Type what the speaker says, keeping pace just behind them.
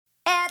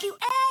Have you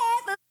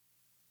ever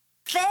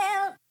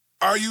felt?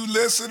 Are you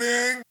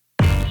listening?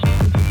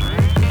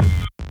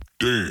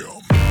 Damn.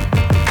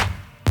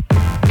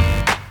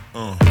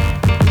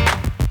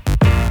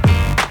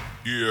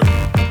 Yeah.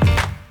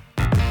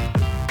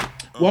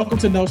 Welcome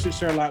to No Shit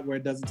Sherlock, where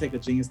it doesn't take a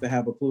genius to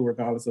have a clue,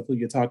 regardless of who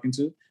you're talking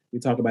to. We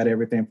talk about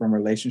everything from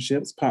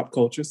relationships, pop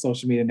culture,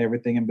 social media, and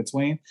everything in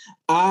between.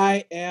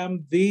 I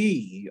am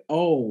the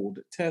Old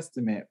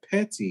Testament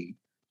Petty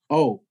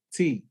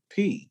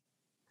OTP.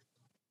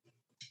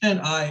 And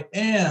I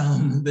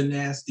am the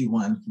nasty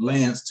one,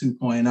 Lance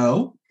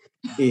 2.0.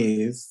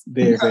 Is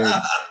very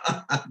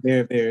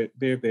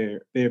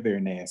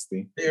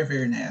nasty. They're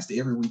very nasty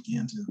every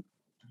weekend too.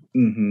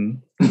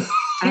 Mm-hmm.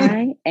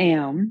 I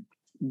am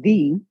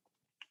the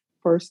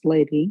First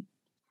Lady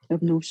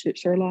of No Shit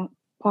Sherlock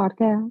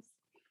podcast.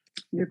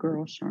 Your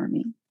girl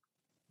Charmy,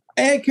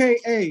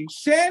 AKA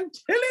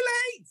Chantilly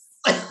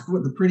Lace.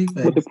 With the pretty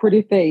face. with the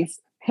pretty face.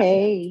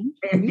 Hey,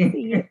 you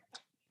see it?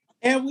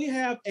 And we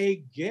have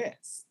a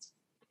guest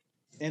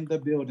in the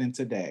building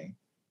today.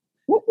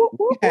 Whoop, whoop,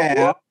 whoop, We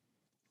have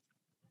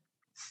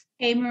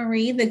Hey,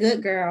 Marie, the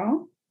good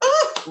girl.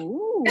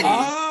 Ooh.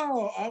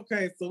 Oh,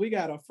 okay. So we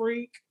got a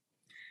freak,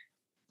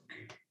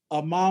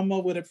 a mama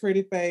with a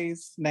pretty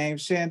face named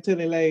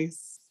Chantilly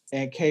Lace,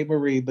 and K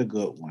Marie, the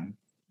good one.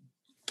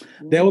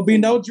 There will be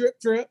no drip.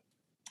 There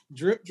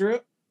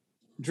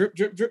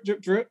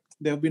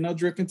will be no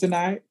dripping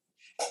tonight,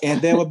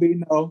 and there will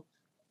be no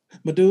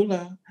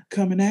medulla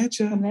coming at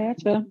you.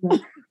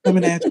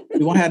 Coming at you.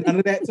 We won't have none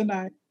of that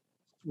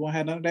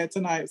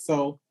tonight.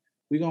 So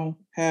we're gonna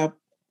have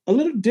a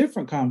little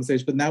different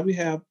conversation. But now we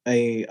have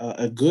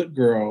a good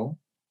girl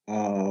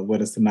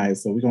with us tonight,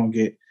 so we're gonna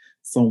get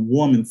some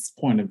woman's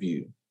point of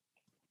view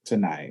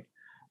tonight.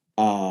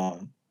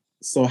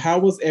 So how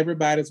was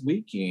everybody's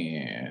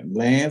weekend?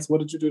 Lance, what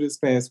did you do this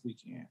past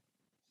weekend?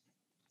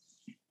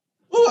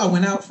 Oh, I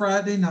went out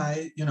Friday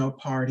night,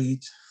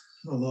 partied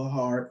a little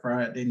hard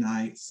Friday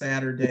night.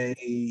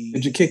 Saturday.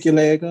 Did you kick your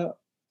leg up?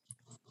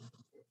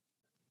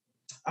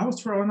 I was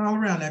throwing all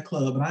around that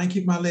club, but I ain't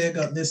kick my leg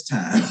up this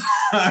time.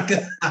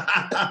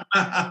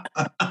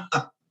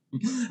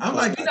 I'm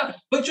like,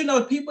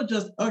 people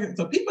just, okay,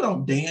 so people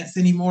don't dance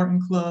anymore in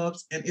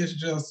clubs, and it's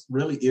just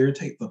really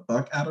irritates the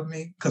fuck out of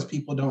me because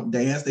people don't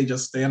dance. They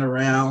just stand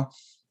around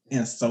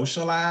and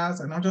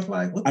socialize. And I'm just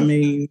like,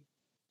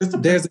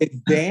 there's a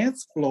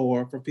dance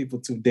floor for people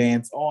to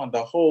dance on.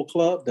 The whole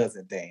club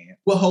doesn't dance.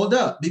 Well, hold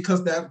up,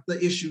 because that's the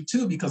issue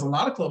too, because a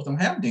lot of clubs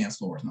don't have dance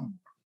floors no more.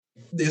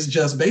 There's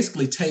just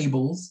basically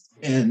tables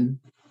and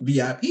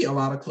VIP. A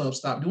lot of clubs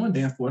stopped doing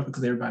dance floors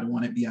because everybody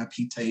wanted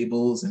VIP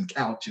tables and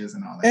couches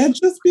and all that. And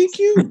just be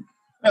cute.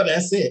 No,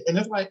 that's it. And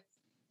it's like,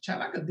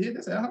 child, I could do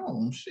this at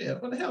home.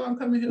 Shit, what the hell I'm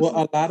coming here Well, for?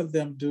 a lot of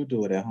them do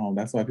it at home.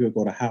 That's why people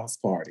go to house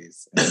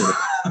parties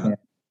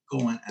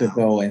Going to out.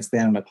 go and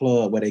stand in a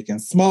club where they can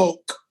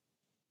smoke.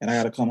 And I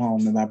got to come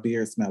home and my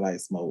beard smell like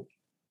smoke.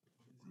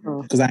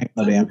 Because I ain't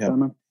no damn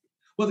help.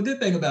 Well, the good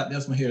thing about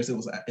this one here is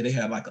they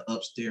had like an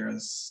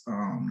upstairs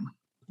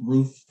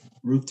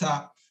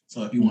rooftop.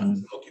 So if you wanted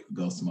to smoke, you could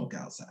go smoke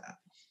outside.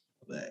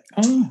 But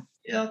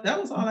yeah, that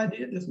was all I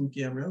did this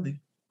weekend,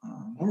 really.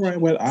 All right,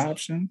 what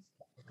option?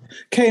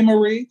 K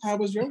Marie, how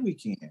was your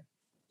weekend?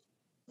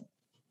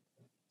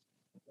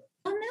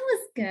 That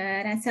was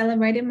good. I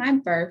celebrated my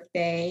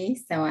birthday,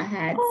 so I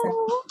had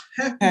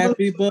some.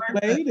 Happy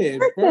belated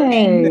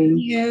birthday. Thank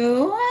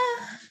you.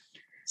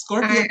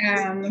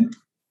 Scorpio.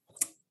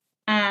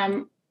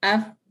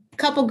 A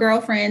couple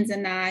girlfriends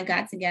and I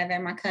got together.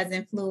 My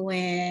cousin flew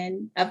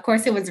in. Of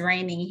course, it was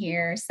raining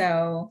here,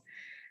 so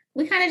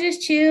we kind of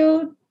just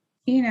chilled.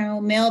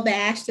 Male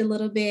bashed a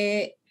little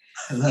bit.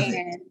 I love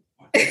it.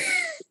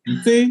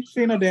 See, she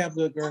ain't no damn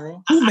good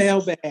girl. Who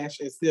male bash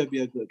and still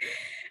be a good girl?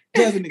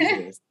 Doesn't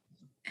exist.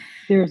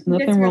 There's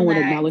nothing wrong with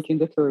acknowledging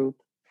the truth.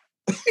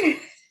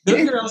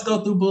 Good girls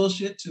go through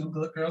bullshit too.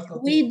 Good girls go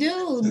through We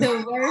do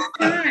the worst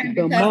time.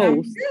 The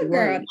most. Good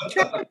girl.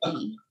 Trust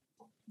me.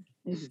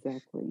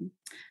 Exactly.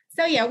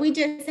 So yeah, we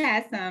just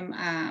had some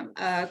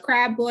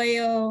crab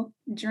boil,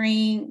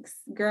 drinks,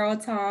 girl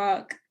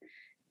talk,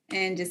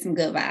 and just some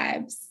good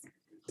vibes.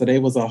 So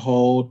there was a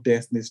whole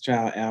Destiny's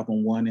Child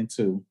album 1 and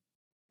 2.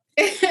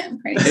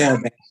 Male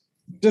bash.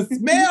 Just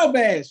male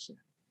bashing.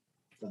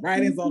 The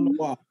writing's on the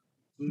wall.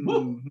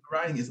 The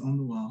writing is on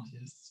the wall,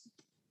 yes.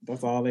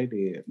 That's all they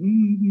did.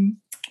 Mm-hmm.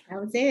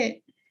 That was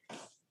it.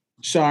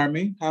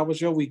 Charmy, how was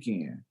your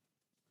weekend?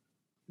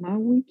 My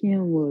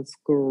weekend was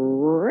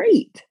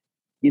great.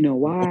 You know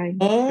why?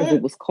 Because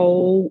it was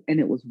cold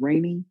and it was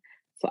raining.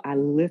 So I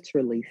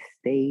literally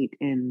stayed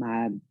in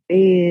my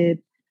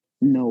bed,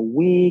 no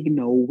wig,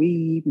 no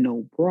weave,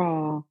 no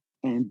bra,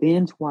 and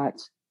binge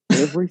watched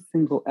every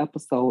single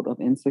episode of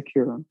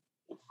Insecure.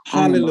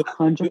 Hallelujah.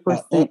 I'm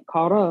 100%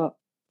 caught up.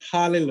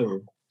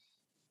 Hallelujah.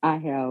 I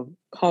have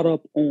caught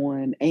up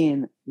on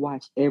and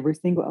watched every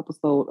single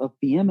episode of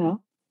BMF.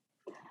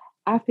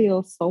 I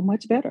feel so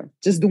much better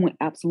just doing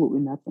absolutely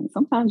nothing.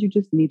 Sometimes you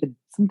just need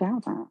some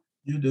downtime.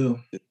 You do.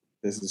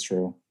 This is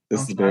true.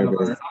 This is I'm very.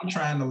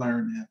 trying to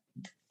learn that.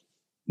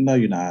 No,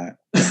 you're not.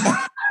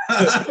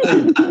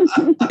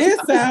 It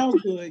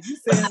sounds good. You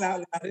saying it out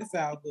loud. It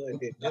sounds good.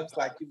 It was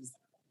like you was,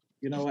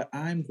 you know what?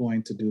 I'm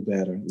going to do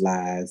better.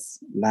 Lies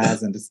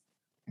and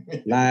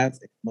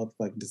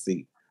motherfucking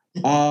deceit.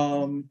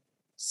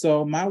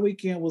 So my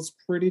weekend was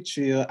pretty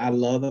chill. I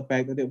love the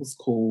fact that it was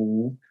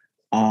cool.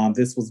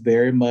 This was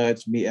very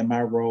much me and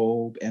my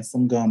robe and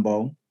some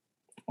gumbo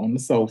on the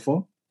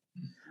sofa.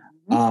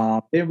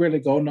 Didn't really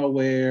go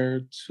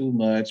nowhere too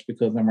much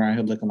because I'm around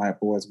here looking like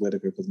Forrest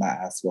Whitaker because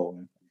my eyes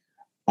swollen.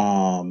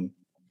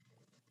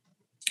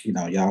 You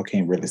know, y'all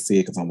can't really see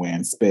it because I'm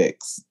wearing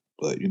specs,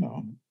 but you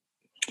know,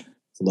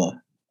 it's a little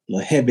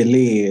heavy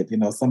lid. You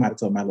know, somebody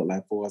told me I look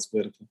like Forrest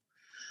Whitaker.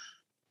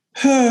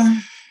 Yeah,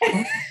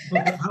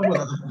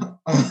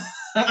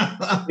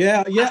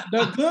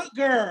 the good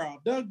girl.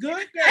 The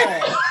good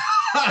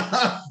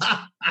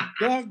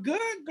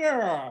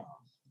girl.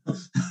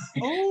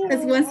 Oh,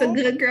 because once a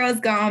good girl's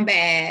gone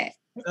bad.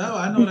 Oh,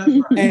 I know that's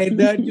right. Ain't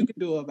nothing you can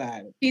do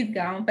about it. She's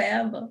gone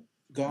forever.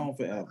 Gone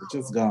forever.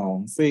 Just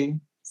gone. See,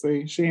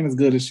 she ain't as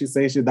good as she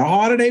says she. The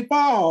harder they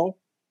fall,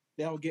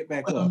 they'll get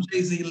back up.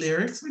 Jay-Z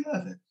lyrics, we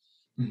love it.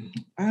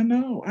 I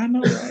know,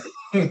 right?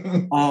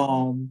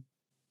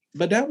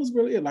 But that was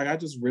really it. Like, I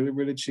just really,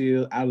 really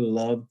chilled. I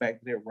love the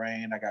fact that it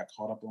rained. I got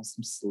caught up on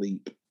some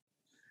sleep.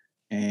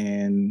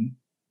 And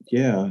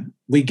yeah,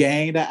 we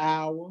gained an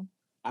hour.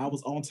 I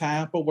was on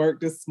time for work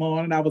this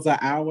morning. I was an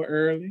hour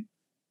early.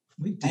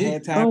 We did. I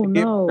had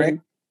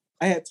time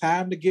I had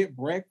time to get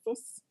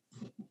breakfast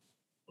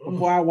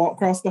before I walked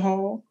across the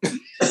hall.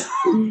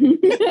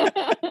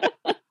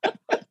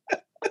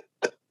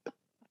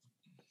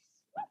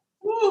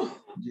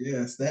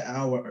 Yes, that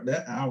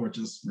hour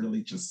just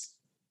really just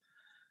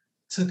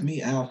took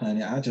me out,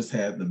 honey. I just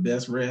had the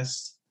best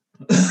rest.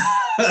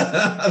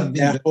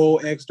 That whole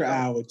extra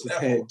hour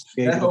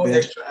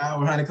extra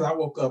hour, honey, because I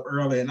woke up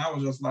early and I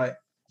was just like,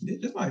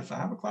 it's just like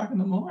 5 o'clock in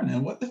the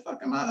morning. What the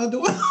fuck am I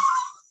doing?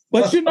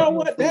 But you know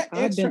what? That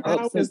I've extra been up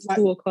hour since is like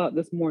 2 o'clock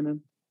this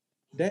morning.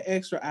 That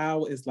extra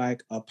hour is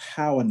like a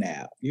power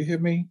nap. You hear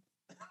me?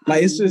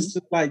 Like it's just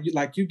like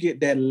you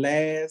get that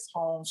last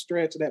home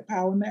stretch of that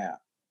power nap.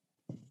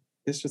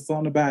 It's just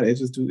something about it.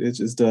 It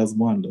just does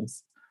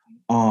wonders.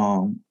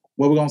 Well,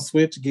 we're gonna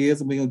switch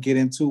gears and we're gonna get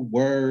into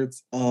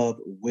words of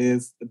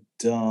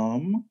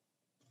wisdom.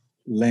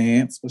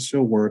 Lance, what's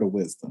your word of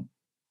wisdom?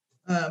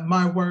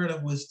 My word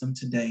of wisdom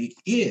today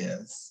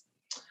is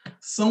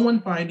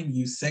someone finding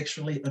you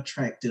sexually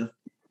attractive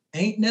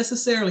ain't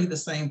necessarily the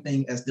same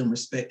thing as them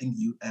respecting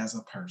you as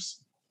a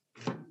person.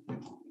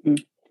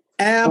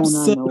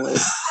 Absolutely.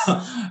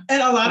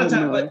 And a lot of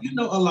times, like, you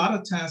know, a lot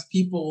of times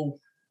people,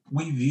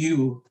 we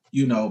view,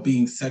 you know,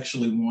 being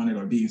sexually wanted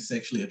or being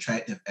sexually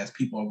attractive as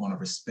people want to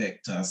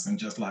respect us and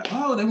just like,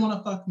 oh, they want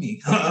to fuck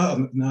me.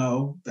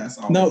 No, that's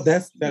all. No,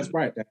 that's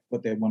right. That's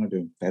what they want to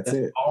do. That's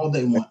it. All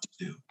they want to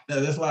do.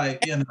 It's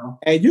like, you know.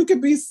 And you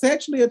can be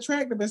sexually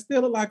attractive and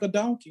still look like a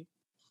donkey.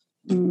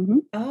 Mm-hmm.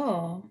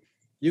 Oh.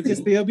 You can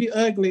still be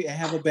ugly and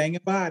have a banging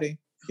body.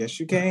 Yes,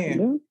 you can.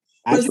 Yeah.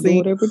 I've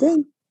seen it every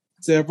day.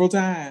 Several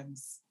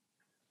times.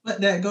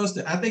 But that goes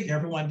to, I think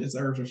everyone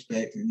deserves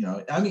respect. You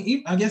know, I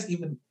mean, I guess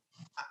even,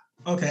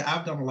 okay,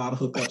 I've done a lot of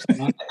hookups.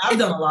 I've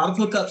done a lot of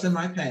hookups in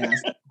my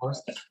past, of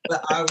course,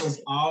 but I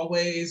was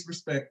always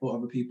respectful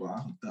of the people I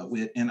hooked up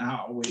with. And I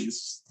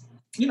always,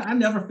 you know, I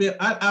never feel,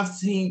 I've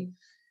seen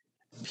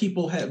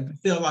people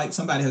feel like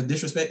somebody has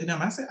disrespected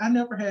them. I said, I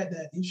never had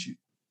that issue.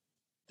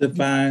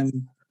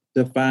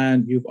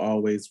 Define you've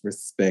always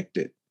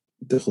respected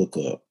the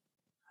hookup.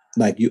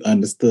 Like you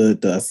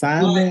understood the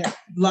assignment.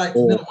 No,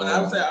 when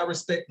I say I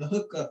respect the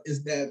hookup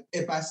is that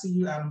if I see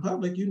you out in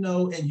public, you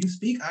know, and you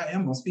speak, I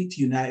am gonna speak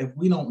to you. Now, if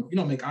you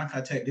don't make eye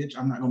contact, bitch,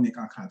 I'm not gonna make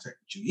eye contact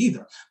with you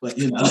either. But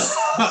you know,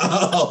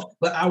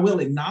 but I will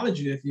acknowledge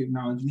you if you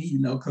acknowledge me, you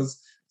know,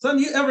 because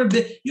you ever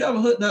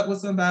hooked up with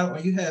somebody or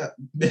you have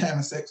been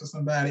having sex with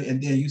somebody and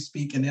then you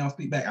speak and they don't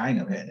speak back? I ain't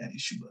never had that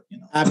issue, but you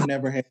know. I've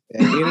never had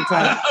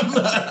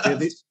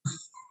that.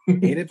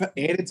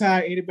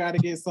 Anytime anybody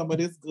gets some of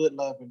this good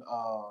loving,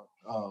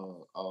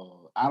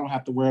 I don't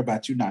have to worry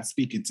about you not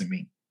speaking to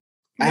me.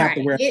 I have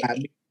to worry about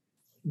me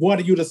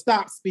wanting you to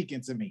stop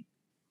speaking to me.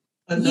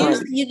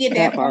 You get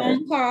that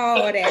phone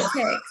call or that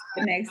text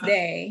the next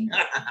day.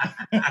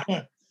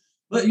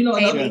 But you know,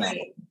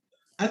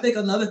 I think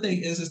another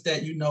thing is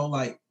that, you know,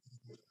 like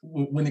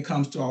when it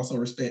comes to also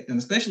respect, and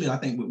especially I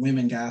think with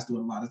women, guys do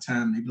it a lot of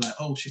time. They be like,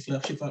 oh, she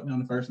fucked me on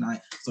the first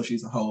night, so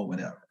she's a hoe or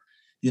whatever.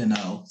 You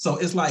know, so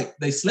it's like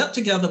they slept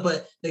together,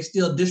 but they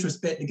still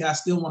disrespect the guy,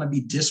 still want to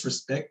be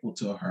disrespectful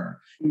to her.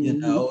 Mm-hmm. You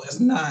know, it's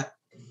not,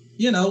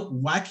 you know,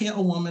 why can't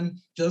a woman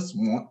just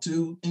want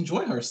to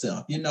enjoy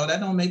herself? You know, that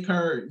don't mean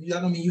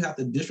you have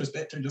to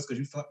disrespect her just because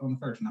you fucked on the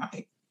first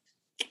night.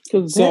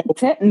 Because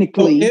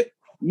technically,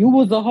 you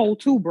was a hoe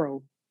too,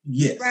 bro.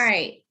 Yes.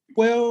 Right.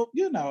 Well,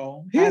 you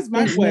know, here's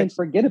my question.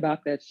 Forget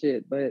about that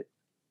shit, but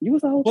you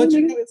was a whole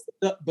thing.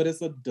 But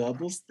it's a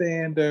double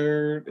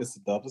standard. It's a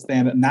double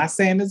standard. Not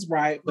saying it's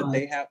right, but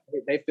they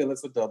feel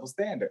it's a double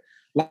standard.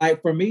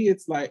 Like for me,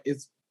 it's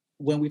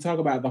when we talk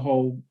about the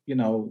whole, you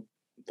know,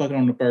 fucking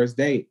on the first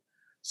date.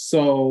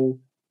 So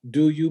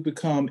do you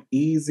become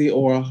easy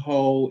or a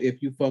hoe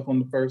if you fuck on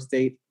the first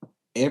date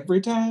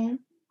every time?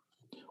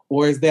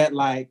 Or is that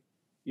like,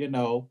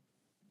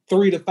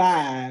 3 to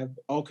 5,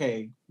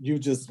 okay, you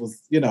just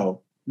was,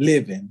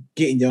 living,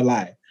 getting your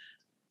life.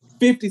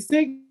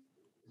 56,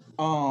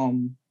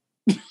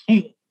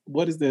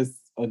 what is this,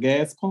 a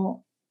gas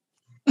pump?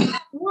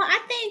 Well, I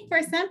think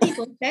for some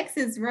people, sex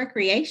is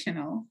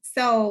recreational.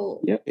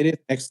 So yeah, it is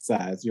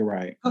exercise. You're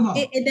right. Come on.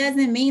 It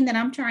doesn't mean that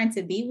I'm trying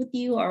to be with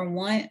you or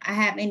I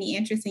have any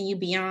interest in you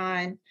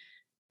beyond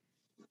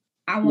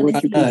I want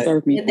to see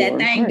serve me what that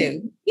thing right.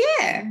 do.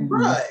 Yeah.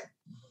 Right.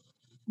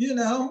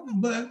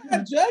 But I'm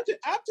not judging.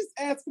 I'm just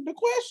asking the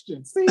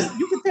question. See,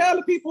 you can tell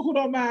the people who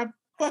don't mind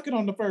fucking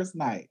on the first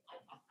night.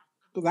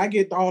 Because I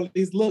get all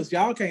these looks.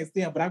 Y'all can't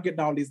see them, but I'm getting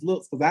all these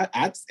looks because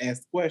I just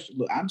asked the question.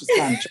 Look, I'm just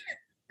trying to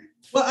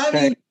well, I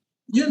mean,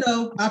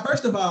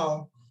 first of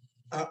all,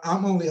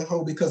 I'm only a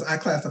hoe because I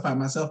classify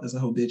myself as a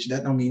hoe, bitch.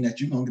 That don't mean that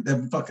you gonna get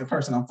that fucking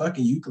person I'm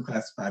fucking. You can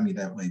classify me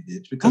that way,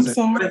 bitch. Because at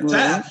the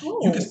time,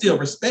 you can still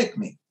respect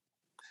me,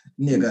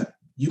 nigga.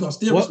 You gonna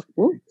still respect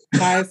me.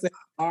 I say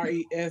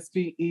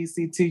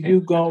RESPECT.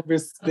 You gonna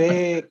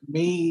respect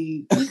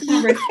me. You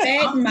gonna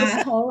respect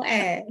my whole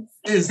ass.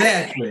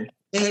 Exactly.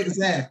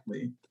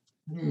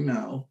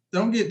 No,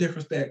 don't get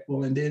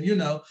disrespectful. And then,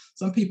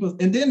 some people,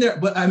 and then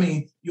but I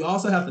mean, you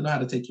also have to know how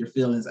to take your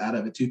feelings out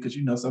of it too,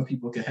 because some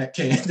people can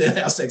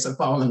have sex and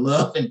fall in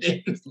love, and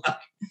then it's like,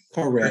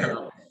 correct.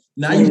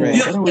 Now you're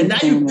feeling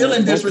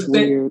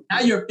disrespected. Now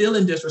you're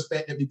feeling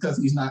disrespected because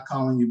he's not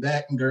calling you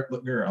back, and girl,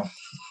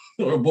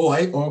 or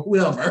boy, or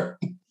whoever.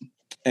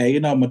 Hey,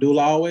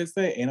 Medulla always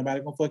say, ain't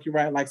nobody gonna fuck you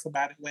right like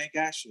somebody who ain't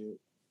got shit.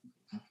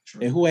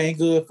 True. And who ain't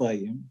good for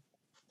you.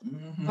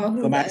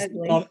 Mm-hmm.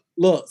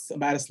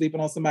 Somebody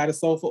sleeping on somebody's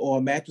sofa or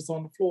a mattress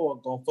on the floor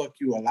gonna fuck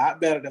you a lot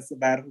better than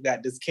somebody who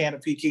got this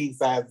canopy king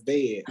size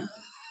bed.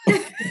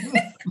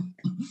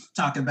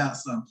 Talk about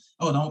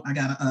I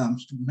gotta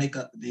make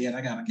up the bed, I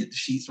gotta get the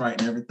sheets right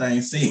and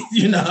everything. See,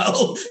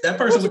 that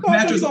person with the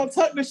mattress gonna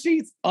tuck the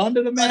sheets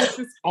under the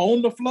mattress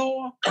on the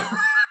floor.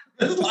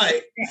 It's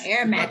like the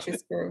air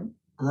mattress crew.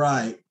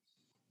 Right.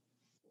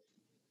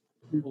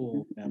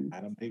 Oh, I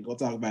don't think we'll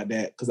talk about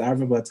that because I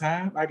remember a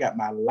time I got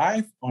my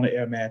life on an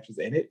air mattress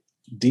and it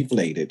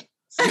deflated.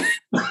 I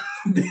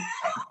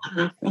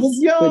was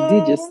young. But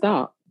did you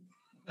stop?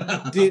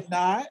 Did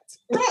not.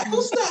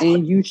 Stop.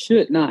 And you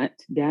should not.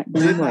 Did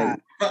not.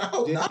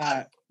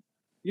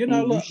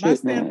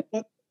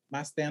 Look,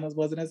 my standards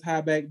wasn't as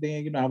high back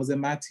then. I was in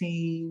my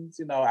teens.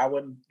 I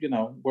wasn't,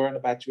 worrying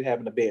about you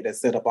having a bed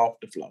that's set up off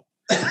the floor.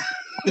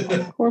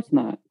 Of course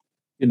not.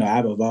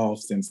 I've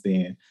evolved since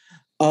then.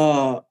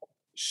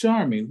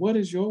 Sharmi, what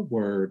is your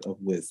word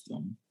of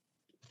wisdom?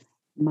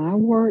 My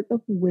word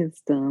of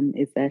wisdom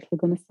is actually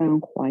going to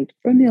sound quite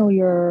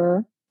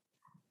familiar.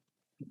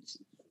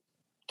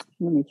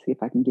 Let me see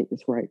if I can get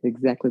this right,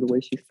 exactly the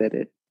way she said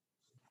it.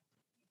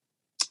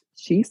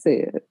 She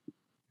said,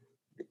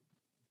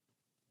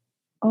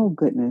 oh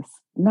goodness,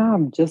 now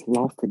I've just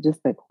lost it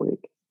just that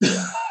quick.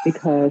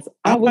 Because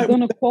I was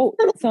going to quote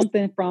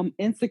something from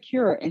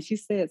Insecure, and she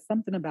said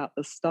something about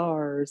the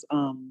stars.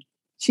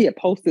 She had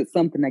posted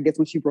something, I guess,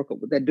 when she broke up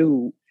with that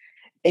dude.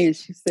 And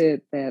she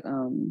said that,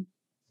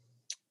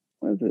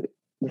 what is it?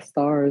 The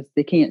stars,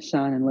 they can't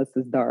shine unless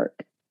it's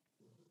dark.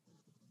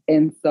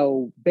 And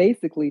so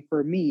basically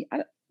for me,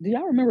 do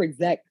y'all remember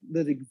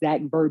the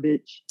exact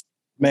verbiage?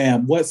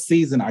 Ma'am, what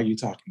season are you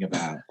talking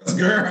about?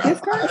 Girl.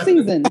 It's current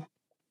season.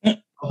 Oh,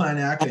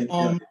 honey, I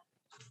can't.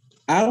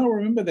 I don't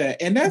remember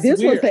that. And this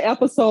weird. Was the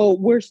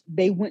episode where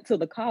they went to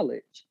the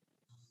college.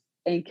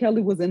 And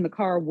Kelly was in the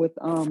car with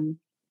God,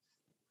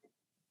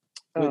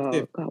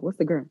 what's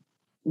the girl?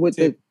 With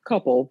the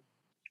couple,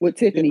 with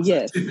Tiffany,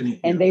 yes. Tiffany,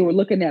 and they were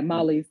looking at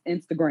Molly's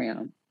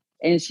Instagram,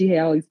 and she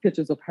had all these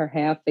pictures of her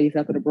half face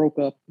after the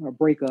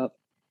breakup.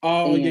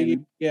 Oh,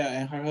 and,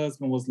 yeah. And her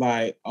husband was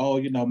like, oh,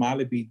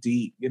 Molly be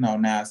deep,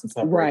 now since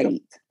her breakup.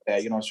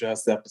 That, show her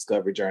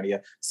self-discovery journey.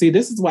 See,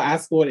 this is why I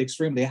scored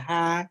extremely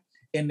high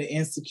in the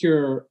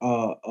Insecure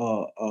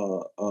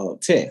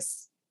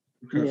test.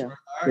 Yeah.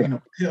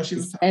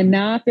 And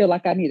now I feel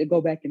like I need to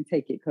go back and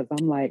take it because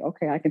I'm like,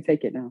 okay, I can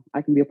take it now.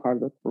 I can be a part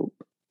of the group.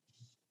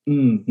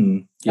 Mm-hmm.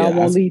 Yeah, y'all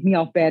won't leave me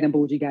off bad and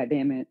bougie,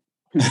 goddammit.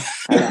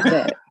 I got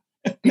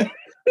that.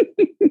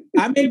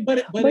 I mean,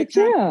 but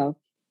yeah.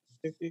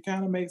 It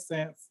kind of makes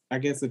sense. I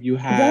guess if you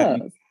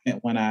have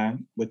one eye,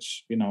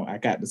 which, I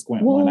got the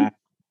squint one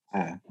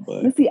eye.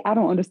 But see, I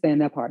don't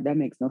understand that part. That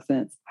makes no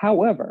sense.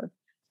 However,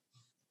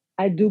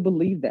 I do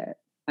believe that.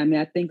 I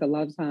mean, I think a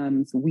lot of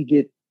times we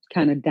get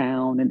kind of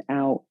down and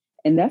out,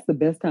 and that's the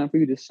best time for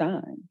you to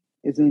shine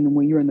is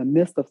when you're in the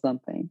midst of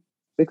something,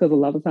 because a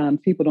lot of times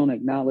people don't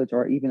acknowledge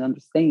or even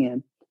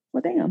understand,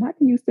 well, damn, how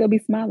can you still be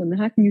smiling and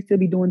how can you still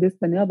be doing this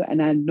and the other,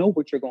 and I know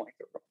what you're going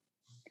through.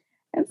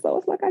 And so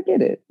it's like, I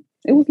get it.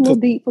 It was a little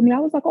deep for me. I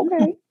was like,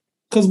 okay,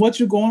 because what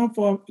you're going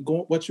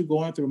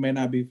through may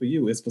not be for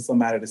you. It's for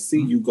somebody to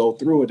see you go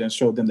through it and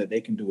show them that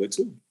they can do it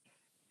too.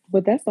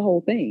 But that's the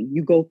whole thing.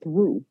 You go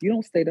through. You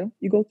don't stay there.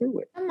 You go through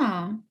it. Come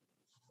on.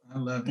 I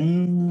love it.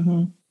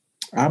 Mm-hmm.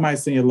 I might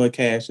send you a little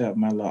cash up,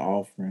 my little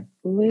offering.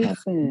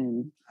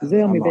 Listen,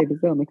 Zell me, baby,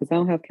 Zell me, because I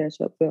don't have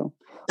cash up, Zell.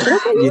 But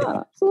okay,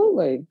 yeah,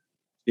 absolutely.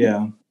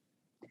 Yeah.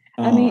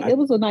 I mean, it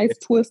was a nice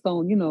twist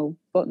on,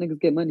 fuck niggas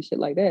get money, shit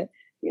like that.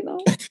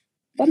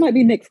 That might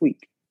be next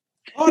week.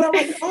 That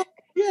might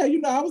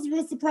be, I was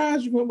real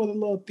surprised you went with a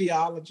little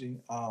theology,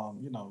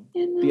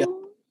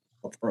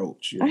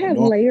 approach. I have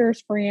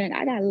layers, friend.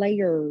 I got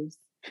layers.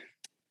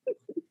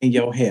 In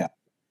your hair.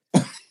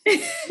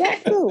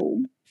 That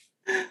too.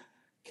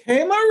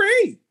 Hey,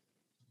 Marie.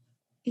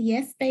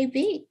 Yes,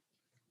 baby.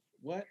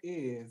 What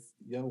is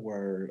your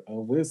word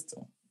of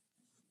wisdom?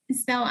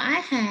 So I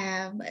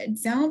have,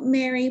 don't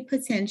marry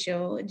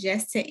potential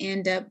just to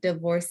end up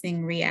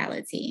divorcing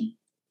reality.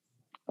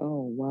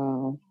 Oh,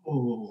 wow.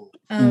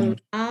 A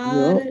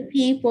lot of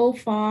people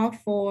fall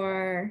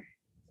for,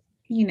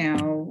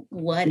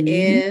 what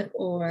if,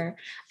 or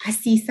I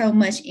see so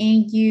much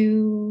in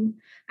you.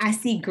 I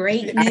see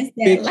greatness.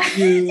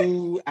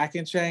 I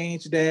can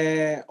change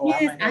that. Or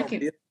yes, I can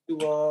build you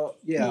up.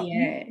 Yeah.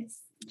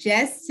 Yes.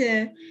 Just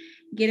to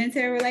get into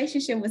a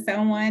relationship with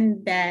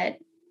someone that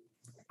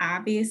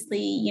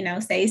obviously,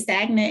 stays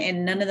stagnant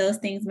and none of those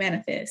things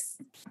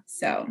manifest.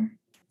 So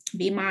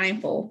be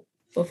mindful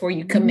before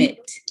you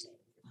commit.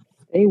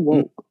 Stay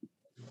woke.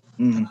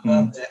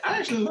 Mm-hmm. I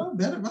actually love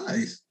that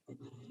advice.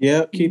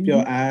 Yep. Keep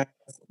your eyes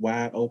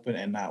wide open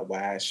and not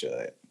wide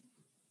shut.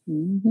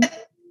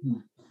 Mm-hmm.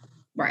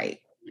 Right.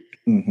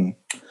 Mm-hmm.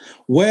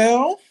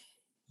 Well,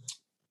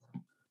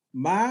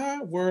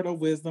 my word of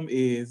wisdom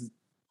is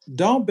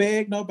don't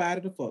beg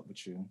nobody to fuck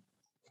with you.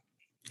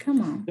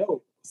 Come on.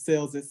 Dope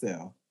sells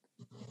itself.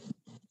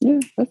 Yeah,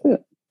 that's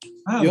it.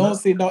 You don't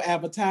see no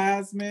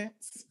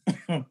advertisements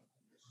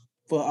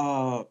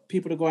for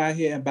people to go out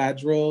here and buy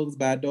drugs,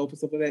 buy dope and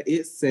stuff like that.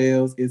 It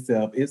sells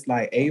itself. It's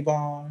like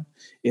Avon.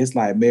 It's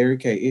like Mary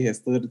Kay. It has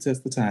stood the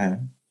test of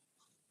time.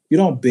 You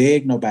don't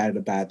beg nobody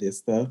to buy this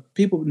stuff.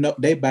 People know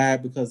they buy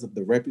it because of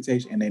the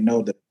reputation and they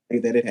know the way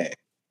that it has.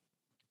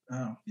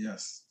 Oh,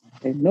 yes.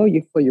 They know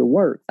you for your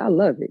work. I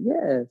love it.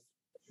 Yes.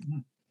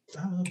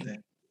 I love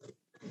that.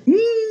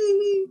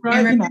 Right.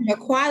 And remember,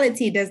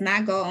 quality does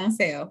not go on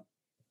sale.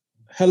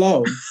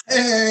 Hello.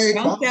 Hey,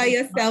 don't sell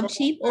yourself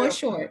cheap or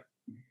short.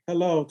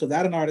 Hello, because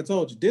I done already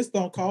told you, this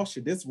don't cost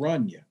you, this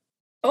run you.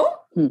 Oh.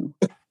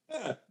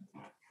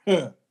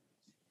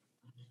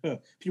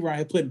 People around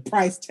here putting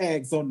price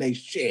tags on their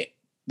shit.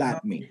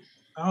 Not me.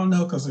 I don't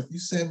know, because if you're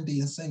 70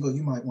 and single,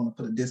 you might want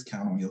to put a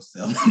discount on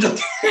yourself.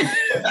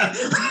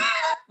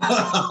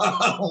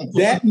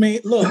 That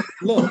means look,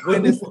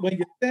 when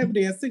you're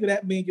 70 and single,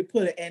 that means you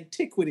put an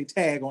antiquity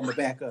tag on the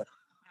back of it.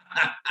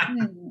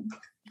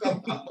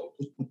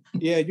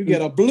 Yeah, you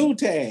get a blue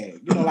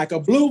tag. Like a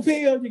blue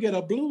pill, you get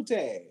a blue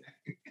tag.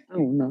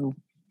 Oh no.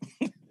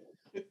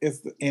 It's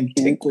the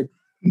antiquity.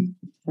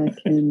 I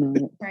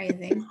cannot.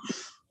 Crazy.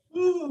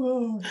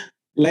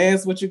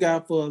 Last, what you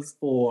got for us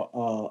for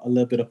a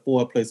little bit of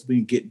foreplay so we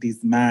can get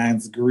these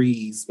minds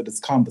greased for this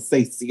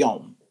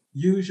conversation?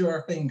 Use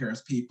your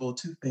fingers, people.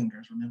 2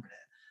 fingers. Remember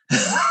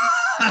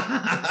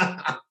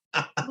that.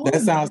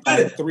 That sounds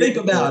like 3. Think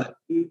about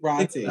it.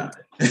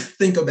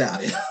 Think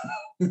about it.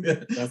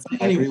 That's like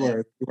 3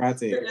 words.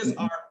 Here's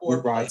our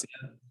foreplay.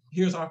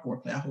 Here's our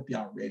foreplay. I hope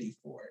y'all ready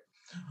for it.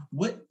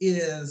 What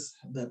is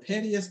the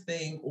pettiest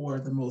thing or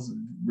the most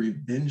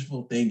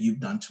revengeful thing you've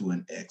done to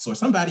an ex or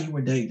somebody you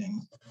were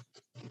dating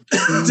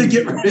to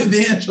get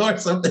revenge or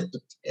something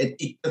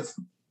petty?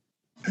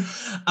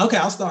 Okay,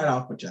 I'll start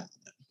off with y'all.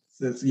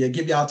 So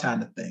give y'all time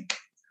to think.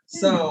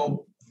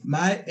 So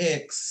my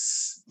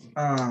ex,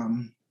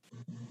 I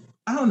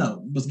don't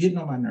know, was getting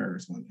on my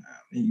nerves one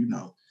time,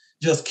 and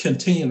just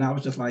continuing. I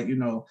was just like,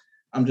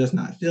 I'm just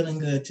not feeling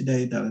good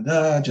today.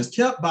 Just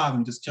kept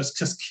bothering, just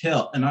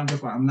kept, and I'm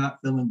just like, I'm not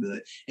feeling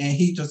good. And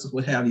he just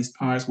would have these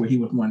parts where he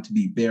would want to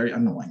be very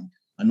annoying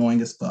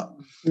as fuck.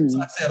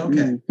 So I said,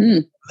 okay,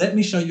 let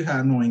me show you how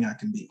annoying I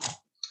can be.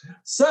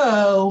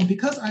 So,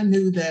 because I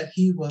knew that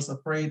he was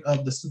afraid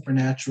of the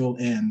supernatural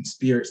and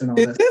spirits and all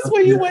that. Is this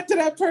when you went to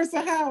that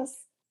person's house?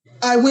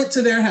 I went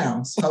to their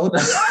house. Hold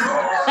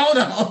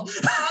on.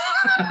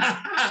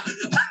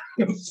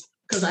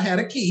 Because I had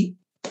a key.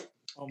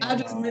 I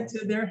just went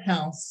to their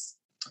house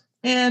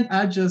and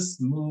I just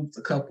moved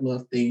a couple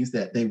of things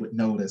that they would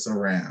notice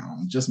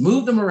around. Just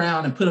moved them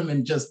around and put them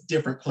in just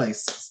different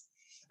places.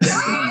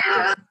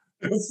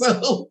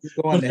 So,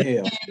 going to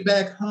hell.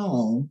 Back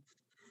home,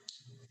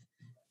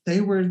 I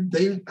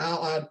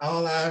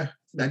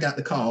got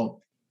the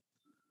call.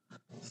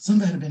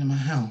 Somebody been in my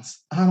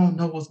house. I don't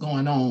know what's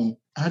going on.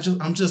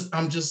 I'm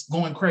just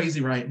going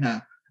crazy right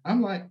now.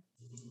 I'm like,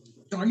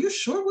 are you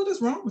sure? What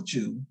is wrong with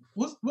you?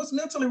 What's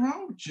mentally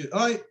wrong with you?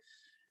 Like,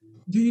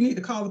 do you need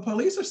to call the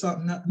police or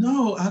something?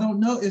 No, I don't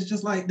know. It's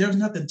just like there's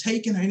nothing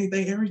taken or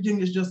anything.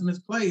 Everything is just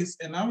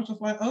misplaced. And I was just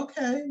like,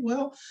 okay,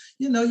 well,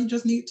 you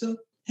just need to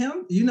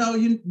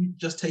you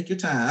just take your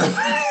time.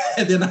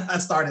 And then I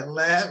started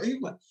laughing. He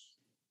was like,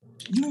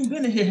 you ain't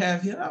been in here,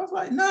 have you? I was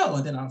like, no.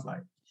 And then I was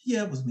like,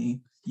 Yeah, it was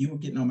me. You were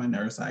getting on my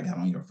nerves, so I got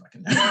on your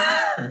fucking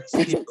nerves.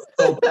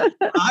 So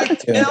I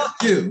tell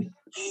you,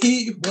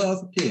 he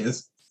was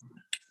pissed.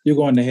 You're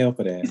going to hell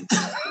for that.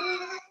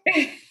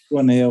 You're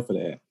going to hell for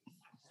that.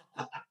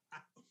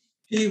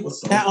 He was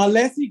so now,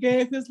 unless he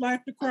gave his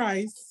life to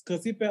Christ,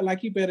 because he felt like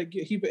he better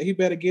get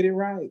it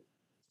right.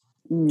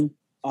 You're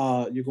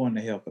going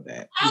to hell for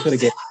that. You could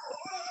have get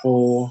a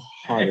whole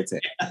heart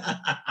attack.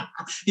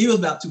 He was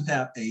about to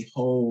have a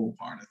whole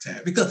heart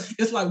attack because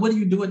it's like, what do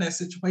you do in that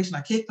situation?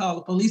 I can't call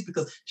the police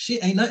because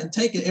shit ain't nothing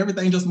taken.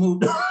 Everything just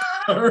moved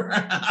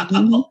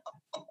around.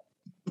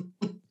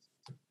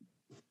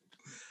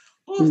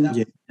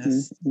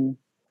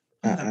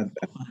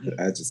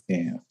 I just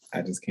can't.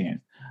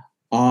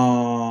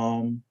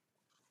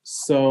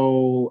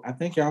 So I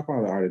think y'all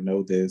probably already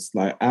know this.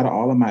 Like, out of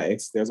all of my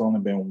exes, there's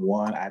only been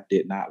one I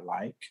did not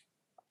like.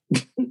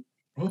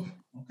 Oh,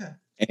 okay.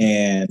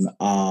 And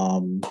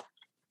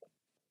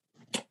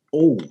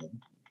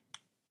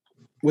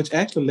which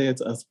actually led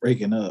to us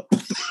breaking up.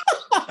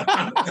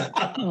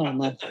 Oh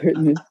my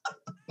goodness.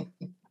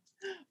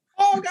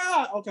 Oh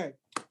God. Okay.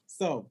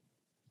 So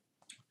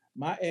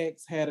my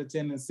ex had a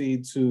tendency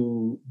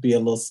to be a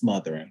little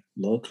smothering, a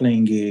little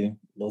clingy, a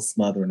little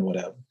smothering,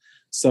 whatever.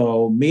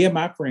 So me and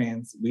my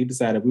friends, we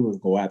decided we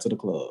would go out to the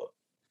club.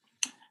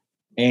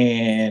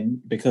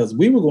 And because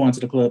we were going to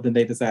the club, then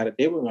they decided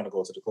they were going to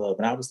go to the club.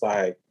 And I was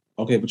like,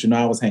 okay, but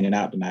I was hanging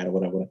out tonight or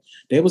whatever.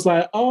 They was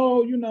like,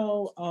 oh,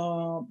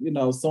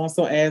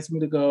 so-and-so asked me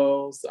to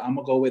go, so I'm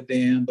gonna go with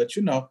them, but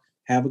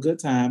have a good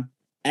time.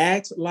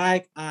 Act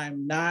like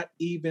I'm not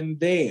even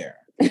there.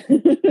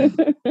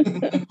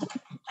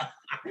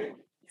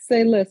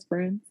 Say less,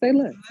 friend. Say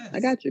less. I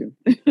got you.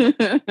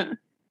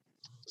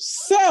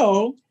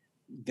 So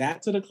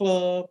got to the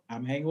club.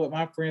 I'm hanging with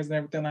my friends and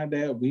everything like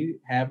that. We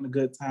having a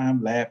good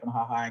time, laughing,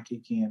 ha-ha, and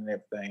kicking and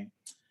everything.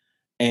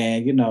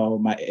 And,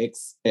 my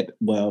ex, at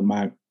the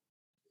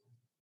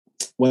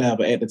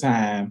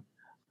time,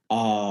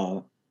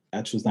 I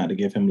choose not to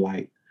give him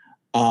light,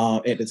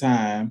 at the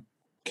time,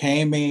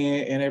 came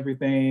in and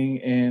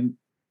everything, and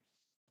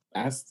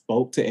I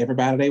spoke to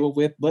everybody they were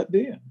with but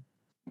them.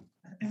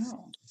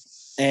 Oh.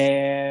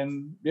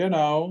 And,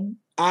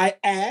 I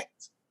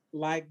act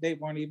like they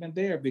weren't even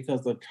there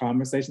because the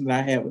conversation that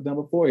I had with them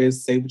before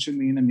is say what you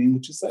mean and mean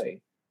what you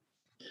say.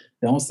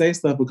 Don't say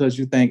stuff because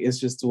you think it's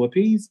just to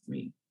appease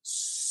me.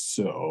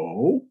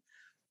 So,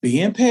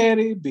 being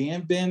petty,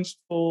 being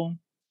vengeful,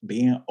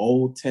 being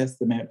Old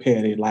Testament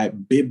petty, like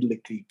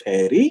biblically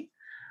petty,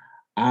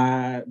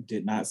 I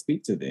did not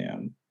speak to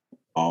them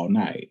all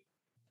night.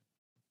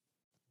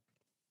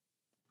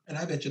 And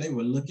I bet you they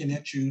were looking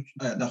at you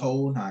the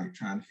whole night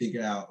trying to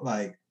figure out,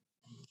 like,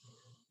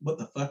 what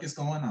the fuck is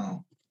going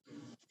on?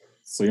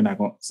 So you're not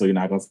going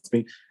to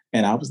speak?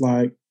 And I was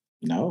like,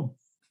 no.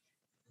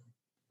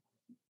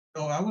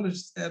 Oh, I would have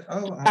said,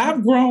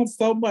 I've grown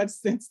so much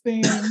since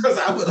then. Because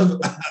I would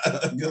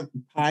have.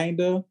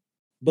 Kinda.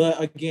 But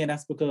again,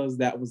 that's because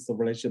that was the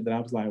relationship that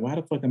I was like, why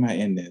the fuck am I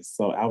in this?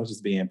 So I was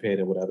just being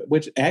petty or whatever,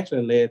 which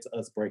actually led to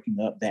us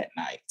breaking up that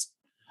night.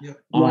 Yeah.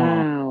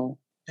 Wow.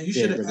 And you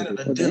should have added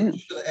a dip. You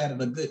should have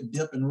added a good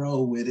dip and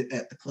roll with it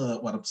at the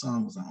club while the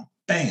song was on.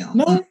 Bam.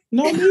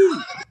 No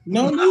need.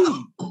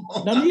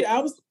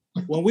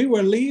 When we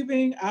were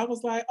leaving, I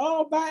was like,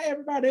 oh, bye,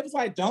 everybody. It was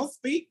like, don't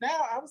speak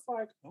now. I was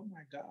like, oh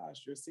my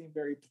gosh, you seem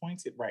very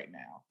pointed right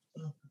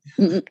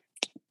now.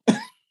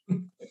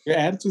 Your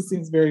attitude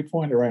seems very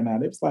pointed right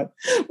now. It was like,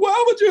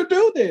 why would you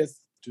do this?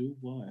 Do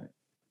what?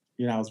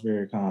 I was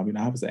very calm.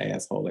 I was an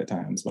asshole at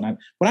times. When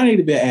I need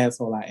to be an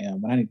asshole, I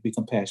am. When I need to be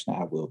compassionate,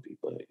 I will be.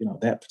 But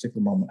that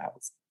particular moment,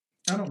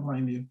 I don't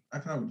blame you. I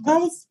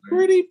was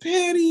pretty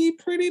petty.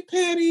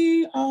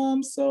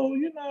 So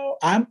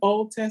I'm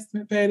Old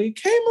Testament petty.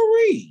 K.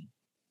 Marie.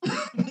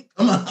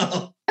 Come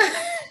on.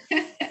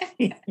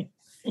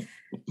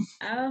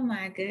 Oh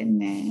my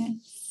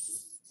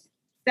goodness.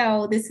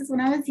 So this is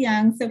when I was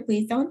young, so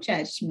please don't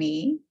judge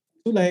me.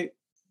 Too late.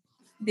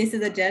 This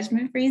is a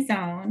judgment-free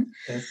zone.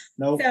 Yes.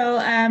 Nope. So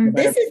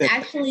this is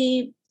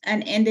actually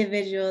an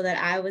individual that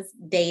I was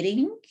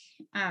dating.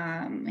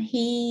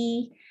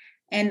 He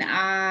and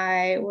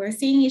I were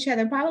seeing each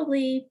other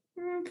probably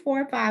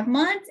 4 or 5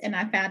 months, and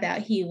I found out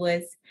he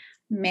was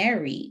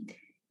married.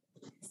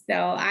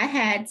 So I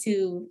had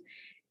to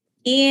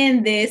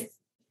end this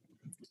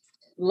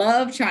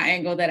love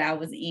triangle that I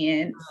was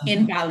in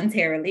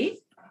involuntarily.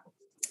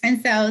 And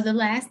so the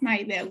last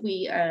night that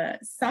we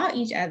saw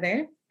each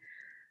other,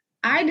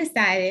 I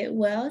decided,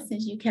 well,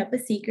 since you kept a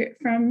secret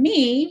from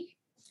me,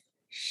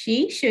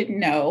 she should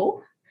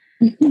know.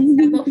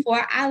 So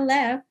before I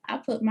left, I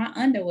put my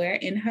underwear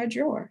in her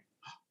drawer.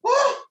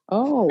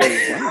 Oh, wow.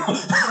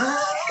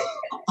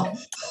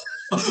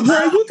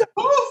 Were you the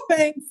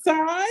same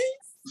size?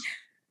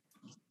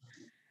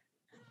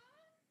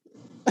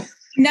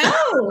 No.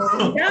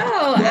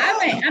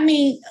 I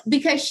mean,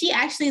 because she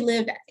actually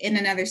lived in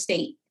another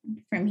state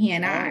from he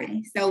and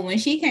I. So when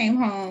she came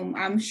home,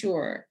 I'm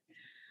sure.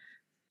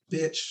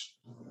 Bitch.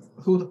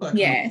 Who the fuck?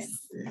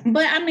 Yes.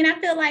 But I mean, I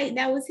feel like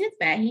that was his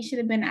bad. He should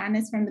have been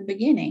honest from the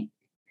beginning.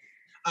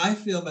 I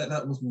feel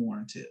that was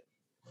warranted.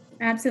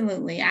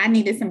 Absolutely. I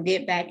needed some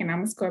get back, and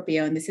I'm a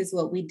Scorpio, and this is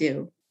what we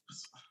do.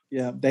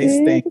 Yeah, they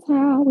stink. This is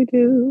how we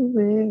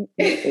do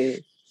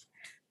it.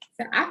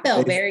 So I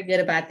felt very good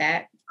about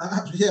that.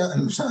 Yeah, I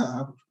don't.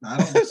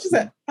 She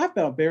said, I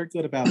felt very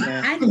good about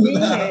that. I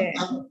did.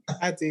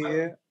 I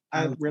did.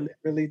 I really,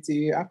 really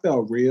did. I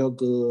felt real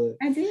good.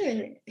 I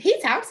did.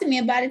 He talked to me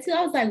about it too.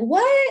 I was like,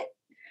 what?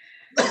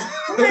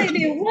 I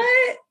did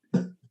what?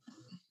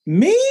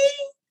 Me?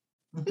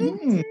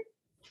 Mm-hmm.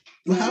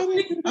 Well, how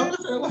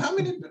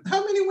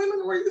many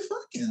women were you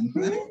fucking?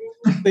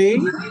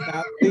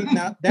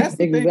 Now, that's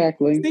the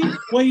exactly. thing. See,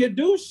 when you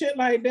do shit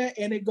like that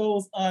and it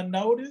goes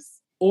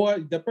unnoticed, or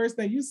the first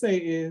thing you say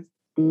is,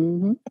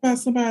 about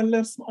somebody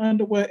left some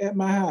underwear at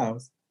my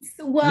house.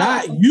 Well,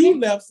 not you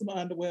left some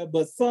underwear,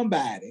 but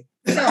somebody.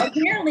 So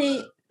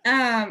apparently,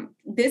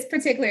 this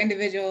particular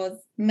individual is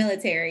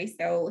military.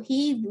 So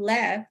he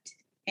left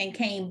and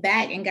came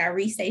back and got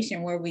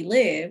restationed where we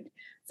lived.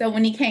 So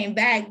when he came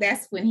back,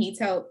 that's when he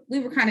told, we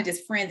were kind of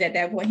just friends at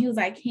that point. He was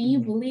like, can you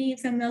believe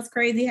something else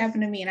crazy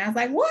happened to me? And I was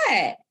like,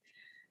 what?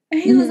 And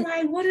he was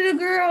like, what are the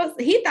girls?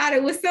 He thought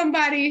it was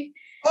somebody.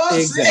 Oh,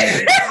 exactly.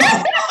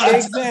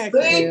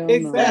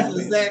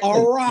 Exactly.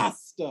 A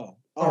roster.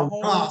 A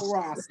whole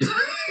roster.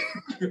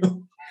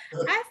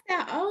 I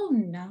said, oh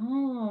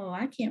no,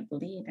 I can't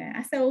believe that.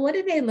 I said, well, what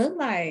did they look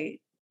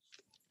like?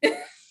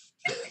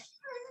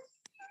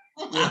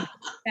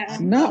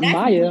 Not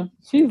Maya.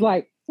 She's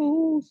like,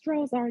 ooh,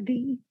 Stroh's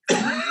RD.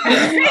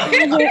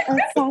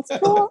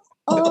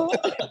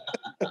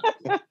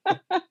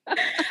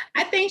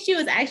 I think she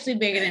was actually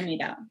bigger than me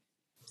though.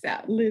 So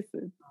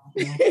listen.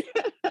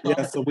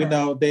 Yeah, so we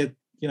know that,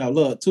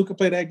 look, two can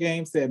play that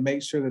game, said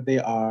make sure that they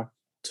are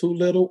too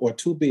little or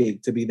too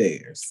big to be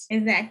theirs.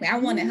 Exactly. I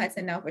wanted her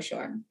to know for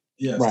sure.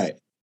 Yes. Right.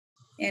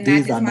 And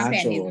these not just my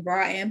panties, the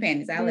bra and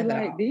panties. I live it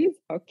all. These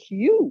are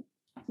cute.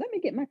 Let me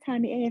get my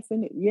tiny ass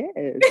in it. Yes.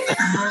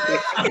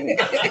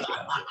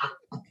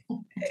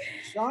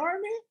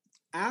 Charmin,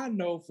 I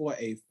know for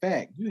a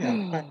fact you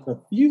have a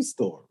few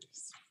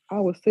stories.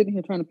 I was sitting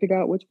here trying to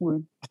figure out which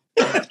one.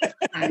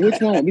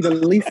 Which one would be the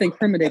least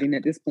incriminating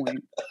at this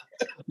point.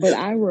 But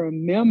I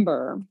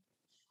remember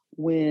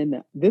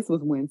when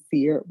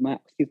Sierra,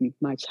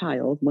 my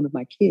child, one of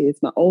my kids,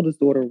 my oldest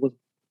daughter was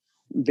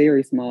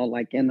very small,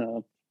 like in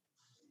a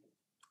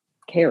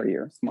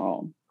carrier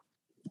small.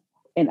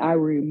 And I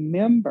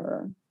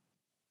remember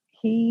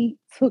he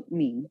took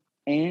me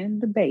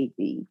and the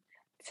baby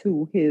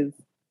to his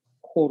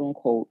quote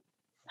unquote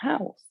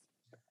house.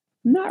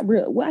 Not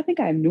real. Well, I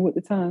think I knew at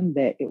the time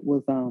that it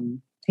was,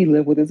 he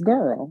lived with his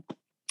girl.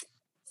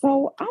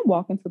 So I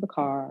walk into the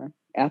car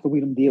after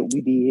we did what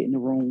we did in the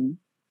room.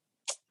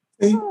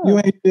 You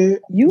ain't dead.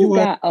 You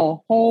got a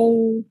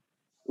whole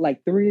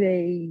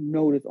 3-day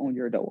notice on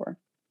your door.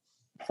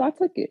 So I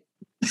took it.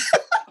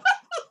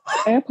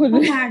 And put it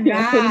in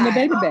the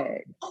baby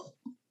bag.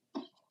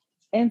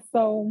 And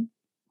so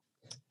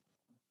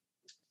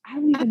I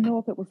don't even know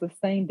if it was the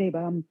same day, but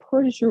I'm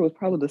pretty sure it was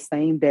probably the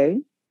same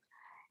day.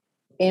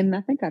 And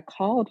I think I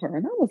called her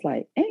and I was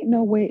like, ain't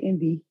no way in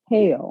the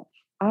hell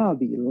I'll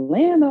be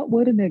laying up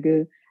with a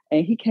nigga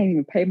and he can't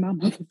even pay my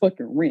motherfucking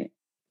rent.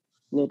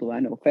 Little do I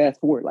know, fast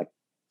forward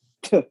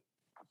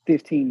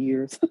 15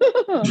 years.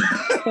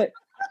 But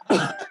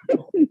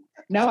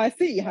now I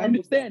see, I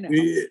understand now.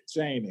 Bitch,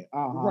 ain't it?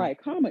 Right,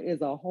 Karma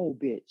is a whole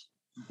bitch.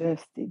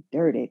 Dusty,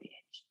 dirty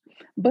bitch.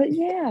 But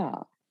yeah.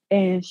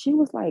 And she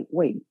was like,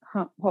 wait,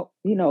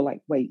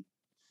 wait.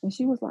 And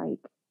she was like,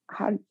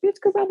 how, bitch,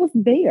 because I was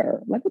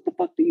there. Like, what the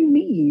fuck do you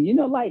mean?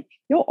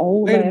 Your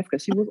old ass,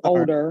 because she was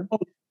older.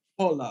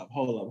 Hold up.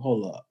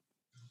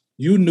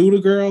 You knew the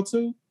girl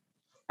too?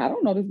 I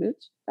don't know this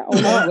bitch. That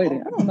old ass lady.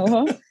 I don't know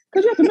her.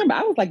 Because you have to remember,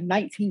 I was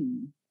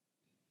 19.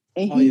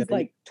 And he's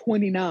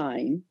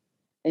 29.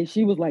 And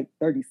she was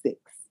 36.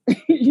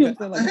 You know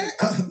what I'm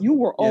saying? You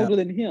were older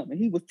than him. And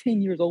he was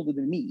 10 years older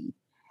than me.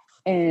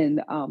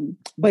 And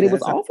but it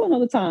was also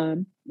another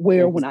time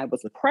where when I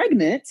was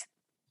pregnant,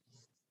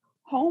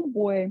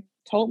 homeboy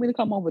told me to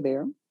come over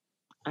there.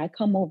 I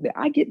come over there.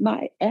 I get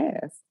my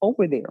ass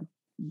over there.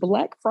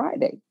 Black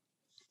Friday.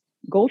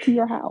 Go to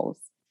your house.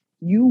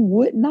 You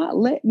would not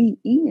let me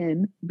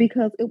in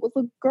because it was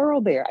a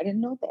girl there. I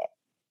didn't know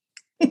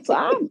that. So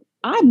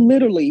I'm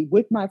literally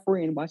with my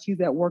friend while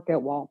she's at work at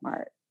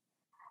Walmart.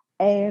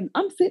 And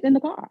I'm sitting in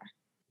the car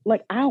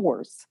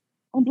hours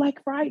on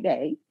Black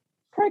Friday,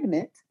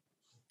 pregnant.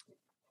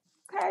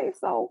 Okay,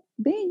 so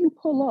then you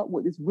pull up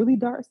with this really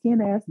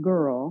dark-skinned ass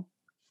girl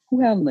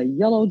who having a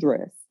yellow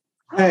dress.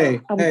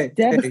 I was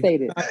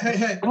devastated.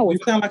 Hey. You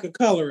sound like a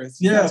colorist.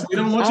 Yes, we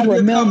don't want you to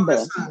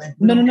remember.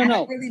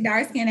 No. Really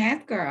dark-skinned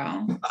ass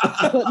girl.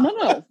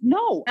 But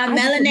no. A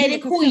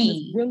melanated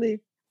queen. Really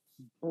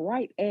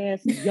bright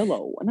ass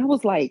yellow. And I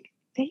was like,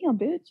 damn,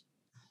 bitch.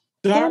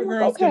 Dark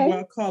girls can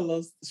wear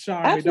colors,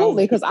 Sean.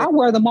 Absolutely, because I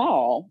wear them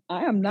all.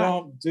 I am not.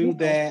 Don't do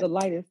that. The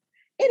lightest.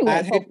 Anyway,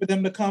 I'd hate for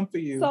them to come for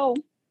you. So,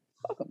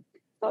 fuck them.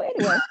 So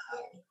anyway,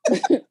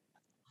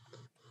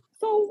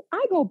 so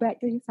I go back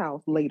to his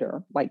house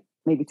later,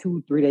 maybe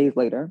 2-3 days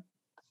later.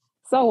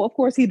 So of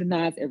course he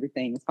denies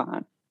everything is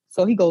fine.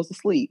 So he goes to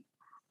sleep.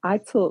 I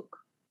took,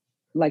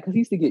 like, because he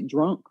used to get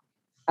drunk,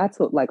 I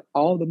took like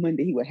all the money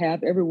that he would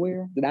have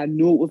everywhere that I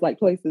knew it was like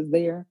places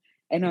there.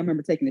 And I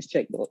remember taking his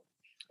checkbook.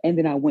 And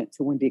then I went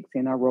to Winn-Dixie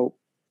and I wrote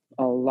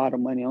a lot of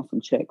money on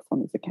some checks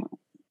on his account.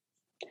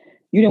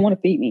 You didn't want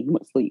to feed me. You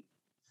went to sleep.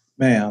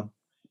 Ma'am.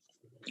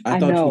 I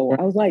know.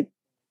 I was like,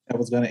 that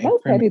was going to that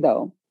was petty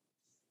though.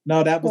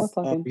 No, that was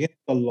against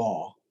the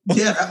law.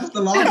 Yeah, that was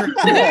the law.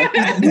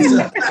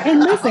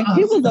 And listen,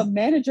 he was a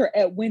manager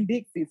at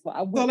Winn-Dixie, so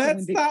I went to let's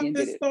Winn-Dixie stop and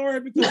this did it.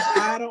 story because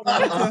I don't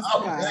want to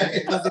testify.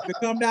 Okay. Because if it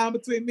come down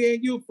between me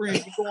and you,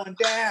 friends, you're going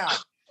down.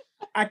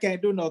 I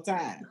can't do no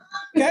time.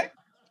 Okay?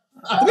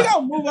 We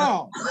don't move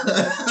on.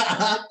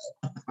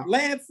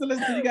 Land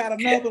solicitor, you got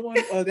another one?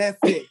 Oh, that's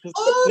it.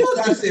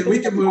 That's it. We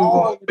can move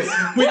on.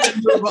 We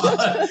can move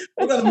on.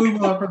 We're gonna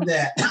move on from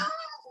that.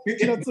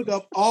 Took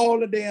up all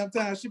the damn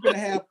time. She gonna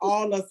have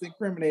all us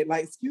incriminated.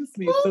 Like, excuse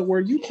me. So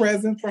were you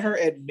present for her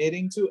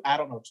admitting to? I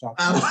don't know what you're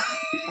talking about.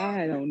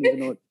 I don't even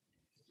know.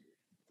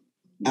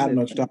 I don't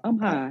know what you're talking I'm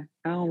about. high.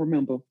 I don't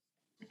remember.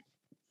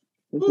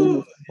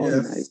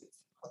 Yes.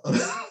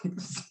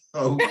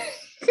 So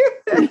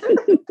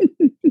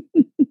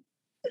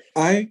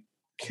I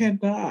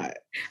cannot.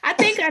 I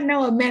think I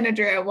know a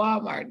manager at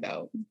Walmart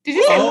though. Did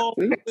you say Oh,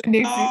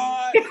 Dixie?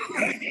 God.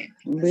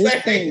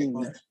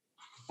 Listen.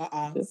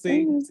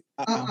 See?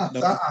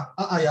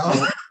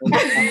 y'all.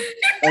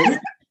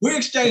 We're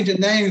exchanging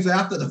names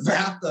after the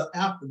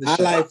I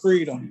show. like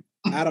freedom.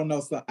 I don't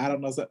know,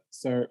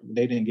 sir.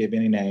 They didn't give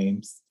any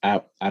names.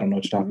 I don't know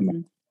what you're talking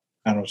about.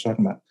 I don't know what you're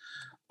talking about.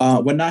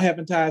 When not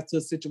having ties to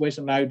a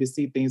situation allow you to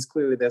see things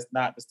clearly, that's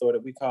not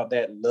distorted. We call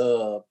that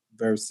love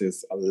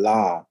versus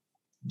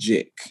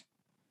logic.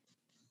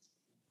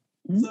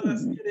 So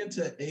let's get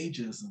into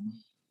ageism.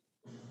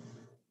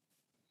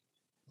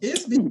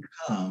 It's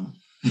become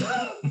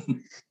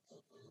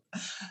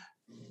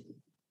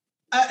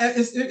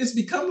it's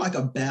become like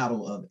a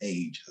battle of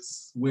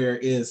ages, where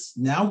it's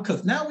now,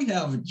 because now we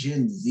have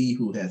Gen Z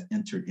who has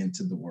entered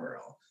into the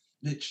world.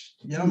 Which,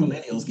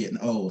 millennials getting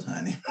old,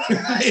 honey.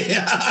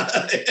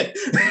 I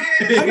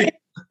mean,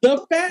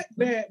 the fact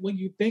that when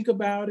you think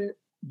about it,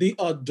 the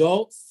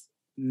adults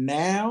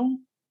now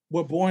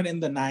were born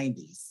in the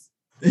 90s.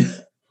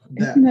 Isn't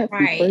that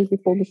Right. crazy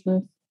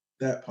foolishness?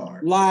 That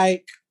part.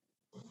 Like,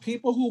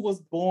 people who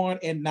was born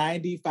in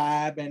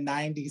 95 and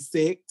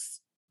 96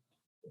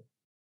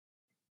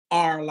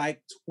 are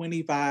like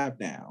 25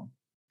 now.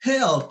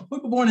 Hell,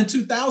 people born in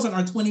 2000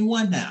 are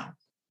 21 now.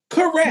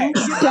 Correct.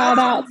 Shout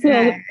out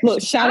to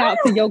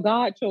your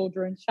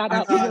godchildren. Shout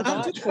out to your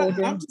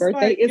godchildren.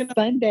 Birthday is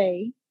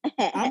Sunday.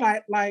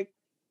 I'm like,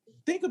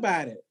 think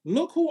about it.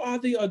 Look who are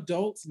the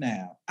adults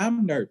now.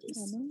 I'm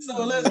nervous.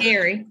 So let's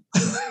Scary.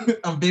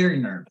 I'm very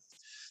nervous.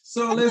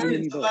 So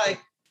listen,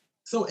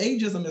 so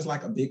ageism is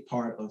like a big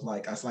part of,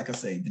 like I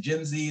say, the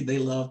Gen Z, they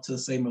love to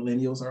say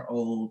millennials are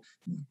old.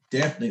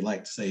 Definitely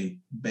like to say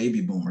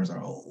baby boomers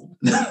are old.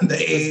 No, because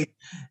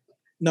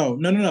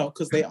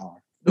they are.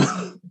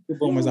 The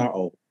boomers are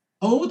old.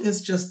 Old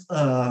is just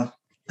a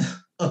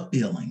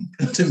feeling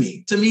to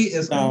me. To me,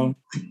 it's no,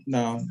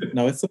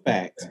 it's a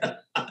fact.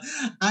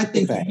 I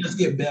think you just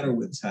get better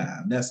with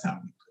time. That's how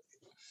we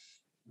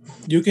put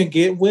it. You can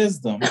get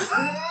wisdom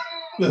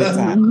with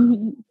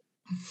time.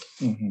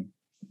 Mm-hmm.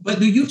 But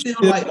do you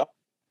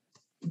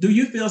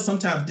feel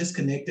sometimes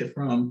disconnected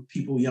from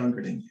people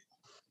younger than you,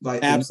 like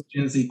the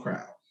Gen Z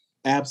crowd?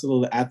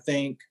 Absolutely. I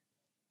think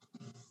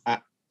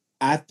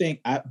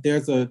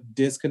there's a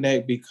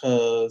disconnect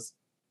because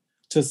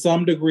to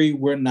some degree,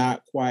 we're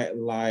not quite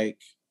like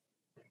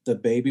the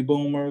baby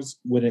boomers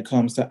when it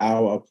comes to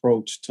our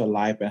approach to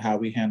life and how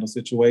we handle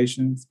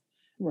situations.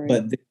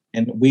 Right.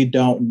 And we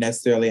don't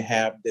necessarily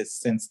have this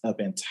sense of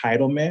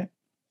entitlement.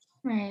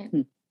 Right.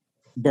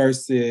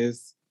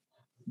 Versus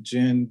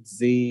Gen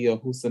Z or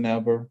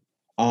whosoever.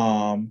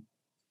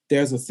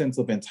 There's a sense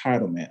of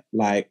entitlement.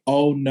 Like,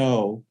 oh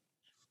no,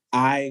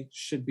 I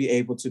should be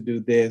able to do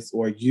this,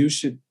 or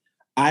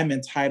I'm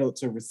entitled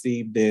to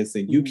receive this,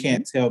 and you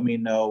can't tell me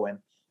no. And,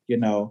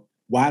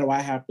 why do I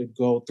have to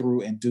go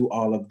through and do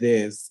all of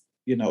this?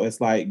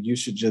 It's like you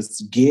should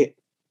just get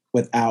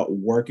without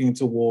working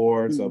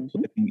towards or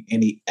putting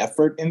any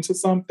effort into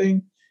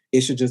something.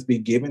 It should just be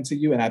given to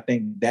you. And I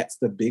think that's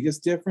the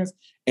biggest difference.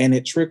 And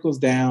it trickles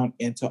down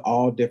into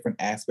all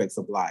different aspects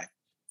of life,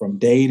 from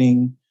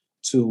dating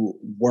to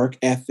work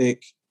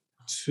ethic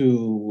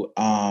to,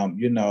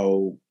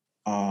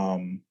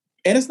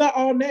 and it's not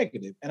all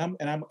negative. And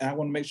I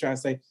want to make sure I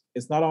say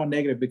it's not all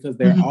negative, because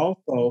they're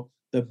also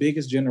the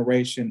biggest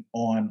generation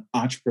on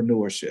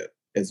entrepreneurship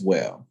as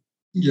well.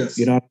 Yes.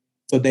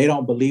 So they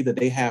don't believe that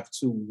they have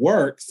to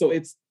work. So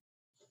it's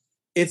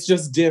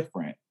just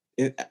different.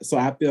 So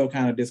I feel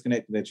kind of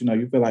disconnected that,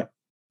 you feel like,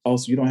 oh,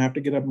 so you don't have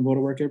to get up and go to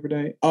work every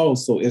day? Oh,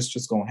 so it's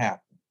just going to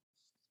happen.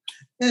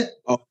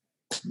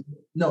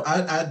 No,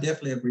 I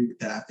definitely agree with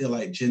that. I feel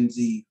like Gen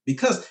Z,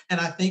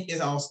 and I think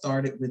it all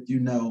started with,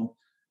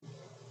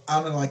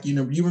 I don't know, like,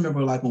 you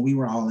remember like when we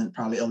were all in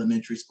probably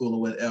elementary school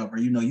or whatever,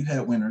 you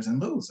had winners and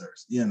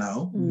losers,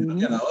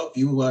 if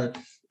you were.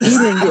 You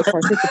didn't get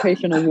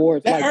participation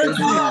awards like they do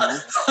now.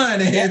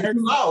 And if you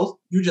lost,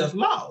 you just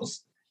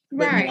lost.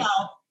 Right. But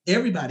now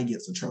everybody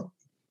gets a trophy.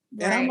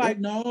 And I'm like,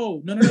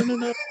 no.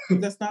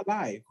 That's not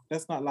life.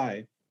 That's not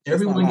life.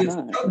 Everyone gets,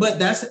 but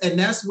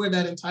that's where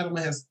that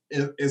entitlement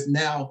is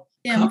now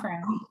them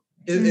from.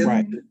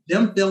 Right.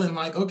 Them feeling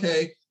like,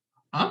 okay,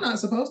 I'm not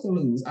supposed to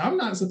lose. I'm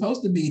not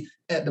supposed to be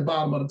at the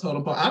bottom of the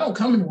totem pole. I don't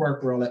come into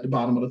work world at the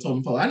bottom of the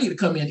totem pole. I need to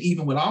come in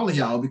even with all of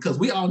y'all because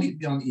we all need to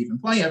be on the even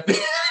playing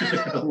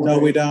field. No,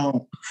 we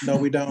don't. No,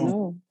 we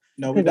don't.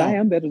 No, we don't. I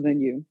am better than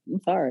you.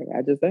 I'm sorry.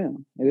 I just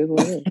am. It is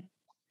what it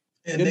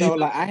is. And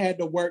like I had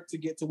to work to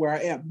get to where I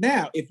am.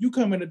 Now, if you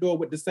come in the door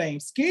with the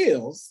same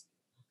skills,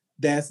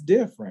 that's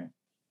different.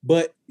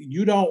 But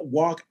you don't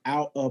walk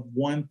out of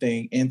one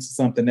thing into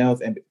something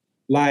else. And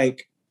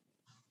like,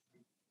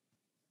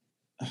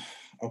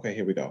 okay,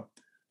 here we go.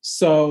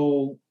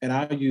 So, and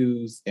I'll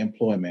use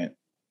employment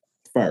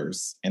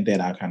first, and then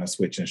I'll kind of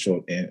switch and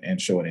show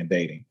it in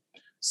dating.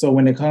 So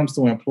when it comes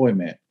to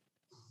employment,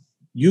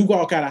 you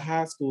walk out of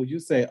high school, you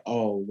say,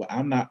 oh, well,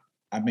 I'm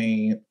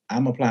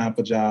applying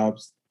for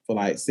jobs for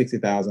like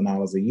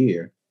 $60,000 a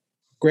year.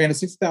 Granted,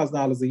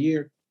 $60,000 a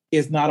year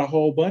is not a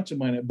whole bunch of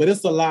money, but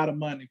it's a lot of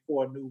money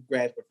for a new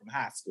graduate from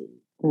high school.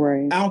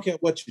 Right. I don't care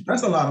what you do.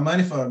 That's a lot of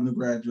money for a new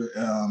graduate.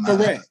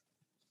 Correct.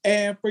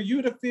 And for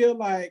you to feel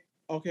like,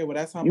 okay, well,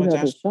 that's how much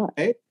I should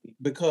pay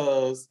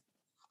because,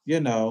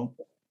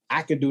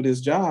 I can do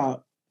this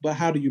job, but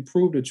how do you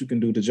prove that you can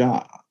do the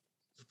job?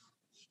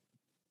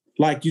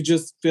 Like, you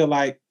just feel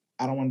like,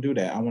 I don't want to do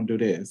that. I want to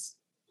do this.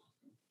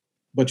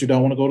 But you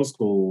don't want to go to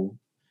school.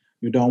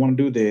 You don't want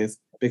to do this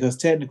because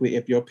technically,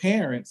 if your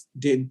parents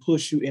didn't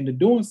push you into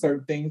doing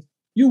certain things,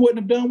 you wouldn't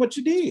have done what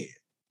you did.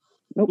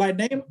 Nope. Like,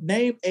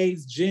 name a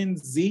Gen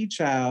Z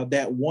child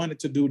that wanted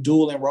to do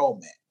dual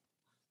enrollment.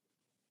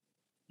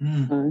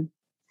 Mm.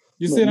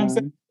 You see what I'm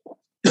saying?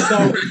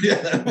 So,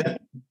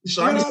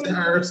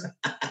 hers.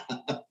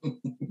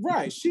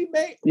 Right. She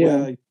made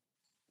well,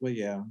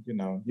 yeah, you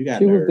got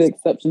she nerves. Was the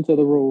exception to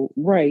the rule.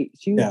 Right.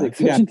 She was the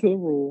exception to the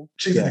rule.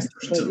 She's an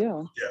exception to the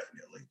rule.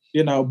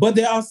 Definitely. But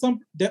there are some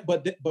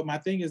but my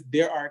thing is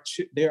there are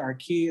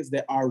kids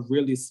that are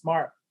really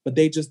smart, but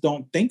they just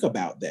don't think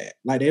about that.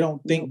 Like they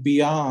don't think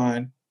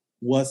beyond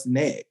what's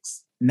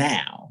next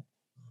now.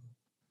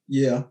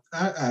 Yeah,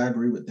 I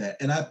agree with that.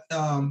 And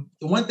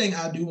the one thing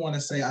I do want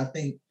to say, I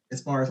think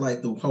as far as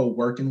like the whole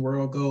working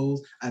world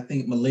goes, I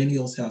think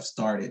millennials have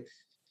started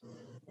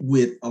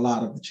with a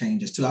lot of the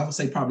changes too. I would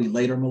say probably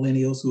later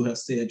millennials who have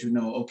said,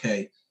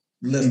 okay,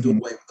 let's do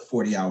away with the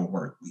 40-hour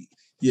work week.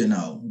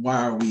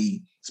 Why are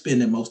we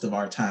spending most of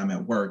our time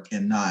at work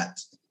and not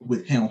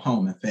with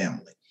home and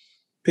family?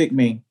 Pick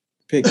me.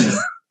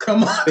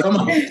 Come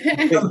on.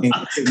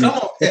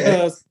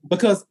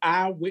 Because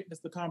I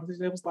witnessed the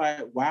conversation. It was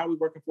like, why are we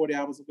working 40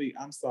 hours a week?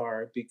 I'm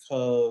sorry,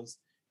 because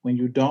when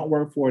you don't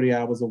work 40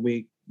 hours a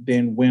week,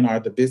 then when are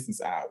the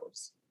business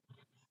hours?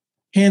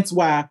 Hence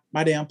why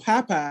my damn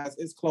Popeyes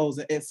is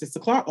closing at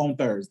 6:00 on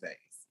Thursdays.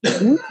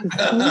 This is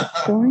so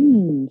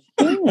strange.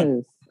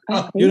 Yes.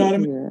 You know what I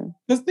mean?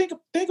 Because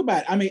think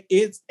about it. I mean,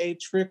 it's a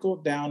trickle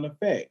down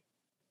effect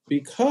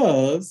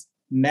because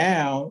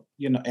now,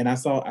 and I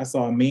saw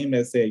a meme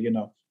that said,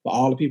 for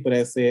all the people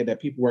that said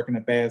that people working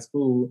in fast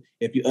food,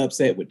 if you're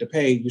upset with the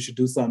pay, you should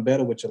do something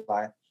better with your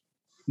life.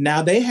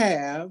 Now they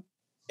have,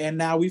 and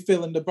now we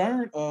feeling the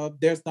burn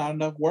of there's not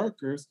enough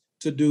workers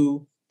to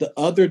do the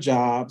other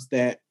jobs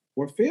that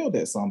were filled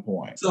at some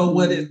point. So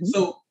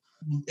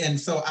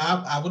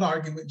I would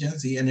argue with Gen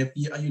Z, and if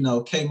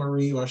K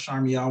Marie or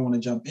Sharmi, y'all want to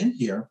jump in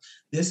here,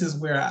 this is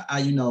where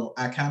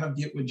I kind of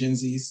get what Gen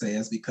Z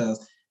says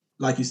because,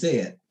 like you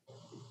said,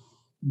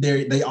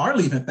 they are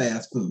leaving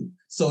fast food.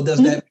 So does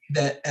that mean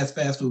that as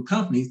fast food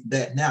companies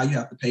that now you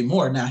have to pay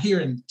more? Now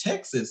here in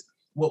Texas,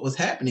 what was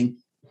happening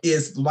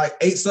is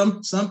like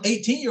some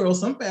 18-year-olds,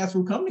 some fast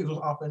food companies was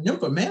offering them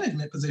for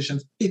management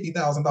positions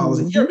 $50,000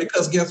 a year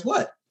because guess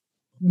what?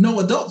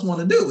 No adults want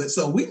to do it.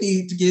 So we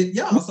need to get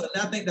y'all. So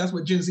I think that's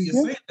what Gen Z is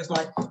saying. It's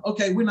like,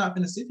 okay, we're not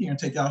going to sit here and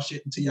take y'all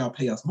shit until y'all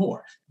pay us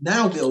more.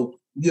 Now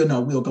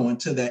we'll go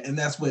into that. And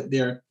that's what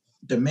they're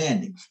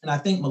demanding. And I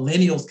think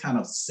millennials kind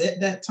of set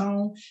that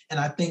tone. And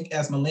I think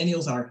as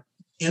millennials are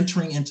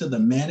entering into the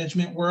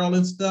management world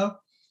and stuff,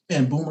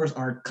 and boomers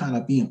are kind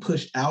of being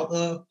pushed out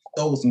of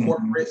those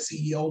corporate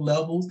CEO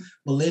levels,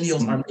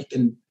 millennials are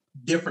making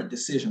different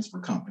decisions for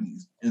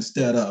companies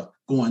instead of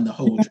going the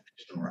whole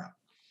traditional route.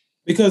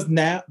 Because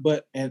now,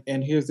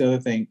 and here's the other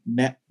thing.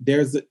 Now,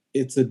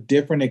 it's a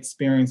different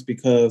experience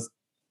because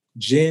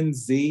Gen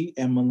Z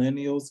and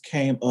millennials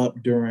came up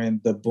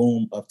during the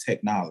boom of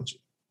technology.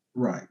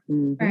 Right.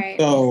 Right.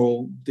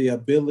 So the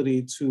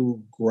ability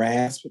to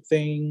grasp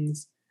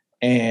things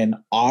and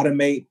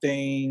automate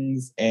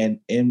things and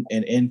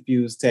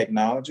infuse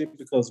technology,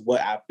 because what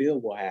I feel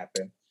will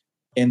happen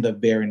in the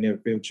very near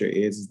future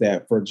is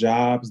that for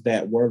jobs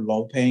that were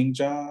low-paying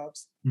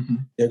jobs,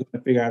 they're going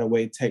to figure out a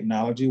way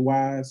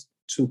technology-wise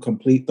to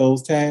complete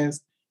those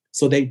tasks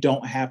so they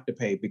don't have to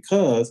pay.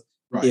 Because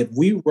if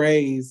we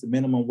raise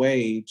minimum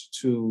wage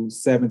to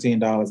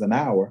 $17 an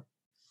hour,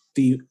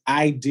 the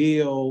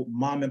ideal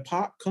mom and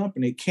pop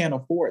company can't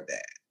afford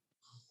that.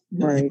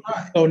 Right.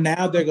 So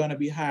now they're going to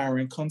be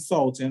hiring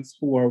consultants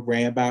who are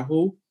ran by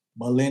who?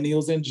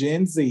 Millennials and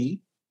Gen Z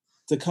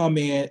to come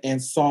in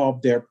and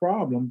solve their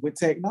problem with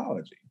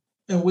technology.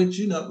 And which,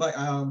 you know, like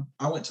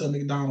I went to a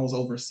McDonald's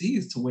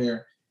overseas to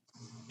where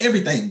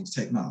everything was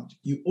technology.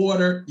 You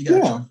order, you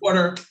got your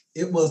order.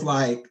 It was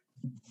like,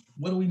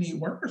 what do we need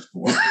workers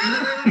for?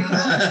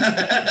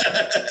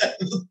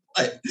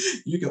 Like,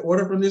 you can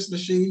order from this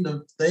machine.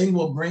 The thing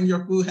will bring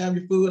your food, have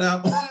your food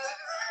out.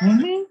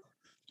 Mm-hmm.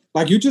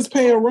 Like you just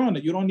pay a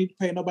runner. You don't need to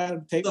pay nobody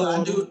to take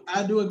order.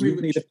 I do agree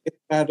with you. To pay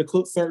somebody to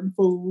cook certain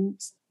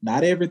foods.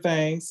 Not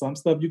everything. Some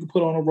stuff you can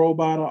put on a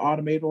robot or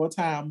automated or a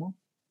timer.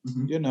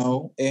 Mm-hmm. You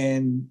know,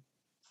 and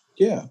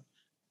yeah.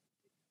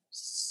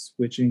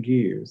 Switching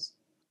gears.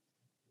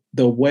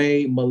 The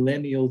way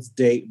millennials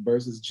date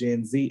versus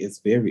Gen Z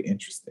is very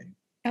interesting.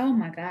 Oh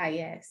my God,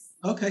 yes.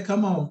 Okay,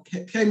 come on.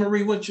 K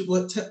Marie, I just,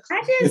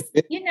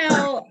 you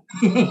know,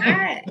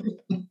 I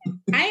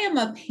am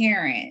a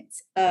parent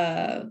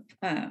of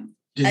a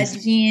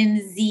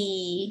Gen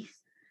Z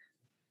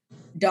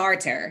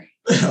daughter.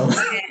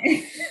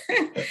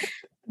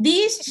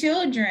 These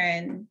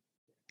children,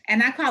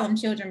 and I call them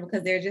children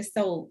because they're just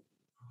so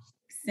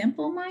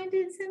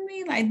simple-minded to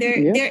me. Like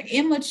they're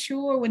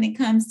immature when it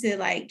comes to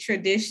like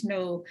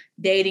traditional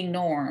dating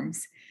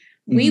norms.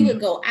 We would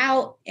go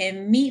out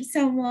and meet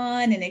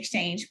someone and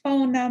exchange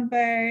phone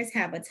numbers,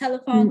 have a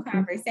telephone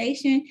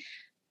conversation.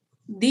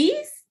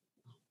 These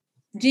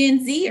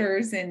Gen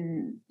Zers,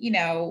 and you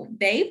know,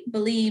 they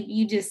believe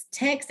you just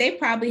text. They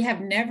probably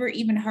have never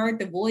even heard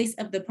the voice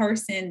of the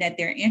person that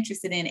they're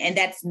interested in, and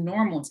that's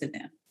normal to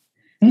them.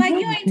 Like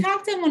you ain't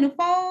talked to them on the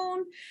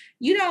phone.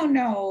 You don't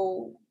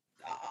know.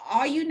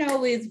 All you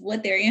know is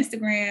what their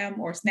Instagram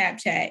or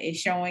Snapchat is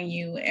showing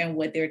you and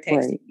what they're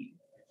texting you.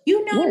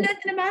 You know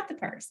nothing about the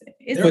person.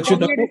 It's all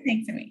weird to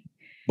think to me.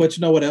 But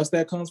you know what else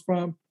that comes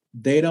from?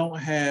 They don't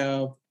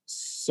have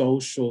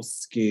social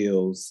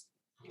skills.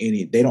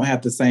 They don't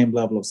have the same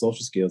level of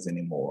social skills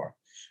anymore.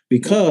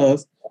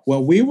 Because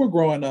when we were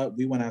growing up,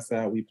 we went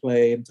outside, we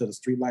played until the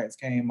street lights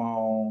came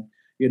on.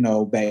 You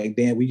know, back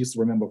then we used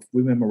to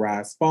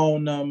memorize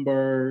phone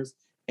numbers,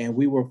 and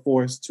we were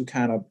forced to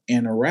kind of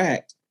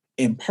interact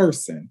in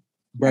person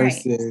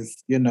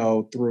versus, you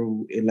know,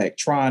 through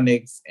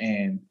electronics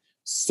and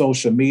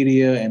social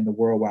media and the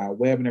World Wide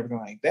Web and everything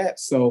like that.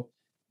 So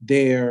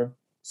their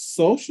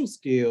social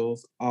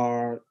skills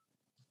are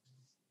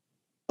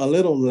a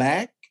little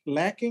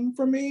lacking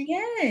for me.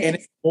 Yes. And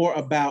it's more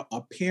about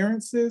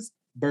appearances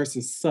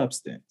versus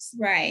substance.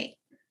 Right.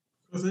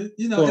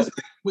 You know, it's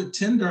like with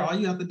Tinder, all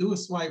you have to do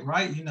is swipe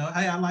right. You know,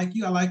 hey, I like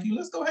you.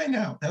 Let's go hang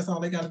out. That's all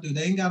they got to do.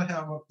 They ain't got to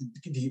have a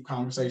deep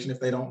conversation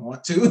if they don't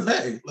want to.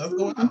 Hey, let's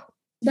go out.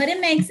 But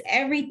it makes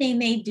everything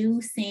they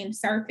do seem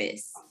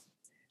surface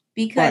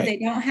because they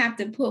don't have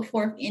to put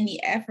forth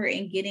any effort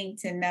in getting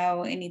to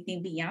know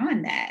anything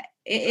beyond that.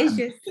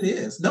 It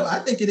is. No, I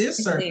think it is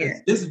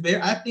surface.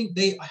 I think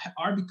they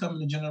are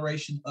becoming a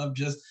generation of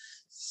just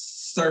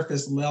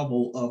surface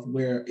level of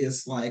where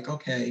it's like,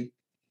 okay,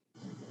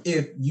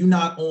 if you're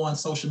not on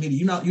social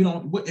media,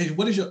 what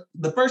is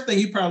the first thing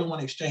you probably want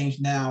to exchange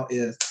now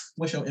is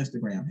what's your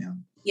Instagram handle?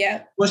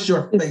 Yeah. What's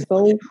your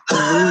Facebook?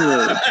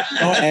 Not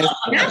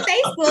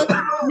Facebook.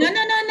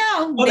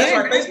 No. Oh, that's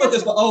right. Facebook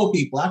is for old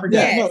people. I forgot.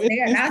 Yes,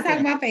 they are not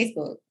talking about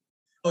Facebook.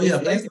 Oh yeah,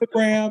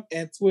 Instagram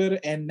and Twitter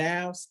and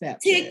now Snapchat.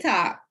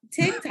 TikTok.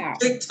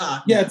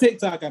 Yeah,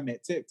 TikTok. I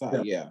meant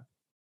TikTok. Yeah.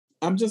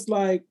 I'm just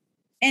like.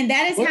 And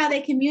that is how they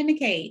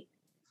communicate.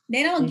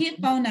 They don't get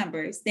phone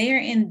numbers. They are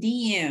in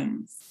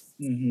DMs.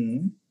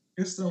 Mm-hmm.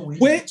 It's so weird.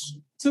 Which,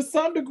 to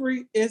some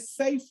degree, is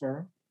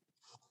safer.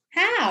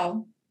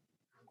 How?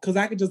 Because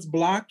I could just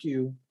block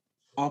you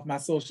off my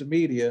social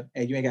media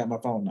and you ain't got my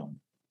phone number.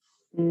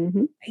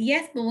 Mm-hmm.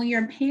 Yes, but when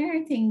you're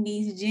parenting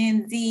these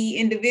Gen Z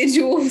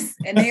individuals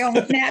and they're on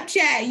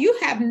Snapchat, you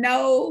have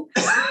no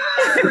you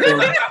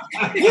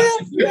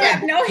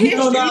have no history.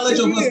 No knowledge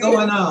of what's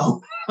going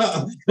on.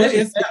 But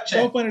it's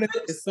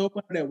so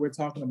funny that we're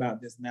talking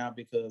about this now,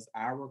 because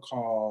I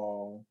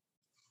recall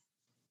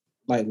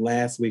like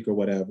last week or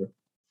whatever,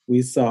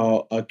 we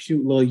saw a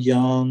cute little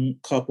young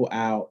couple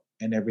out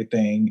and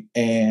everything,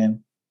 and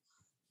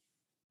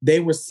they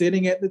were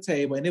sitting at the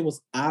table and it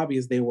was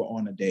obvious they were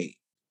on a date.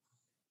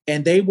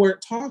 And they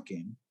weren't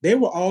talking. They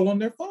were all on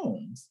their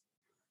phones.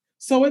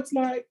 So it's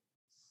like,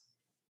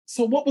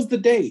 so what was the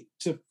date?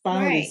 To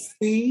finally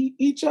see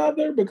each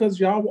other? Because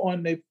y'all were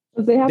on their...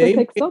 They have to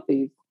take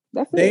selfies.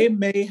 That's it.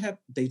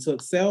 They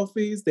took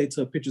selfies, they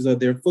took pictures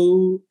of their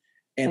food,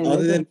 and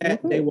other than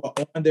that, they were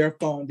on their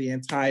phone the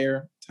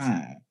entire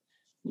time.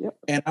 Yep.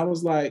 And I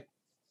was like,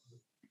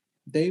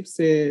 they've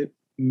said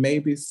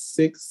maybe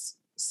 6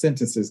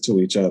 sentences to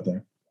each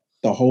other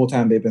the whole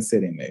time they've been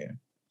sitting there.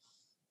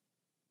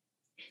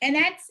 And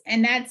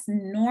that's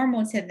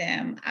normal to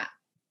them.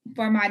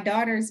 For my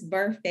daughter's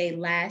birthday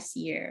last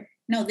year,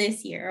 No,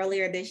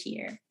 earlier this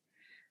year.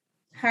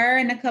 Her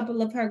and a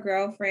couple of her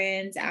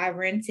girlfriends, I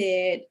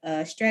rented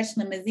a stretch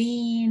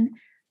limousine.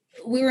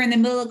 We were in the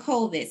middle of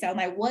COVID. So I'm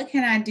like, what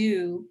can I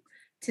do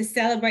to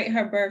celebrate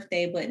her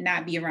birthday, but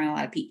not be around a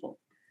lot of people?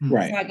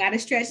 Right. So I got a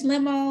stretch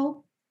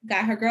limo,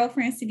 got her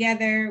girlfriends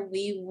together.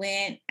 We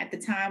went, at the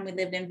time we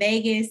lived in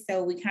Vegas.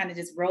 So we kind of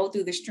just rolled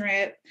through the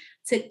Strip,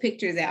 took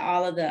pictures at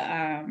all of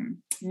the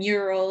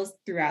murals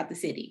throughout the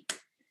city.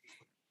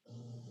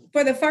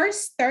 For the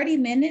first 30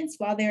 minutes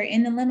while they were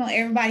in the limo,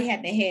 everybody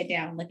had their head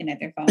down looking at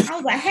their phone. I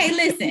was like, hey,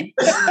 listen,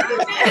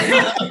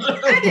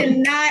 I did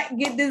not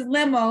get this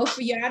limo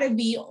for y'all to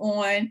be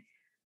on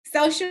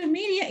social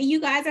media and you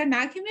guys are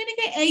not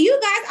communicating and you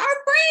guys are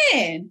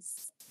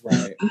friends.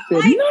 Right.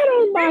 Like, not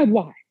on my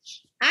watch.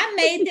 I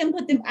made them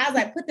put them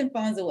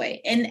phones away.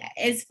 And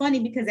it's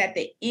funny because at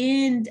the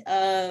end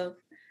of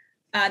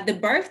the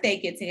birthday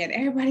get together,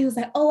 everybody was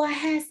like, oh, I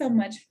had so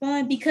much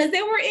fun because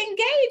they were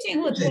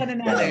engaging with one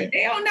another. Right.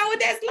 They don't know what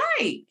that's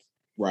like.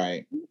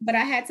 Right. But I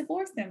had to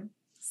force them.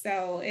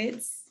 So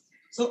it's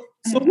so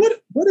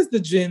what is the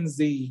Gen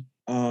Z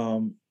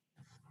time?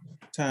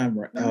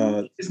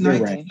 It's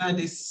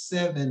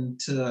 1997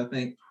 to I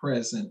think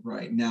present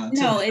right now.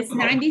 No, it's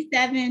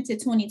 97 to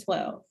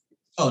 2012.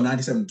 Oh,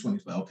 97 to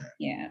 2012. Okay.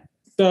 Yeah.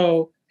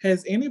 So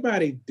has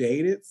anybody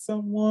dated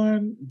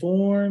someone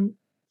born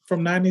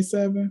from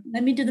 97?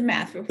 Let me do the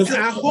math real quick. quick.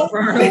 I hope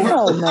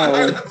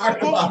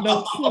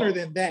no sooner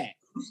than that.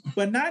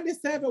 But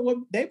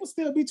 97, they would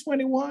still be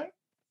 21.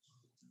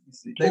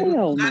 They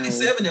were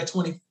 97, they're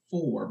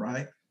 24,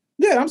 right?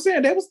 Yeah, I'm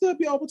saying they would still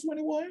be over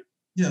 21.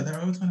 Yeah,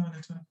 they're over 21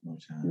 and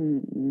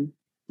 24.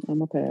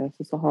 I'm a pass.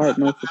 It's a hard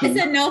no for me.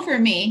 It's a no for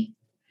me.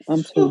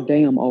 I'm too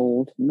damn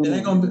old. No, it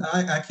ain't gonna be,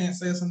 I can't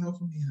say it's a no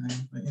for me.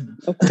 But, you know.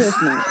 Of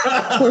course not.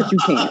 Of course you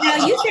can't.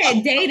 Now you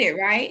said dated,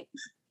 right?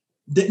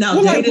 Now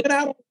well, like went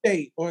out on a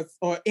date or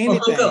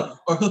anything.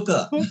 Or hook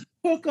up.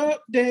 Hook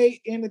up,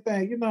 date,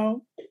 anything, you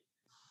know.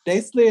 They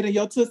slid in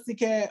your Tootsie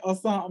Cat or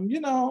something, you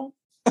know.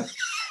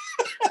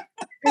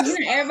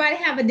 Everybody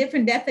have a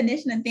different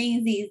definition of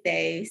things these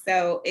days.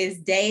 So is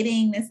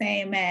dating the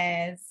same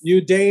as you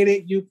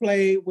dated, you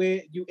played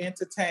with, you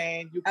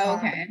entertained, you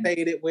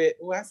conversated with?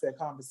 Oh, I said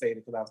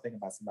conversated because I was thinking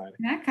about somebody.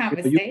 Not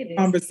conversated. You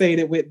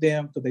conversated with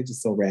them because they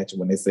just so ratchet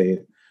when they say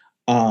it.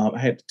 I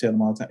had to tell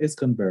them all the time. It's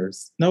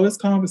converse. No, it's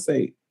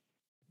conversate.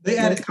 They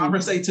added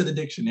conversate to the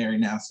dictionary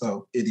now,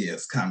 so it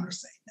is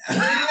conversate.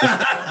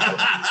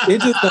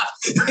 it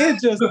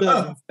just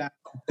doesn't sound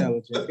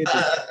intelligent.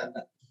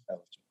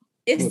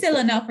 It's still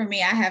a no for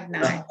me. I have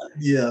not.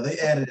 Yeah, they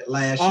added it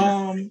last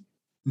year.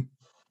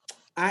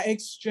 I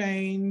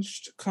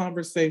exchanged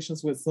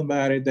conversations with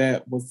somebody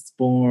that was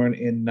born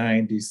in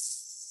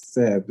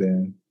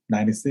 97,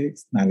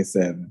 96,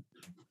 97.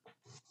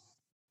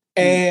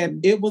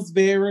 And it was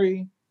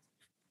very,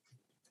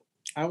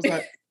 I was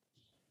like,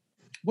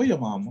 where your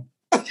mama?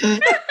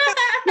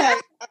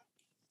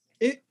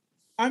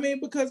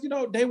 Because, you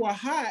know, they were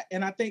hot.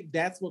 And I think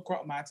that's what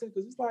caught my attention.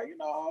 Because it's like, you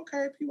know,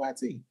 okay,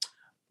 PYT.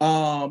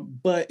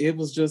 But it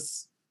was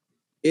just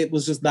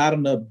not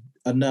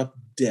enough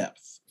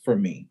depth for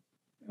me.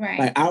 Right.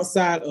 Like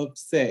outside of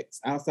sex,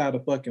 outside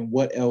of fucking,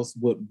 what else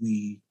would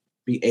we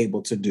be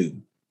able to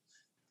do?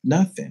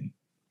 Nothing.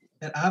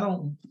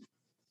 And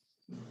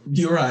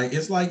you're right.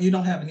 It's like you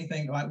don't have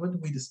anything. Like, what do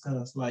we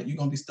discuss? Like, you're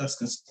gonna be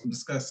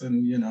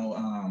discussing, you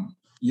know,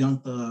 Young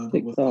Thug,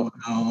 what's going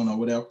on, or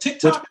whatever.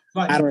 TikTok.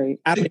 I don't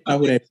know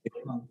who that is.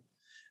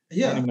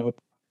 Yeah. And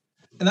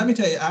let me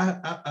tell you,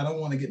 I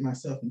don't want to get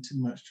myself in too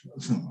much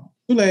trouble.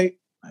 Too late.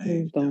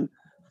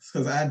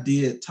 Because I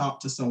did talk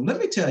to some. Let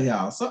me tell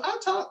y'all. So I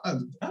talked.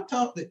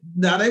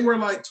 Now they were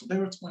 20,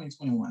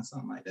 21,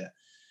 something like that.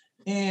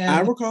 And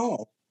I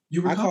recall.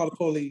 I called the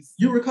police.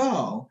 You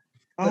recall.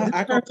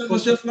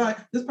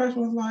 This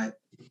person was like,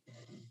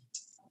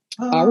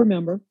 I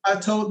remember. I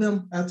told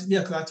them,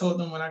 because I told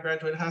them when I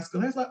graduated high school.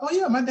 They was like, oh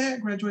yeah, my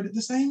dad graduated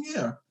the same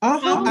year. I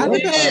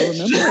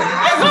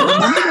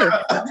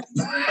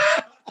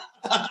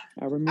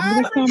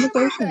remember this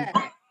conversation.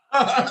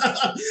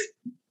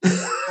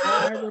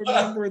 I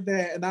remember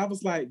that, and I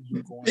was like,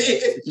 "You're going to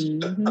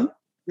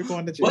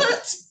jail."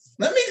 What?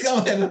 Let me go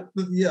ahead.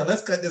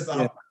 Let's cut this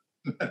off.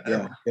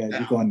 Yeah,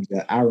 you're going to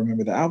jail. I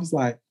remember that. I was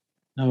like,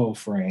 "No,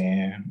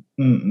 friend.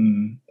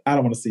 I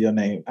don't want to see your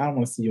name. I don't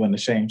want to see you in the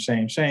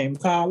shame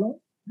column."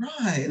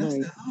 Right.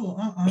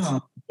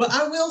 But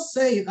I will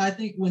say, I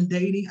think when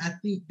dating,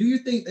 do you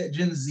think that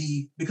Gen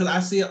Z, because I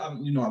see it, a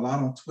lot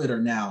on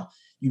Twitter now,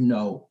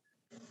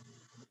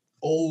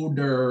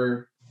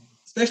 older,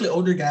 especially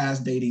older guys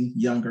dating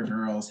younger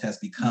girls has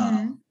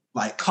become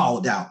like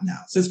called out now.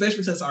 So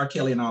especially since R.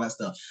 Kelly and all that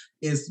stuff,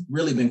 it's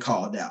really been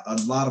called out. A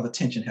lot of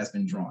attention has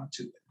been drawn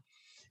to it.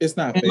 It's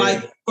not fair.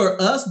 Like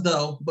for us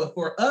though,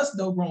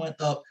 growing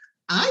up,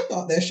 I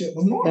thought that shit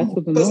was normal.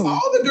 Because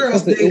all the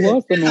girls dated. It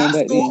was the norm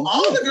back then.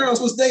 All the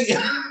girls was dating.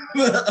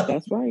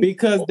 That's right.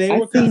 Because they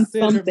were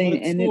considered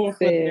something and it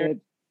said,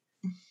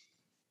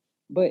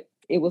 but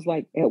it was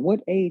like, at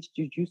what age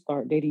did you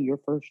start dating your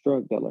first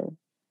drug dealer?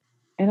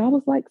 And I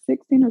was like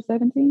 16 or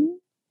 17.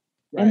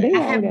 Right. And they I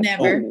all have got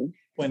never. school.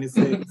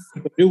 26.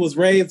 You was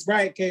raised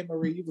right, K.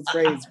 Marie. You was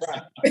raised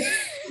right.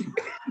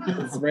 You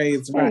was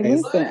raised Hey, right.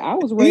 listen, I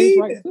was raised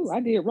right too. I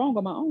did wrong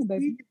on my own,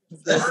 baby.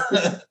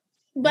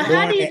 But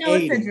how do you Born know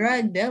in it's a 80.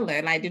 drug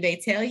dealer? Like, do they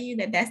tell you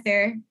that that's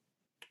their?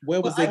 Where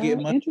was they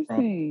getting money from?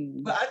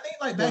 Interesting. But I think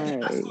like back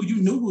in high Right. school,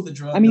 you knew who the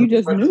drug. I mean, you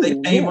dealers just were, 'cause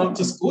knew, They came yeah. up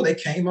to school. They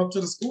came up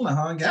to the school and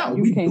hung out.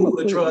 You We came knew up who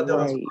the with it, drug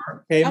dealers right.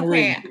 were. K. Marie.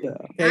 Okay, Yeah.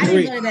 K. I didn't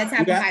Marie, go to that type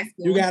you of got, high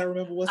school. you got to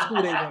remember what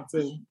school they went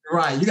to.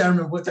 Right. You got to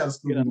remember what type of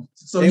school. You know,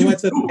 so they you went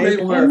to knew the they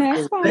neighborhood were. And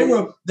that's fine.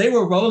 They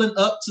were rolling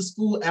up to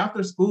school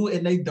after school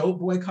in they dope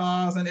boy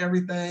cars and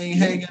everything,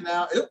 hanging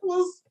out. It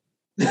was.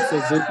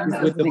 Suzuki's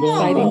It with was the an boom.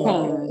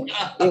 exciting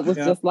time. It was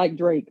Yeah. just like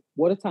Drake.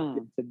 What a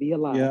time to be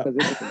alive, Yeah. because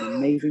it was an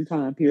amazing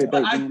time period Yeah.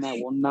 back then. I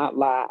will not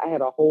lie. I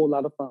had a whole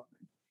lot of fun.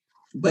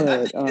 But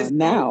I think it's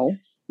now,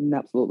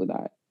 absolutely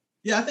not.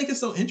 Yeah, I think it's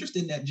so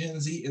interesting that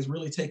Gen Z is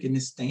really taking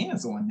this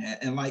stance on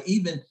that. And like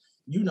even,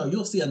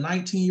 you'll see a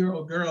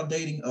 19-year-old girl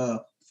dating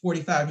a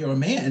 45-year-old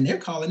man and they're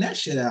calling that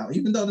shit out.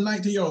 Even though the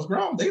 19-year-old's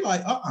grown, they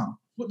like,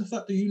 what the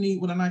fuck do you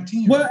need with a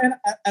 19-year-old? Well,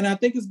 and I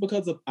think it's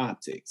because of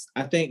optics.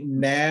 I think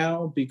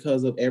now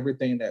because of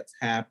everything that's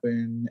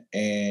happened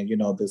and,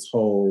 this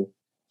whole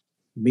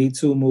Me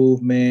Too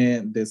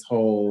movement, this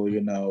whole,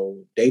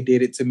 they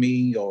did it to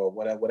me or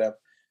whatever.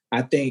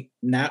 I think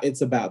now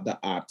it's about the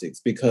optics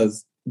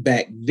because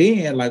back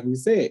then, like we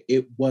said,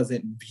 it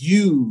wasn't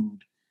viewed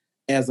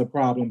as a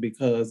problem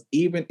because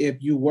even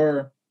if you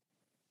were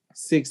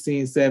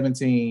 16,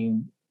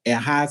 17 in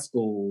high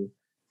school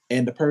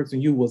and the person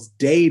you was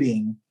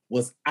dating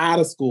was out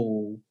of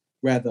school,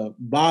 whether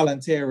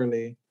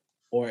voluntarily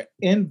or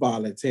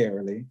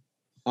involuntarily,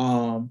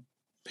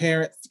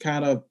 parents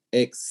kind of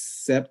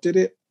accepted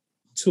it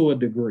to a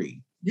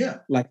degree. Yeah.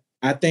 Like,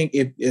 I think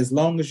if as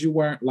long as you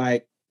weren't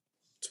like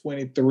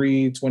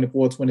 23,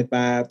 24,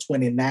 25,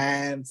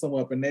 29,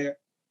 somewhere up in there,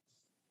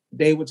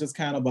 they would just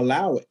kind of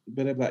allow it.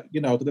 But they're like,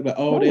 they're like,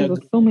 oh, That was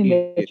assuming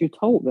that you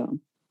told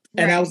them.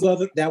 And that was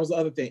the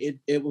other thing.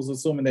 It was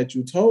assuming that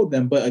you told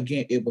them, but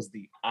again, it was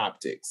the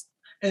optics.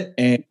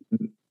 And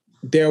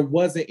there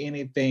wasn't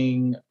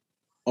anything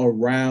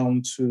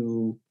around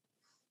to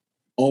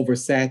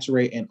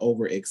oversaturate and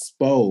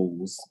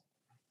overexpose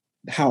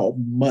how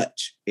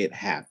much it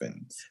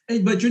happens. Hey,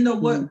 but you know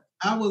what? Mm-hmm.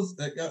 I was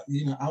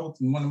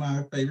one of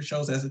my favorite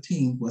shows as a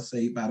teen was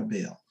Saved by the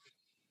Bell.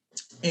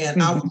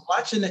 And I was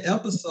watching the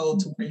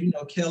episode to where,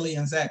 Kelly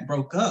and Zach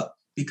broke up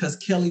because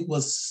Kelly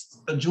was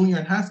a junior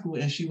in high school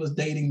and she was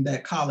dating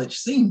that college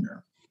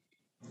senior.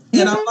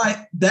 And I'm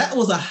like, that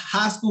was a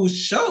high school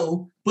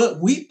show,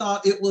 but we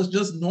thought it was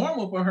just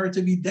normal for her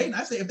to be dating.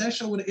 I said, if that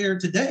show would have aired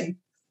today,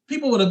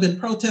 people would have been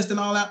protesting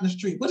all out in the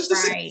street. What is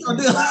this? Right.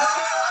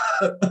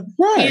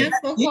 Right.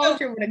 Cancel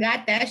culture would have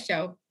got that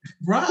show.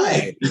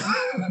 Right.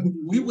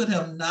 We would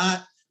have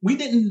not, we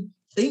didn't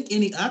think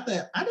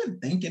I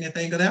didn't think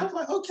anything of that. I was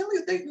like, oh,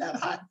 Kelly's dating that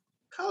hot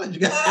college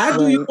guy.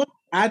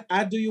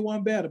 I do you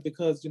one better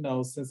because,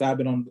 since I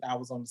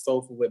was on the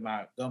sofa with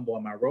my gumbo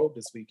on my robe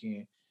this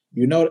weekend,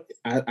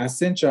 I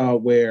sent y'all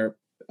where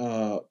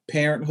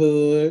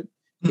Parenthood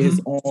is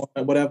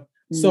on whatever.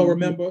 So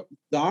remember,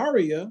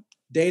 Daria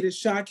dated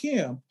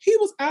Shaquem. He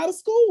was out of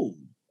school.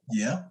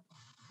 Yeah.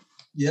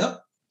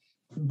 Yep.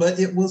 But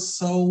it was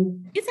so.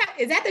 Is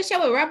that the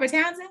show with Robert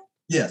Townsend?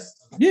 Yes.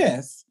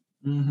 Yes.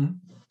 Mm-hmm.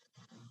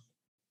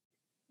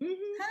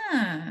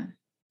 Huh.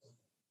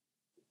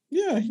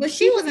 Yeah. But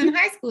she was in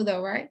high school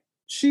though, right?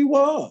 She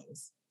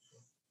was.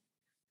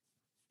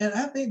 And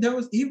I think there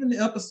was even the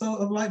episode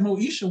of like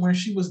Moesha where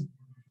she was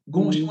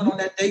going, she went on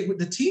that date with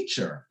the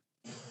teacher.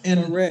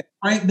 And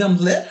Frank them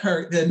let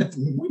her,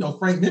 and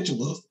Frank Mitchell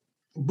was,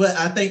 but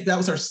I think that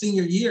was her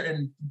senior year.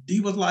 And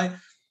Dee was like,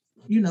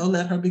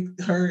 let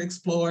her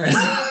explore.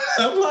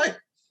 I'm like,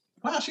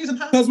 wow, she's in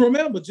high school. Because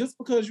remember, just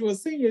because you're a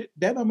senior,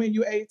 that don't mean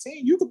you're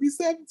 18. You could be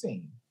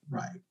 17.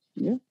 Right.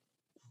 Yeah.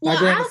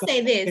 Well, I'll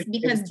say this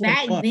because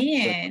back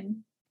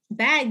then,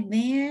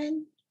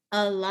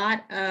 a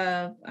lot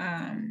of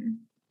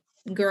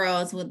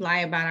girls would lie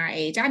about our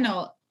age. I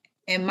know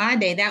in my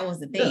day that was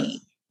the thing.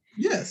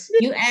 Yes.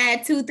 You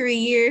add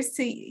 2-3 years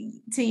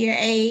to your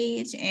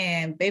age,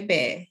 and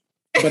baby.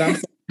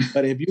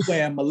 But if you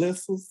wear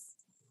Melissa's,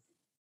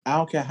 I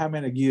don't care how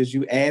many years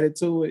you added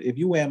to it. If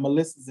you wear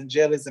Melissa's and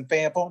jellies and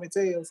fan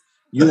ponytails,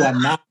 you are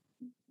not.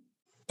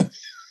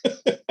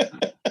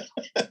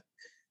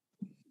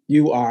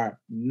 You are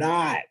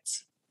not.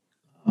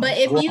 But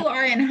if you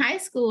are in high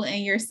school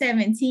and you're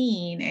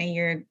 17 and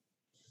you're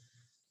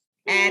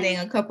adding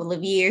a couple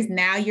of years,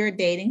 now you're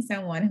dating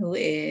someone who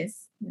is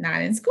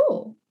not in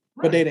school.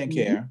 But they didn't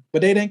care.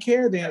 But they didn't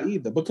care then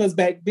either. Because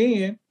back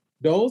then,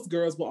 those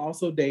girls were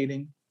also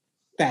dating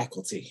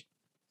faculty.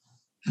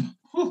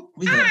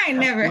 I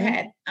never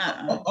had.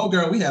 Oh,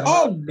 girl, we had.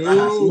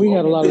 We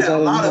had a lot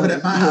of it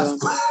at my house.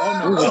 It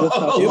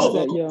was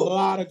a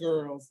lot of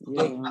girls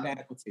dating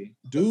faculty.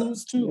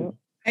 Dudes too.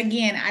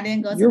 Again, I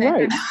didn't go to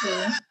that kind of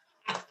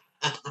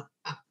school.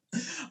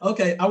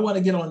 Okay, I want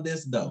to get on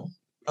this though,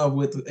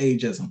 with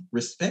ageism,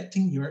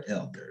 respecting your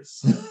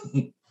elders.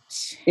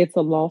 It's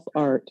a lost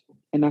art,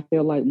 and I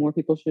feel like more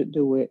people should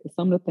do it.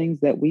 Some of the things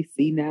that we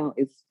see now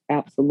is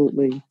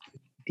absolutely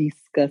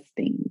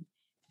disgusting.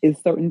 Is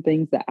certain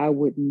things that I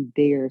wouldn't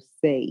dare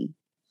say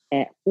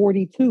at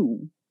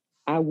 42.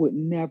 I would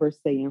never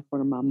say in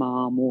front of my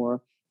mom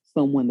or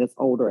someone that's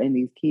older, and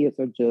these kids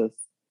are just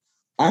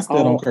I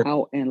still don't curse.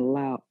 out and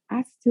loud.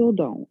 I still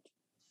don't.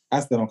 I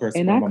still don't curse.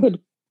 And I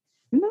could,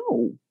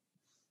 no,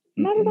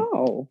 not at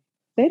all.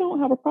 They don't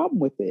have a problem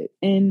with it.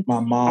 And my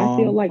mom, I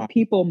feel like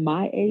people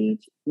my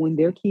age, when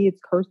their kids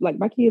curse, like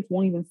my kids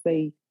won't even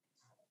say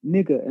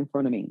nigga in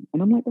front of me.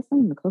 And I'm like, that's not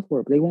even a cuss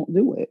word, but they won't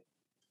do it.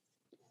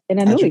 And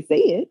I know they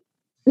say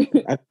it.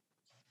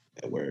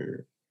 That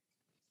word.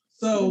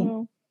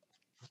 So,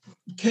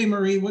 K.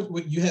 Marie,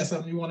 what you had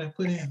something you want to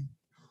put in?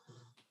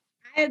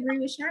 I agree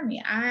with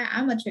Sharmi.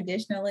 I'm a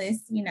traditionalist.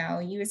 You know,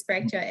 you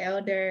respect your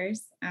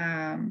elders,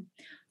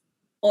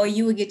 or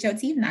you would get your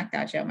teeth knocked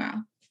out your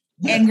mouth.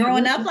 And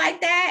growing up like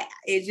that,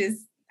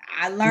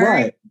 I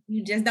learned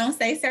you just don't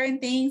say certain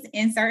things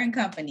in certain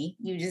company.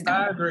 You just don't.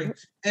 I agree.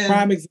 And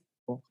prime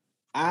example,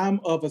 I'm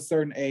of a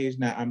certain age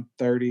now. I'm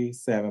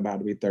 37, about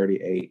to be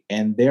 38.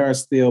 And there are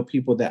still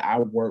people that I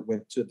work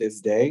with to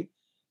this day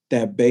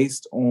that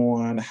based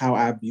on how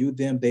I view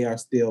them, they are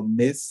still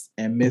Miss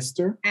and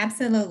Mr.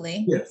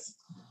 Absolutely. Yes.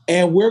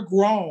 And we're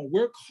grown.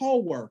 We're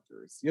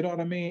co-workers. You know what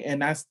I mean?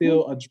 And I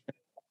still address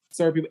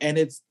certain people. And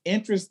it's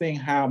interesting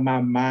how my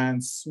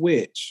mind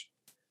switch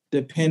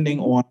depending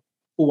on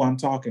who I'm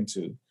talking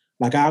to.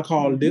 Like I'll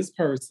call this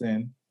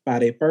person by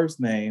their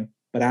first name,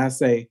 but I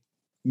say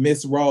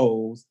Miss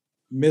Rose,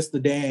 Mr.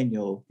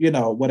 Daniel, you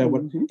know,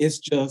 whatever. It's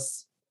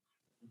just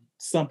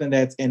something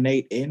that's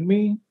innate in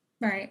me.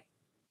 Right.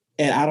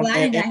 And I don't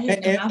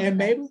and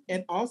maybe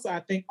and also I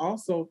think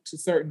also to a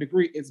certain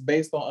degree it's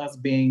based on us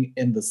being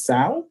in the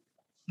South.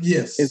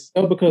 Yes. It's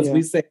so because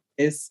we say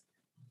it's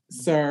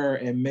sir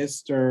and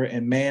Mr.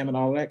 and ma'am and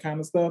all that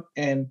kind of stuff.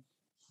 And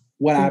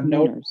what I've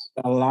noticed,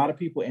 a lot of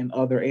people in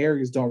other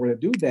areas don't really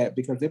do that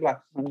because they're like,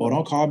 oh,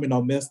 don't call me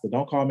no mister,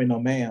 don't call me no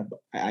ma'am. But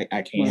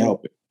I can't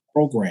help it.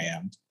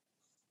 Programmed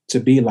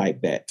to be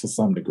like that to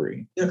some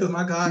degree. Yeah, because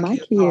my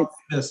kids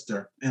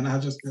mister. And I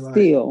just be like,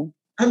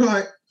 I'm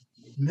like,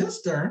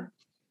 mister?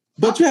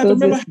 But you have to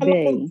remember how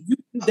long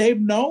they've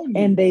known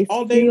you. And they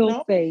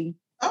still say,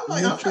 I'm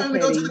like, I'm trying to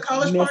go to the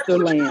college party.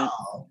 Mr. Lance.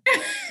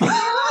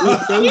 You're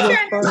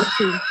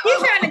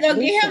trying to go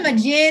get him a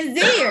Gen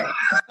Zer.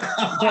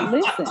 But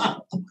listen,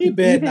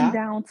 even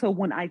down to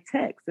when I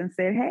text and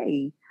said,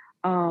 hey,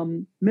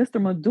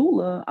 Mr.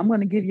 Medulla, I'm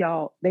going to give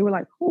y'all, they were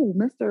like, who,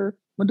 Mr.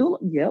 Medulla?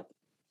 Yep,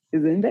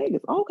 is in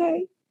Vegas.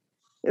 Okay.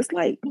 It's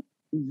like,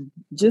 and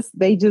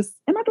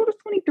my daughter's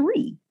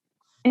 23.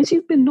 And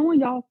she's been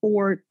knowing y'all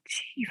for,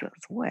 Jesus,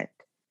 what?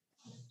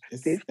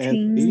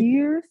 15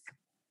 years?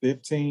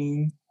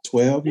 15,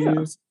 12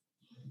 years.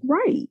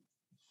 Right.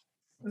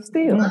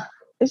 Still,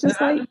 it's just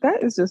like,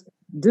 that is just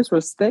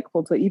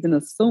disrespectful to even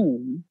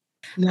assume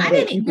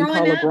that you can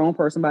call a grown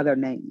person by their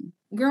name.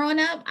 Growing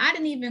up, I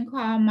didn't even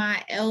call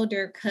my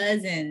elder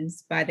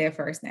cousins by their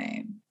first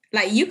name.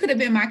 Like, you could have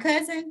been my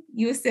cousin.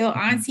 You were still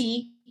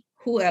auntie,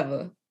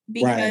 whoever,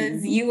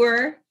 because you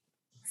were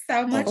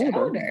so much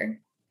older.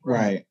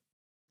 Right.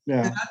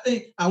 Yeah. And I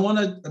think I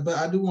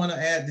do want to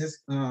add this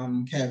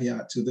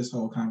caveat to this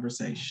whole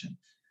conversation.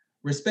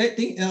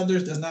 Respecting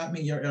elders does not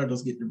mean your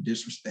elders get to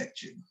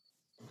disrespect you.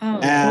 Oh.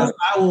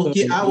 I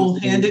will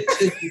hand it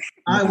to you.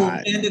 I will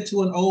hand it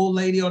to an old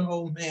lady or an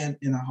old man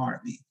in a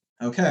heartbeat.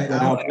 Okay. I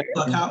don't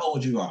look how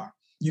old you are.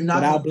 You're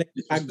not I'll blink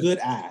my good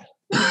eye.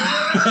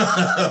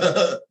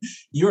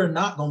 You're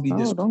not gonna be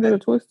disrespected. Don't get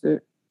it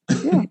twisted.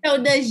 Yeah.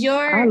 So does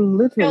your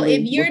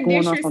if you're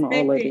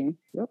disrespected?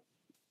 Yep.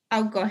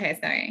 Oh, go ahead,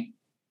 sorry.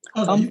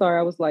 I'm sorry,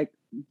 I was like,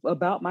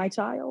 about my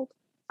child,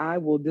 I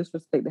will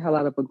disrespect the hell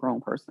out of a grown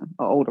person,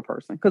 an older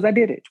person, because I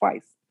did it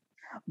twice.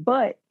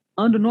 But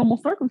under normal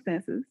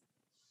circumstances,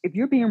 if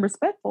you're being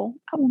respectful,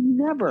 I will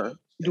never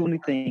do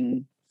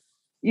anything,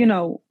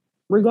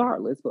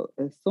 regardless. But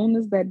as soon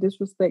as that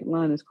disrespect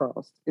line is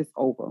crossed, it's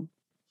over.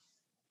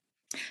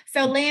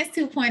 So Lance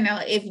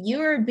 2.0, if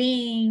you're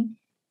being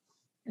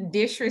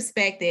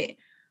disrespected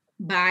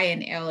by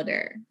an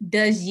elder,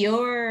 does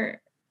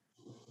your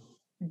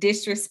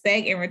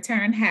disrespect in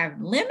return have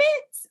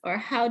limits, or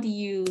how do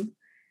you?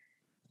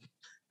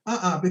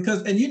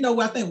 Because, and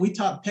I think we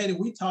talked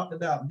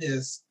about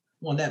this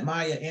on that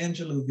Maya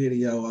Angelou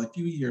video a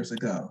few years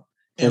ago.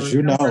 And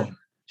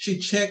she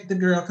checked the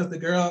girl because the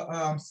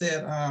girl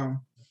said,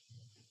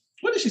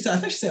 what did she say? I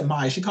think she said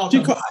Maya. She called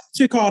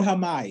her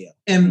Maya.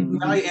 And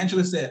Maya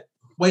Angelou said,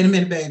 wait a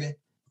minute, baby.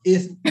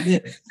 It's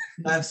this.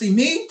 Now, see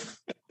me?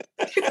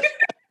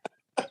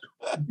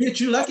 Bitch,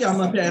 you lucky I'm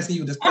not asking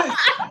you this question.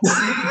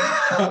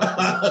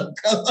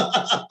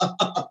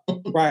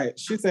 Right.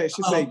 She said,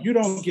 you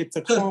don't get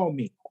to call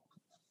me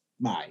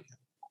Maya.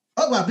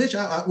 Oh, well, bitch,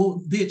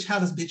 bitch, how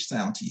does bitch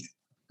sound to you?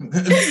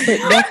 But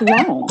that's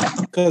wrong.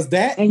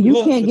 And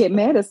you can't get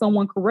mad at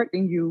someone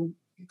correcting you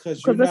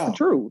because that's the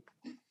truth.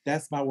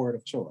 That's my word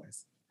of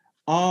choice.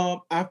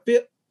 I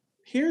feel,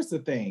 here's the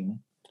thing.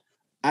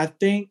 I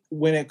think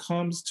when it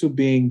comes to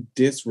being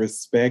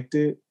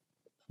disrespected,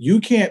 you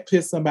can't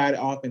piss somebody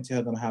off and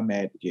tell them how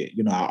mad you get.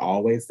 You know, I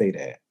always say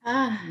that.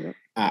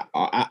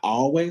 I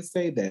always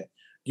say that.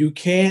 You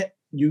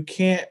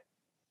can't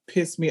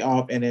piss me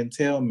off and then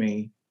tell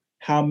me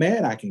how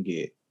mad I can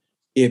get.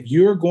 If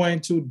you're going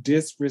to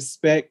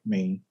disrespect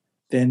me,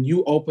 then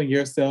you open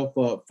yourself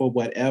up for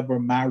whatever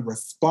my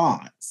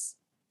response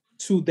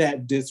to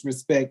that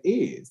disrespect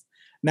is.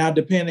 Now,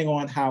 depending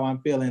on how I'm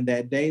feeling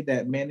that day,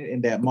 that minute,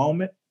 in that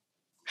moment,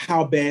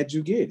 how bad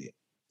you get it.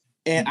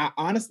 And I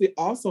honestly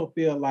also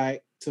feel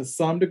like, to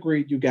some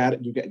degree, you got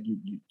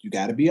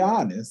to be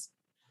honest.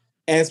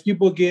 As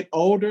people get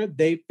older,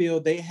 they feel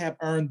they have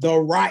earned the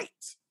right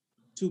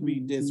to be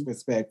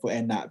disrespectful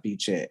and not be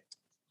checked.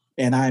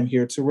 And I'm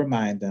here to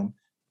remind them,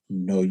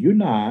 no, you're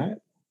not,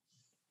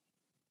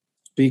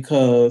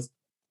 because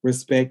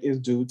respect is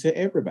due to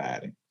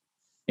everybody.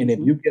 And if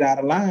you get out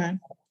of line,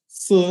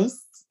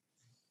 sis,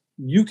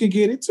 you can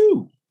get it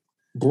too.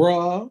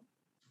 Bruh,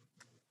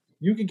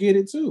 you can get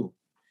it too.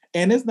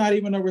 And it's not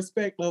even a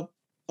respect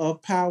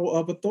of power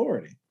of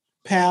authority.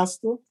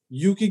 Pastor,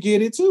 you can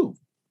get it too.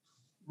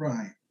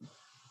 Right.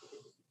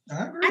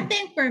 I agree. I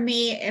think for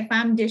me, if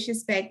I'm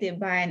disrespected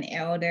by an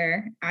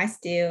elder, I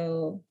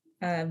still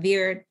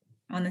veer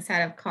on the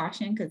side of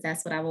caution, because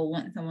that's what I would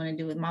want someone to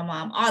do with my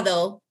mom.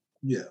 Although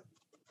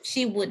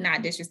she would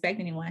not disrespect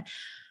anyone.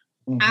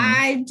 Mm-hmm.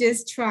 I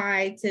just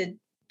try to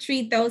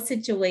treat those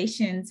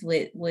situations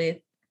with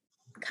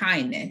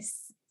kindness.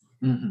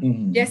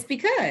 Mm-hmm. Just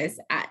because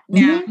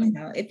now, you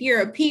know, if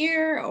you're a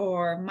peer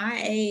or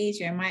my age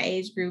or my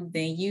age group,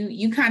 then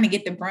you kind of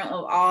get the brunt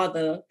of all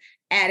the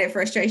added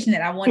frustration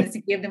that I wanted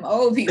to give them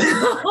old people.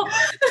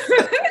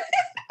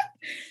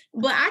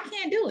 But I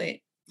can't do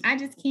it. I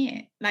just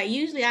can't. Like,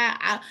 usually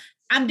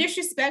I'm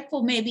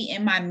disrespectful maybe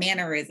in my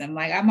mannerism.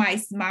 Like, I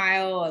might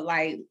smile or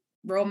like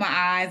roll my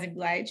eyes and be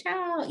like,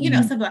 child, you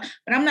know, something like,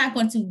 but I'm not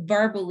going to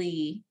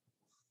verbally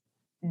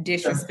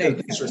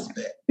disrespect.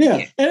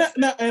 Yeah. And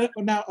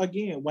now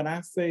again, when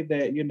I say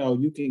that, you know,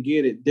 you can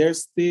get it,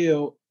 there's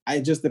still,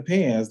 it just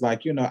depends.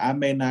 Like, you know, I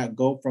may not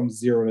go from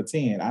 0 to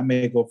 10. I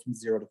may go from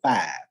 0 to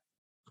 5.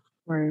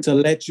 Right. To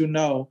let you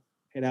know,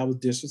 hey, that was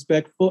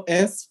disrespectful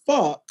as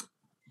fuck.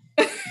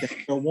 That's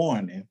a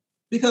warning.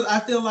 Because I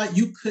feel like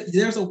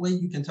there's a way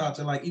you can talk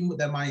to, like, even with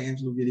that Maya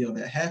Angelou video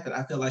that happened,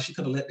 I feel like she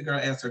could have let the girl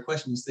ask her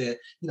question and said,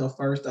 you know,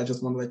 first, I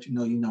just want to let you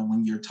know,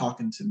 when you're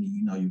talking to me,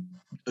 you know, you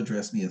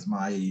address me as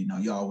Maya, you know,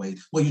 you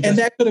always, well, you just, and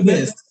that could have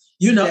been,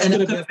 you know, and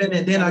it could have been,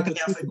 and then I can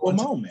answer a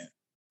moment.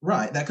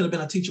 Right. That could have been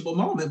a teachable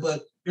moment,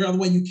 but girl, the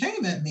way you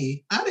came at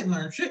me, I didn't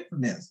learn shit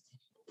from this.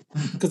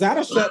 Because I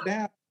don't shut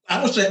down.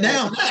 I was shut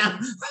down.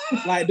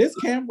 Like, this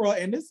camera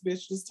and this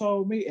bitch just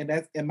told me, and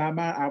that's in my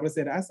mind. I would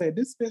have said,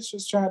 this bitch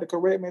just tried to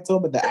correct me and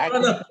told me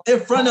that in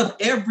front of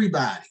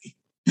everybody.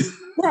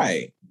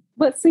 Right.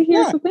 But see,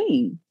 here's the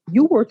thing: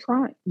 you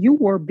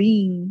were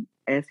being,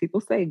 as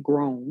people say,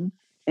 grown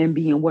and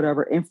being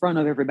whatever in front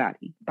of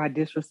everybody by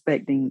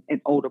disrespecting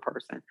an older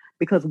person.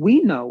 Because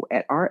we know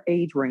at our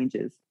age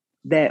ranges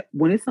that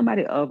when it's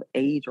somebody of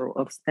age or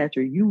of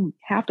stature, you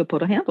have to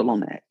put a handle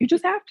on that. You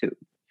just have to.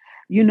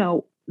 You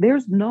know,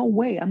 there's no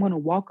way I'm going to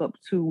walk up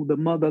to the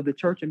mother of the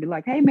church and be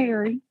like, hey,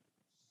 Mary.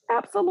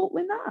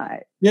 Absolutely not.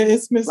 Yeah,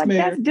 it's Miss Mary.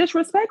 That's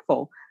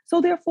disrespectful. So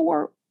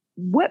therefore,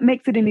 what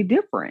makes it any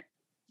different?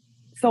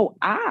 So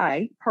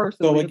I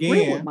personally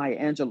agree with Maya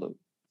Angelou.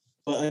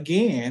 But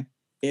again,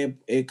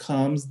 it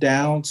comes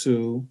down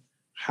to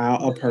how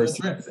a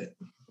person,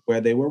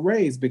 where they were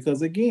raised.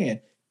 Because again,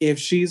 if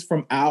she's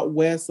from out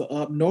west or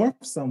up north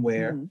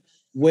somewhere,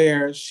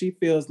 where she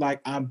feels like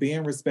I'm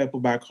being respectful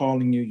by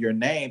calling you your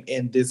name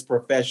in this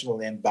professional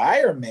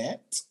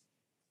environment,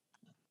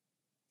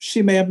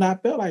 she may have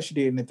not felt like she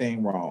did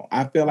anything wrong.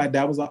 I feel like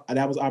that was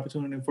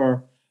opportunity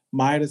for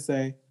Maya to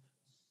say,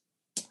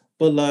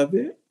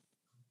 beloved.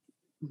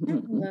 I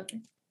mean,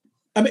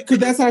 because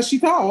that's how she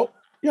talked.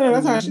 You know,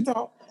 that's how she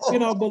talked. You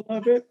know,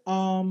 beloved,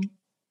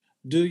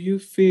 do you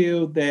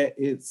feel that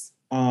it's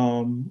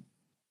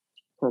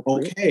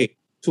okay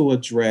to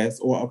address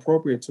or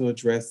appropriate to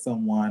address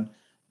someone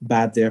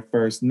by their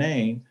first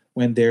name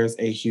when there's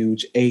a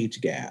huge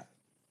age gap?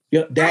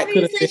 You know, that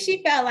obviously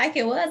she felt like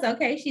it was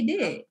okay. She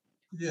did.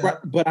 Yeah. Right,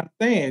 but I'm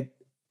saying,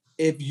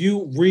 if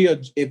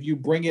you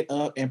bring it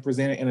up and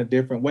present it in a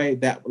different way,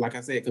 that, like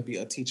I said, it could be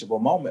a teachable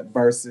moment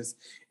versus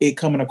it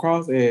coming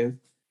across as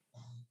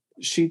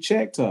she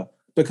checked her.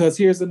 Because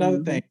here's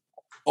another thing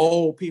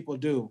old people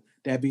do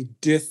that be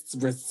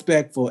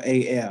disrespectful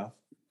AF.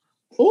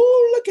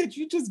 Oh, look at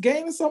you just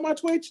gaining so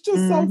much weight. You're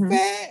just so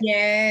fat.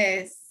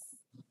 Yes.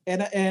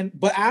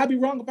 But I'd be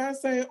wrong if I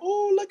say,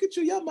 oh, look at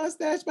you, your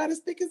mustache about as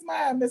thick as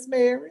mine, Miss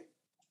Mary.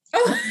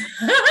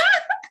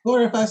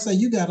 Or if I say,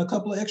 you got a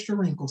couple of extra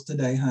wrinkles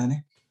today,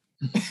 honey.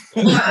 Or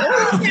it's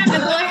time to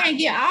go ahead and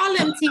get all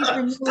them teeth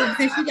removed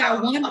since you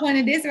got one point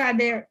in this right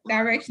there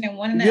direction and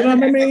one in the other. You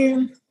know what I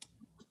mean?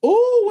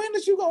 Oh, when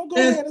is you going to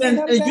go ahead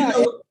and settle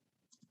down?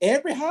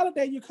 Every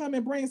holiday you come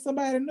and bring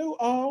somebody new.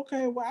 Oh,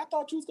 okay. Well, I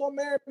thought you was going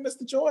to marry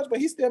Mr. George, but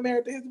he's still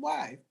married to his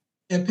wife.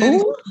 And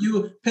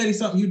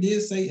something you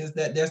did say is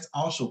that there's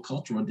also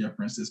cultural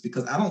differences,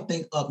 because I don't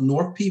think up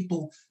north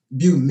people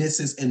view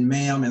Mrs. and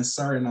ma'am and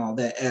sir and all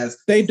that as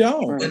they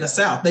don't. In the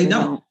South, they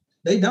don't.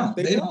 They don't.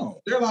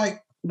 They're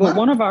like. But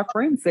one of our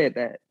friends said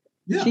that.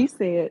 Yeah. She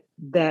said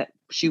that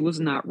she was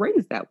not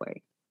raised that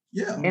way.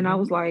 Yeah. And I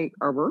was like,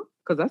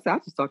 because I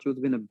just thought you was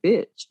being a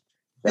bitch.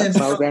 That's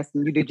why I was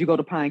asking you, did you go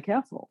to Pine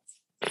Castle?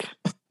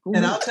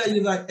 And I'll tell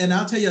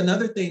you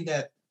another thing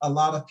that a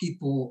lot of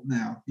people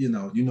now, you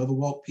know the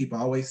woke people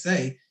always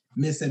say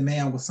Miss and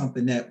Ma'am was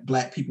something that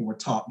Black people were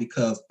taught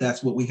because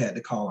that's what we had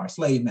to call our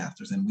slave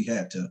masters, and we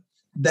had to.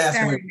 That's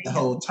where the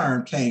whole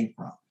term came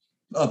from,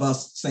 of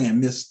us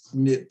saying miss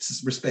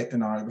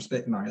respecting our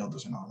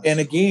elders and all that. And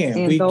again,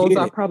 and those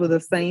are probably the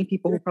same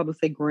people who probably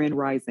say Grand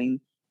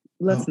Rising.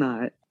 Let's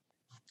not.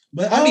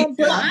 But I mean,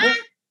 but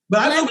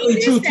I don't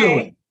believe true to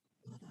it.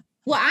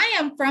 Well, I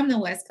am from the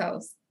West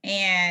Coast,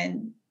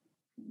 and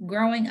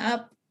growing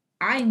up,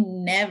 I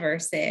never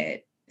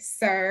said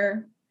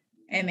sir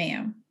and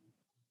ma'am.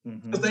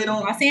 Mm-hmm. They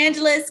don't. Los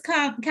Angeles,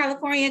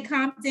 California,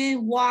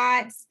 Compton,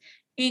 Watts,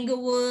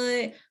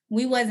 Inglewood,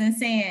 we wasn't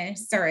saying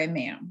sir and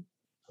ma'am.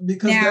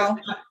 Because now,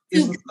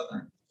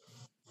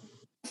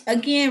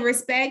 again,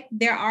 respect,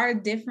 there are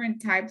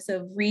different types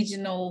of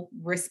regional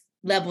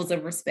levels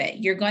of respect.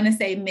 You're going to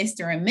say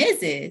Mr. and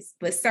Mrs.,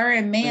 but sir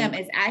and ma'am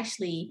is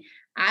actually,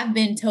 I've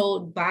been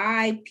told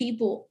by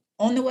people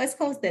on the West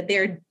Coast that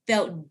they're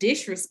felt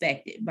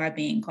disrespected by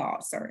being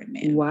called sir and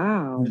ma'am.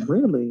 Wow,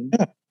 really?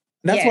 Yeah.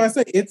 That's why I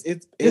say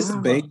it's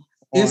based.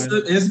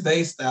 It's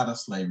based out of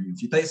slavery.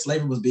 If you think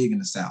slavery was big in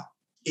the South,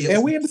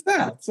 and we in the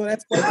South, so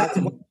that's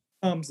what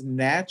comes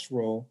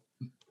natural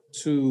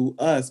to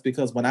us.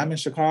 Because when I'm in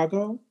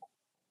Chicago,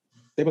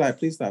 they be like,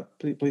 "Please stop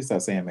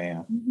saying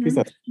ma'am." Mm-hmm. Please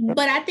stop.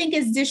 But I think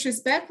it's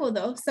disrespectful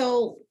though.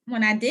 So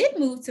when I did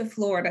move to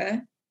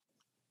Florida,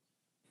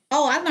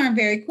 I learned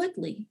very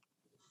quickly.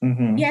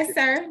 Mm-hmm. Yes,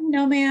 sir.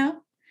 No, ma'am.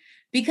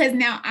 Because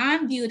now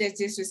I'm viewed as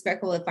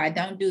disrespectful if I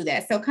don't do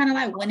that. So kind of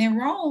like when in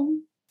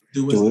Rome,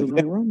 do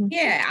it.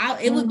 Yeah,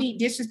 it would be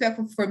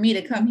disrespectful for me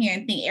to come here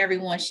and think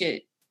everyone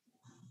should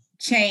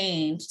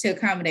change to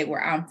accommodate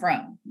where I'm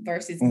from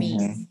versus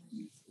me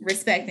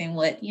respecting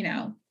what,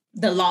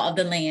 the law of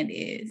the land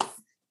is.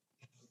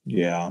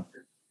 Yeah.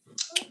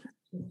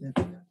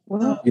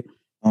 Well,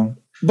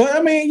 but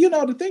I mean,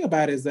 the thing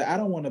about it is that I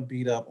don't want to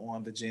beat up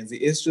on the Gen Z.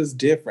 It's just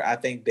different. I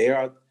think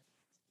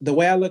the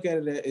way I look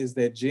at it is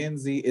that Gen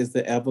Z is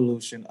the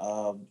evolution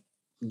of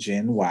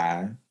Gen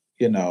Y,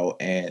 and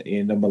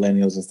in the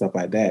millennials and stuff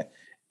like that.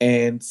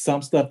 And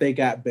some stuff they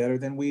got better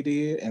than we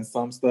did, and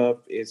some stuff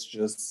it's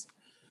just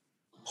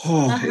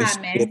it's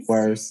getting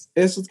worse.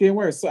 It's just getting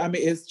worse. So I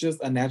mean, it's just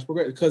a natural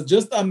progression. Because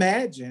just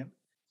imagine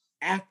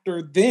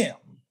after them.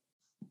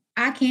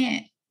 I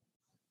can't.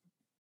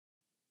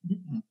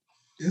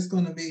 It's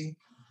gonna be.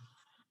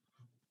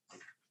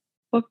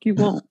 Fuck you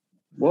won't.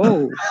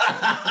 Whoa.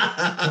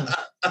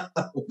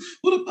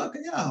 Who the fuck are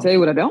y'all? Tell you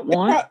what I don't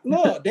want.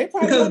 They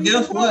probably because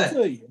guess what?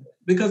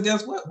 Because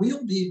guess what?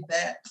 We'll be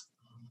that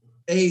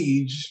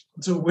age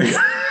to where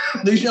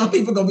these young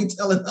people gonna be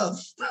telling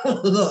us,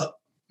 look,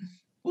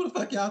 who the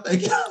fuck y'all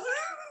think y'all?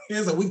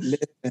 Here's a week.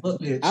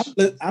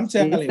 I'm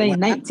telling you, this ain't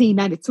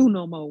 1992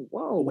 no more.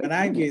 Whoa. When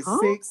I get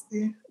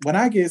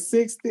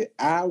 60,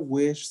 I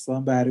wish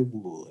somebody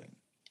would.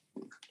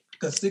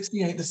 Because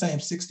 60 ain't the same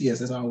 60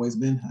 as it's always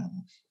been,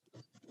 honey.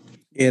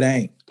 It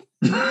ain't.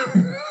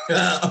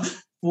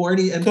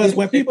 40 and because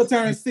when people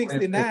turn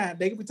 69,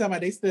 they can be talking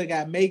about they still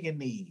got Megan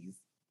knees.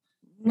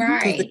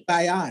 Right.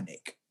 They're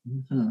bionic.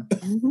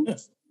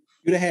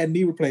 You'd have had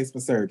knee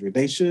replacement surgery.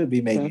 They should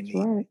be making knees.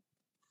 Right.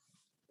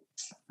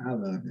 I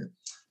love it.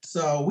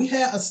 So we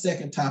had a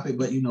second topic,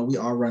 but we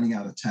are running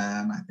out of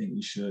time. I think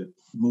we should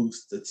move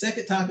the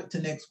second topic to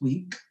next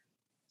week.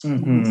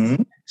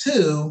 Mm-hmm.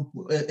 Two,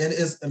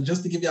 and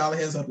just to give y'all a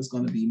heads up, it's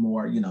going to be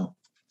more,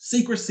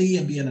 secrecy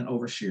and being an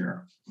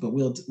oversharer. But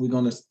we're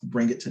going to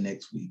bring it to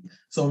next week.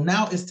 So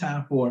now it's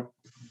time for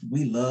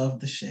We Love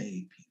the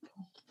Shade,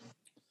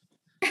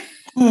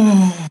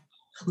 people.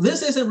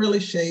 This isn't really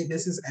shade.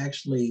 This is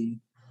actually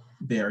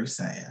very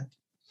sad.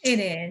 It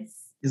is.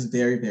 It's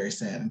very, very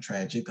sad and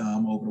tragic.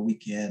 Over the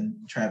weekend,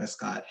 Travis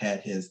Scott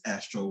had his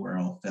Astro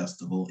World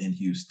Festival in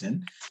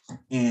Houston.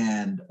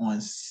 And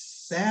on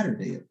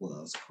Saturday it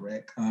was,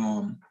 correct?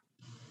 I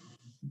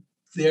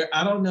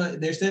don't know.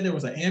 They said there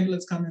was an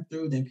ambulance coming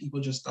through. Then people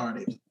just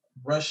started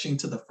rushing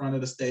to the front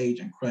of the stage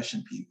and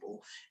crushing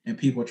people. And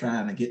people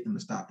trying to get them to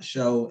stop the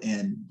show.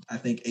 And I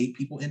think 8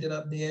 people ended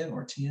up dead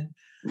or 10.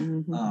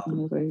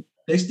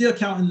 They still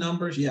counting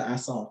numbers. Yeah, I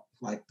saw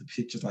like the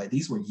pictures. Like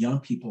these were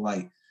young people,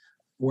 like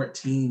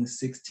 14,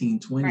 16,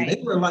 20. Right.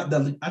 They were like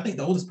I think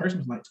the oldest person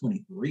was like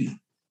 23.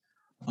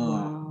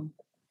 Wow.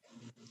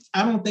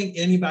 I don't think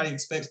anybody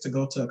expects to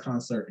go to a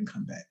concert and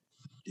come back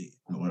dead,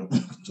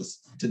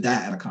 just to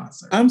die at a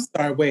concert. I'm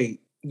sorry,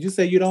 wait. You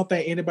say you don't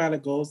think anybody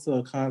goes to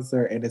a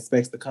concert and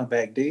expects to come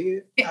back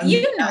dead? What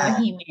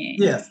he meant.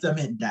 Yes, I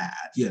meant died,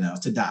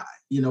 to die.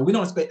 We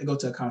don't expect to go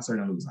to a concert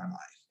and lose our life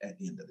at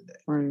the end of the day.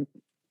 Right.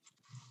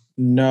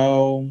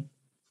 No,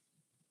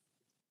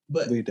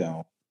 But we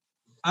don't.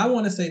 I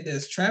want to say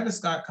this: Travis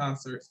Scott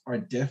concerts are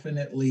he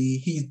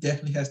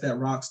definitely has that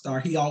rock star.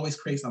 He always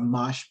creates a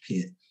mosh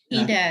pit.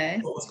 He does.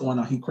 What's going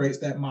on? He creates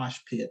that mosh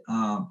pit.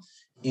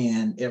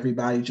 And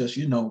everybody just,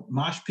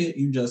 mosh pit,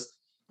 you just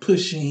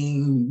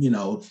pushing,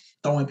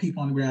 throwing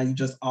people on the ground, you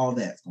just, all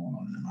that's going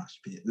on in the mosh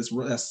pit.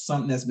 That's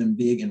something that's been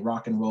big in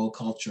rock and roll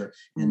culture.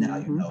 And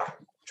now,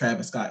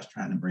 Travis Scott's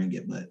trying to bring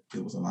it, but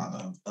there was a lot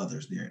of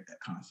others there at that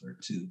concert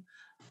too.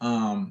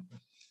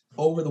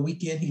 Over the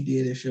weekend, he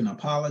did issue an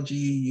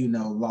apology.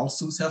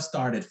 Lawsuits have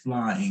started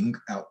flying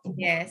out the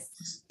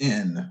yes.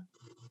 And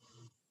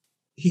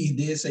he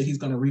did say he's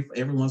going to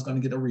everyone's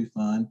going to get a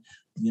refund.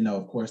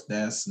 Of course,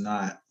 that's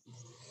not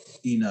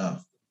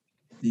enough.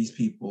 These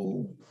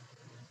people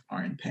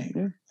are in pain.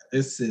 Yeah.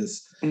 This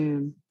is.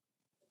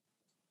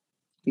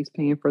 He's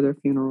paying for their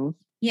funerals.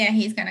 Yeah,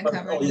 he's going to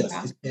cover the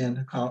cost. He's paying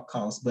the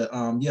cost. But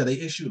they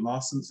issued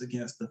lawsuits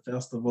against the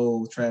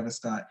festival, Travis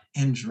Scott,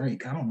 and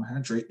Drake. I don't know how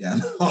Drake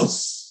got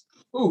lost.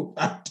 Oh,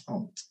 I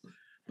don't.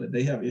 But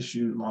they have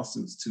issued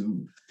lawsuits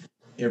to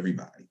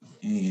everybody.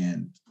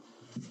 And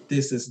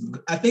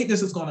I think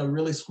this is going to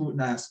really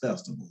scrutinize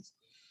festivals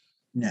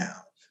now.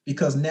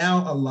 Because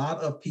now a lot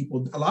of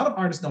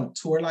artists don't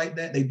tour like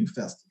that. They do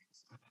festivals.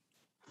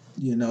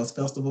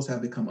 Festivals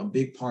have become a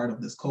big part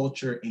of this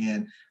culture.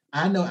 And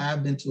I know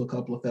I've been to a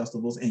couple of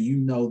festivals,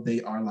 and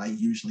they are like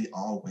usually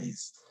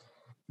always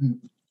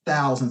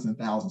thousands and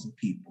thousands of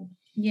people.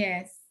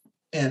 Yes.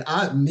 And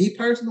me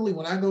personally,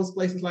 when I go to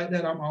places like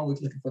that, I'm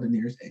always looking for the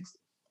nearest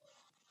exit.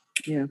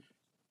 Yeah.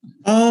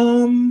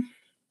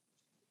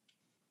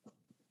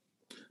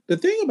 The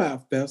thing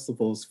about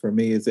festivals for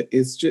me is that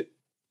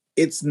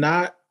it's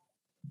not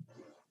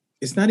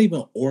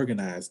even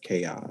organized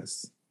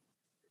chaos.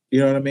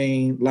 You know what I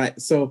mean? Like,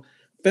 so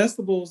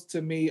festivals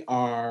to me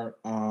are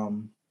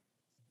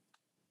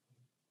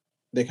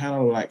they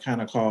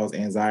kind of cause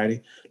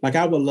anxiety. Like,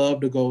 I would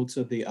love to go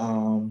to the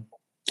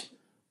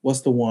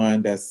what's the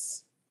one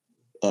that's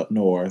up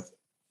north?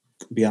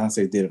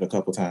 Beyonce did it a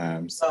couple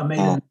times. Made in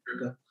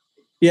America.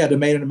 Yeah, the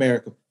Made in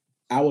America.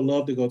 I would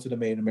love to go to the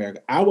Made in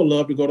America. I would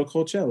love to go to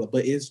Coachella,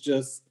 but it's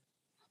just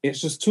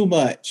too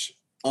much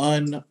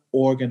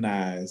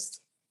unorganized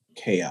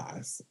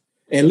chaos.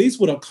 At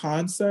least with a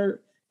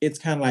concert, it's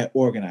kind of like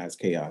organized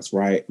chaos,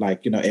 right?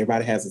 Like,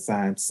 everybody has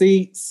assigned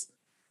seats.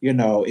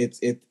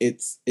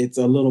 It's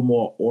a little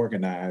more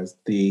organized.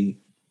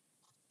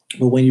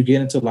 But when you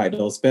get into like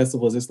those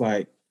festivals, it's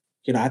like,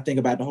 I think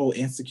about the whole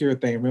Insecure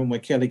thing. Remember when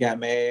Kelly got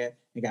mad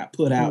and got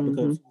put out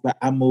because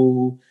I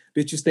moved?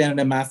 Bitch, you standing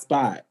in my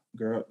spot,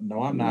 girl.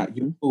 No, I'm not.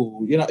 You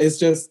move. It's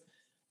just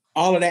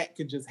all of that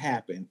could just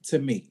happen to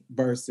me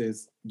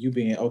versus you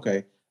being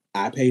okay.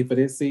 I paid for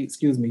this seat.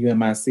 Excuse me, you in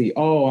my seat.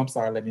 Oh, I'm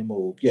sorry. Let me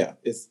move. Yeah,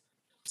 it's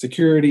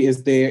security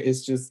is there.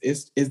 It's just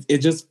it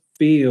just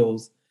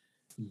feels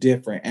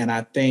different, and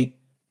I think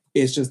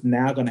it's just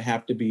now going to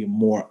have to be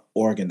more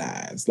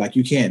organized. Like,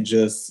 you can't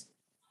just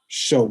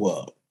show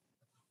up.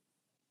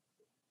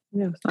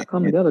 Yeah, it's not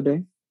coming the other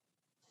day.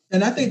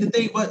 And I think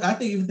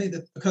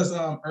that because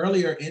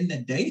earlier in the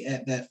day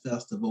at that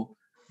festival,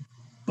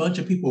 a bunch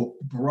of people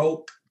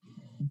broke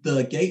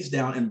the gates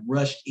down and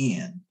rushed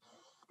in.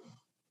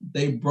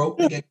 They broke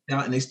the gates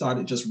down and they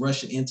started just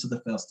rushing into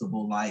the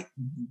festival, like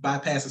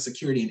bypassing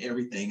security and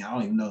everything. I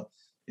don't even know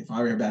if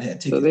everybody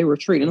had tickets. So they were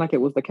treating like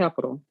it was the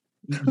Capitol.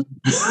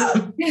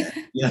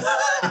 Yeah,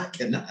 I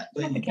cannot.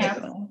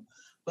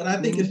 But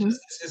I think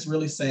it's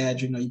really sad.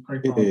 You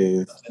pray for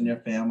all and their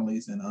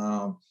families, and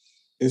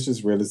it's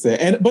just really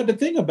sad. But the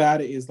thing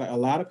about it is, like, a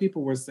lot of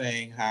people were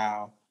saying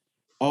how,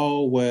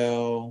 oh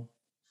well,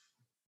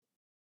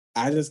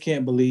 I just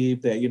can't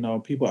believe that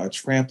people are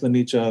trampling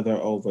each other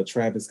over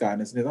Travis Scott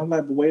and this. I'm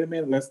like, but wait a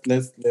minute,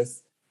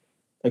 let's.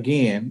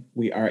 Again,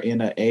 we are in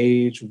an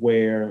age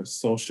where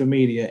social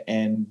media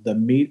and the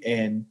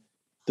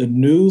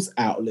news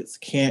outlets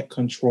can't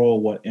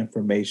control what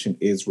information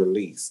is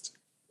released,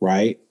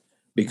 right?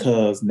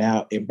 Because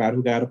now everybody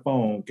who got a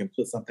phone can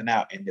put something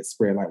out and it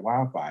spread like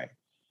wildfire.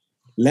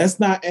 Let's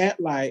not act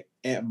like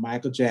at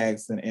Michael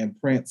Jackson and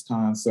Prince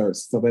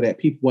concerts so that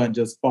people wasn't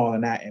just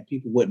falling out and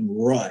people wouldn't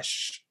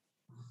rush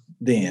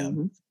them.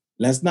 Mm-hmm.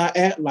 Let's not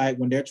act like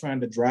when they're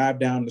trying to drive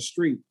down the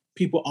street,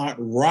 people aren't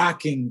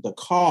rocking the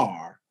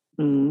car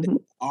that the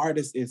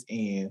artist is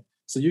in.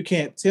 So you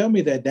can't tell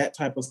me that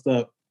type of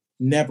stuff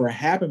never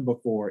happened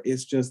before.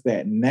 It's just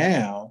that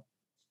now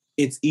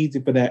it's easy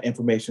for that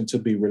information to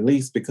be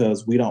released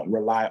because we don't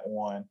rely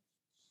on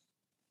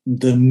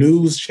the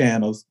news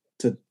channels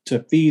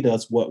to feed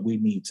us what we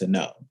need to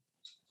know.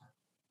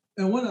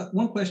 And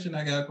one question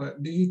I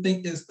got, do you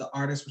think it's the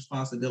artist's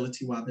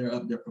responsibility while they're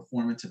up there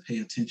performing to pay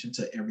attention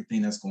to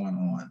everything that's going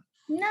on?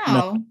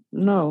 No.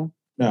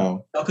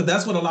 Because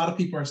that's what a lot of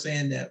people are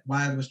saying, that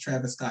why was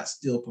Travis Scott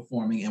still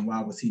performing and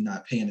why was he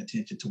not paying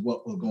attention to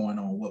what was going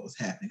on, what was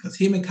happening? Because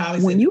him and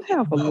Kylie when you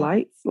have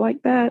lights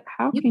like that,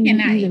 how can you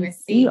even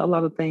see a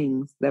lot of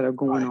things that are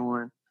going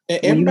on?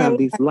 When you have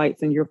these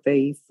lights in your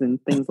face and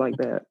things like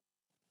that.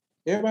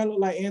 Everybody look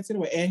like ants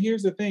anyway. And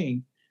here's the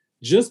thing.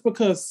 just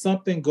because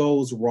something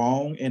goes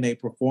wrong in a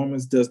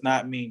performance does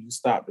not mean you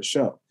stop the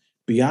show.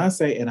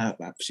 Beyonce,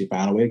 and she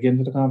found a way to get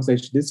into the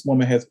conversation. This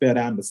woman has fell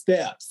down the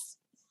steps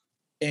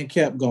and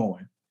kept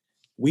going.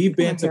 We've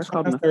been to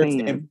concerts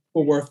and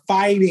people were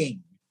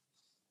fighting.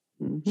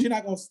 She's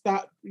not gonna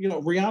stop.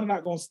 Rihanna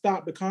not gonna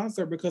stop the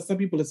concert because some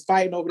people is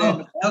fighting over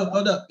there.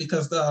 Hold up,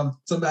 because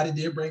somebody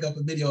did bring up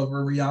a video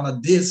where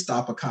Rihanna did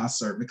stop a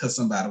concert because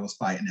somebody was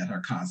fighting at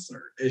her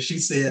concert, and she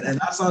said, and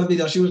I saw the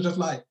video. She was just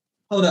like,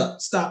 "Hold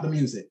up, stop the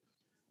music.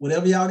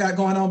 Whatever y'all got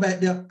going on back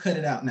there, cut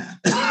it out now.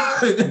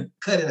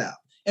 Cut it out."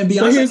 And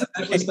Beyonce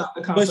actually stopped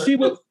the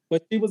concert.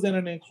 But she was in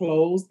an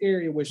enclosed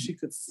area where she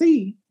could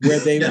see where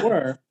they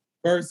were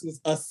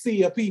versus a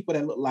sea of people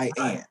that look like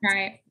ants.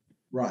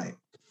 Right.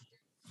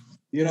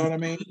 You know what I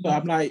mean? So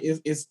I'm like,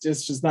 it's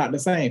just not the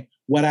same.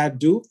 What I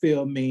do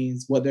feel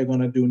means what they're going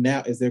to do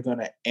now is they're going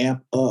to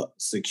amp up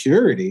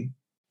security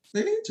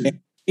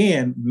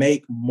and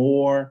make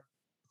more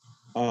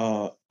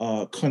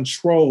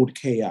controlled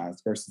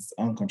chaos versus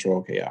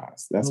uncontrolled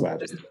chaos. That's what I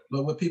just.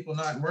 But with people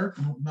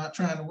not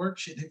trying to work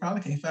shit, they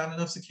probably can't find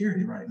enough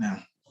security right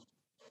now.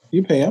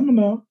 You pay them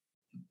enough.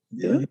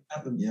 Yeah.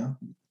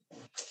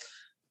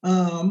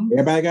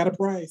 Everybody got a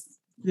price.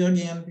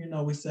 Again,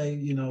 we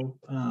say,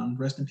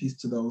 rest in peace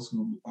to those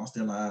who lost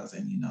their lives,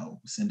 and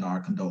send our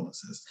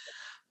condolences.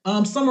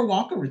 Summer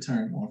Walker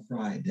returned on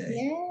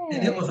Friday. Yeah.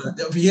 And it was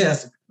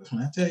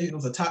when I tell you, it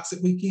was a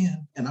toxic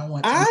weekend, and I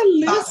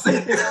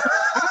listened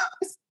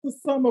to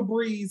Summer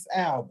Breeze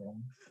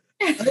album.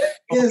 It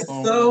is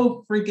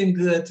so freaking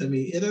good to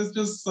me. It is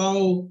just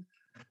so.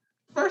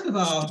 First of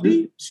all,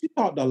 she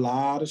talked a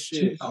lot of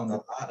shit.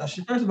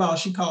 First of all,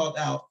 she called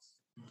out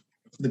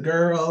the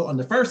girl on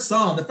the first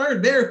song,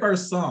 very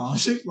first song.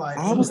 She's like,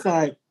 I was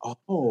like,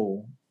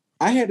 oh,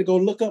 I had to go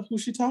look up who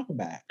she talking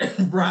about.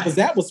 Right. Because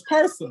that was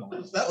personal.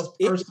 That was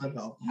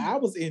personal. I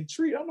was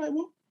intrigued. I'm like,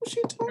 well, who's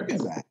she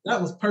talking about?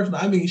 That was personal.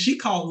 I mean, she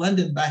called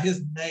London by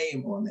his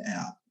name on the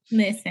album.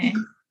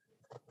 Listen.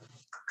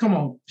 Come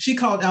on. She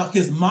called out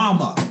his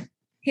mama.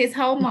 His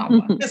whole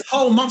mama. His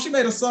whole mom. She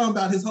made a song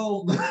about his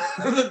whole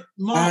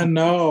mom. I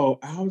know.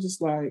 I was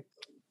just like,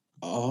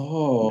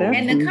 oh.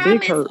 And the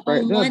comments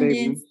on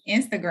London's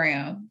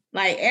Instagram,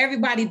 like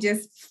everybody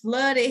just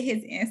flooded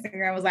his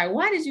Instagram. Was like,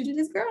 why did you do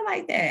this girl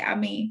like that? I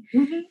mean,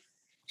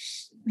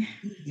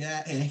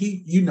 yeah, and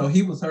he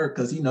was hurt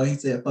because he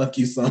said fuck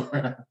you,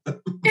 Summer.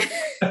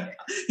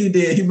 He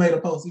did. He made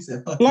a post. He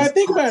said fuck you. Like,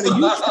 think about it. You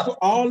drew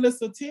all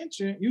this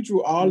attention. You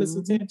drew all this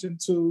attention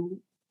to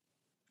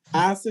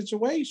our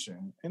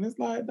situation, and it's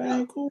like, that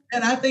ain't cool.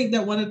 And I think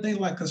that one of the things,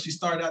 like, because she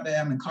started out there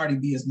having Cardi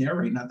B as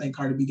narrating, I think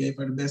Cardi B gave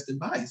her the best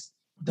advice.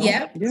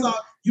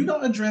 You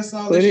don't address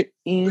all this.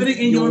 Put it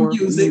in your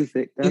music.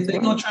 If they're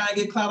gonna try and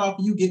get clout off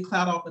of you, get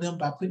clout off of them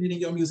by putting it in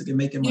your music and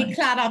making money. Get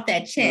clout off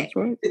that check. That's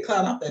right. Get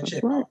clout off that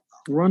check. Right.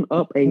 Run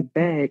up a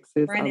bag,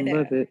 sis. I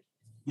love it.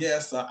 Yeah,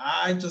 so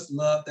I just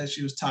love that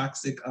she was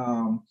toxic.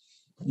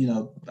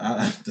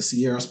 The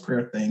Sierra's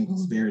prayer thing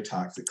was very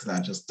toxic because I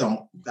just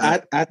don't.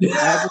 I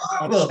just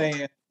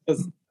understand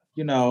because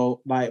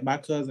like my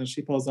cousin,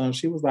 she posted on.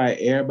 She was like,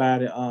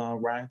 everybody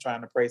Ryan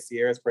trying to pray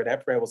Sierra's prayer.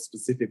 That prayer was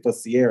specific for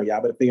Sierra.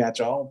 Y'all better figure out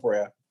your own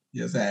prayer.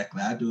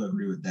 Exactly, I do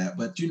agree with that.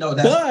 But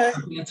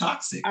that's being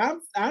toxic.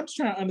 I'm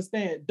trying to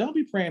understand. Don't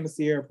be praying the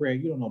Sierra prayer.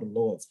 You don't know the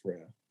Lord's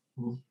prayer.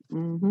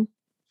 Mm-hmm.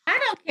 I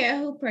don't care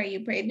who pray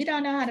you pray. If you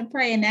don't know how to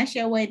pray and that's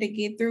your way to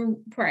get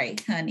through, pray,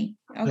 honey.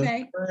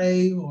 Okay. Just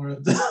pray, or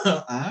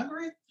I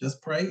agree.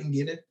 Just pray and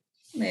get it.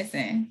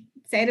 Listen,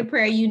 say the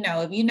prayer you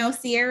know. If you know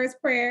Sierra's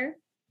prayer,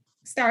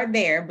 start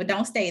there, but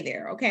don't stay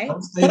there, okay?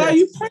 Are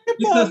you praying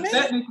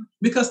for me?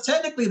 Because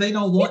technically they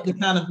don't want the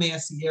kind of man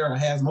Sierra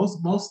has.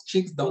 Most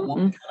chicks don't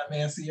want the kind of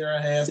man Sierra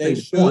has. They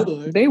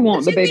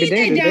want the baby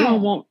daddy. They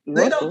don't want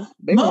Russell.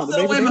 Most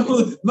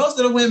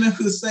of the women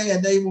who say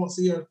they want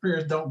Sierra's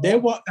prayers don't. They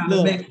want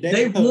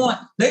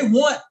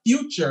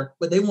Future,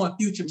 but they want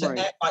Future to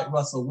act like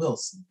Russell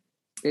Wilson.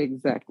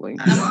 Exactly.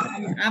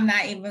 I'm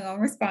not even gonna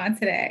respond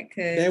to that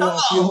because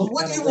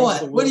what do you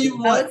want? What do you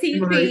want?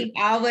 OTP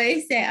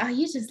always say, "Oh,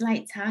 you just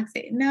like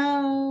toxic."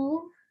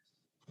 No,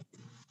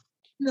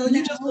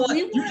 you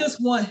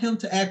just want him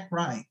to act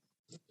right.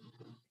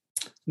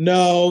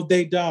 No,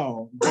 they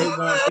don't. They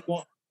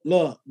want.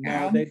 Look,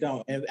 no, they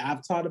don't. And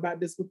I've talked about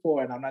this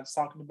before, and I'm not just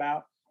talking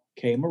about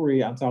K.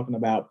 Marie. I'm talking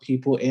about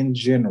people in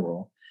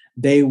general.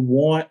 They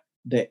want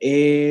the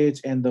edge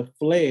and the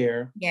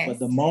flair, but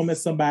the moment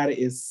somebody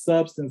is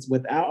substance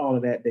without all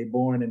of that, they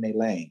born in their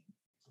lane.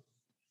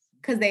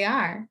 Because they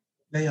are.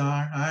 They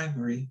are. I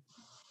agree.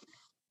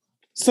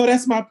 So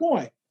that's my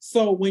point.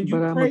 So when you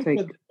pray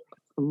for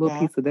a little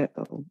piece of that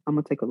though, I'm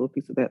gonna take a little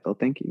piece of that though.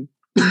 Thank you.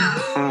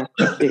 I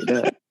appreciate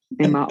that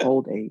in my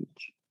old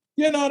age.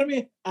 You know what I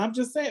mean? I'm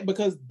just saying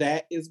because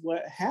that is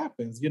what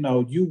happens. You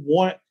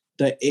want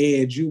the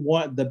edge, you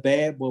want the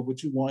bad boy,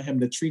 but you want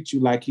him to treat you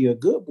like he a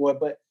good boy,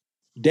 but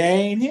they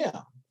ain't him.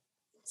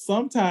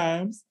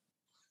 Sometimes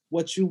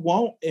what you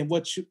want and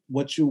what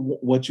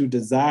you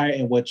desire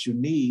and what you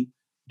need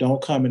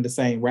don't come in the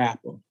same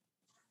wrapper.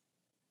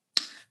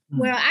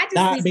 Well, I just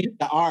not mean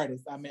the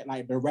artist. I meant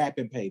like the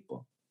wrapping paper.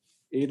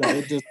 You know,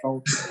 it just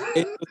don't.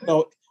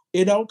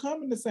 It don't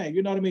come in the same.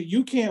 You know what I mean?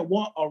 You can't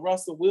want a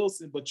Russell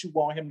Wilson, but you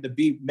want him to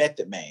be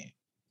Method Man.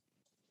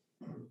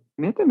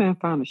 Method Man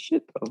found a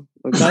shit though.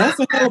 Now, that's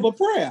a hell of a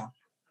prayer.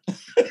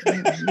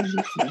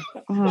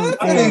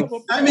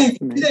 I mean,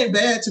 it ain't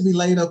bad to be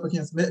laid up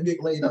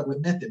get laid up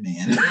with Method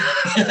Man.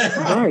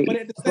 Right. But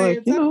at the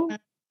same time,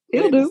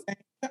 he'll do.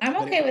 I'm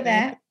okay with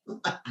that.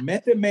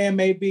 Method Man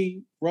may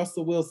be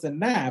Russell Wilson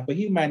now, but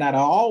he might not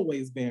have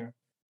always been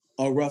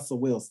a Russell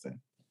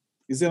Wilson.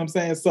 You see what I'm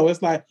saying? So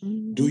it's like,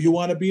 do you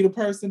want to be the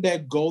person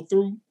that go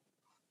through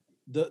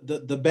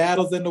the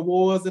battles and the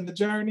wars and the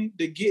journey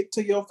to get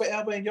to your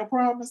forever and your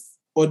promise?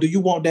 Or do you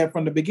want that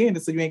from the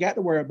beginning so you ain't got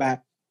to worry about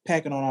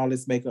packing on all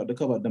this makeup to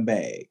cover up them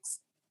bags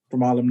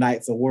from all them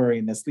nights of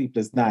worrying and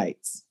sleepless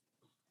nights?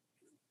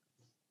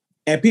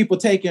 And people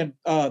taking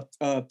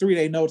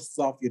 3-day notices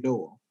off your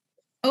door.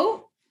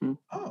 Oh.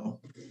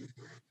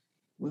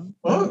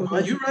 Well,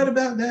 are you right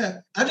about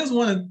that? I just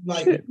want to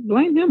Shit,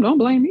 blame him. Don't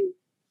blame me.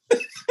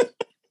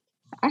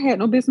 I had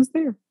no business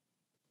there.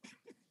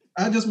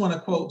 I just want to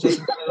quote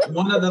just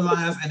one of the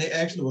lines, and it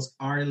actually was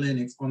Ari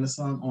Lennox on the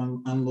song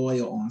on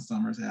Unloyal on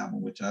Summer's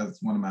album, which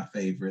is one of my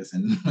favorites.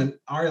 And when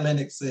Ari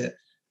Lennox said,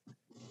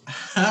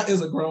 "How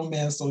is a grown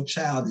man so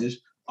childish?"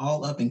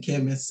 all up in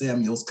Kevin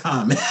Samuels'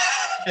 comments.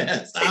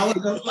 I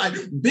was just like,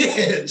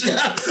 bitch.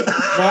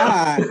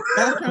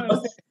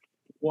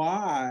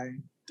 Why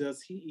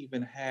does he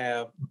even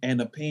have an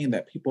opinion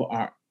that people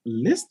are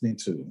listening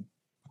to?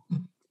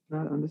 I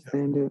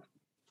understand it.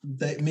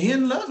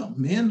 Men love him.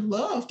 Men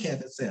love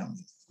Kevin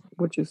Samuels.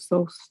 Which is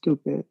so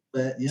stupid.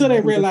 But, so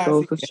they realize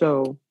goes to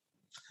show.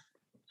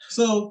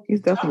 So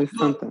he's definitely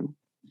something.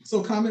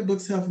 So comic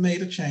books have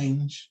made a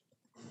change.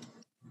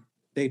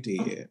 They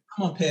did.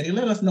 Come on, Patty,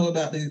 let us know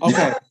about this.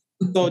 Okay.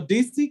 So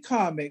DC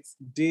Comics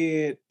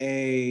did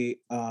a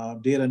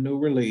new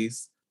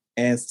release,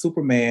 and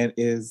Superman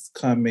is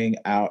coming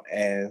out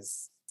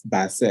as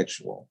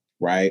bisexual,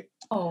 right?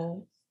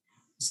 Oh.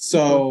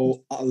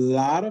 So a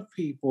lot of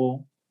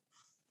people,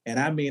 and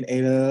I mean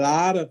a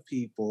lot of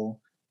people,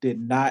 did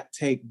not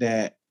take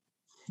that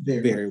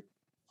very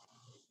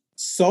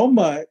so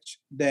much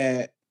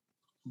that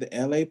the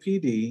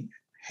LAPD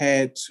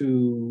had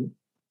to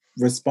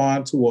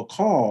respond to a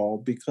call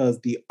because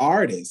the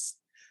artists,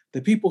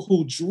 the people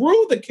who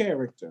drew the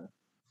character,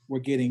 were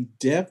getting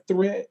death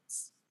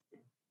threats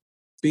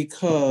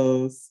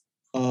because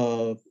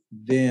of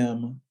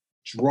them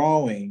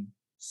drawing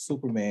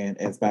Superman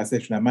as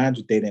bisexual. Now, mind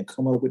you, they didn't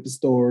come up with the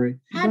story.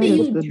 How do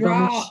you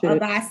draw a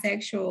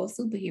bisexual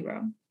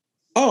superhero?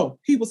 Oh,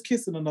 he was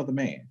kissing another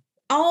man.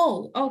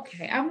 Oh,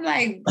 okay. I'm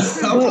like,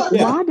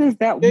 why does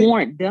that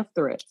warrant death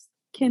threats?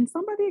 Can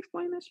somebody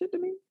explain that shit to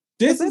me?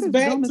 This is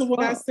back to what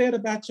I said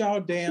about y'all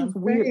damn fans.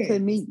 Weird to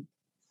me.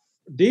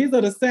 These are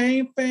the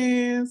same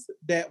fans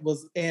that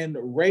was in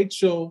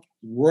Rachel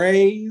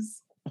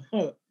Ray's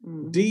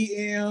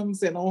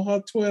DMs and on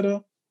her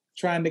Twitter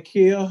trying to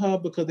kill her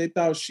because they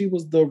thought she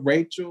was the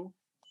Rachel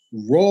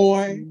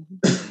Roy,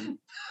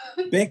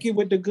 Becky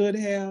with the good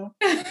hair.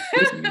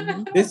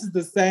 This is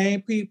the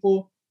same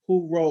people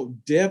who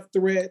wrote death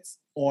threats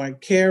on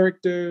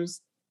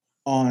characters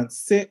on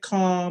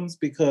sitcoms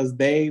because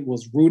they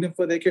was rooting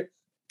for their character.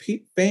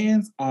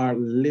 Fans are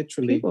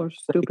literally people are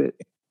stupid.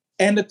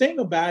 And the thing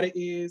about it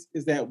is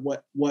that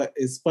what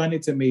is funny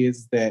to me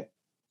is that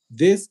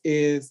this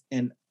is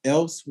an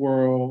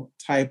Elseworld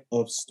type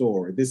of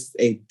story. This is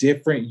a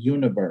different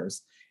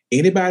universe.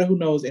 Anybody who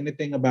knows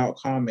anything about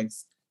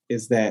comics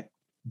is that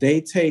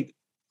they take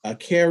a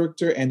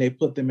character and they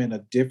put them in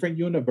a different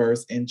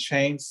universe and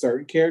change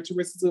certain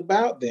characteristics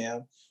about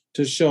them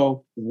to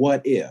show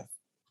what if,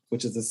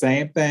 which is the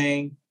same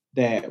thing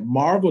that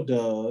Marvel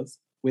does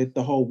with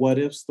the whole What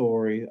If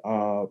story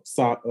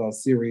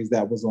series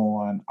that was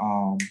on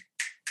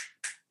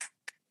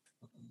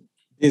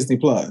Disney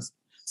Plus.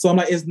 So I'm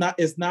like, it's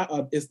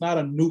not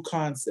a new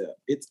concept.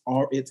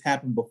 It's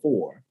happened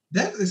before.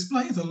 That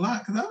explains a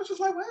lot because I was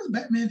just like, why does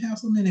Batman have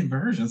so many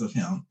versions of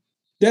him?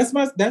 That's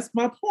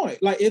my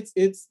point. Like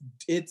it's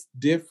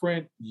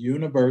different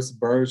universe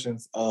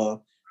versions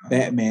of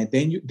Batman.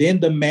 Then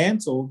the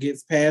mantle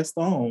gets passed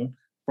on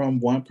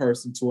from one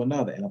person to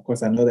another, and of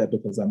course I know that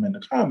because I'm in the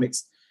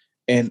comics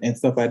and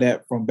stuff like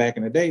that from back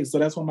in the day. So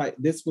that's why I'm like,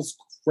 this was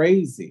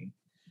crazy.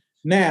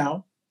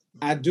 Now,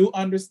 I do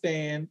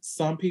understand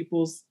some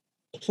people's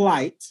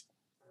plight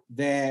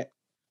that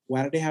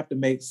why do they have to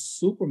make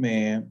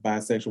Superman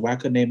bisexual? Why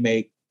couldn't they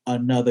make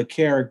another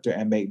character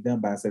and make them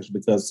bisexual?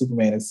 Because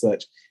Superman is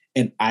such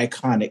an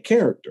iconic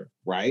character,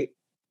 right?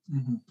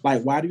 Mm-hmm.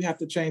 Like, why do you have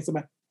to change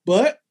somebody?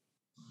 But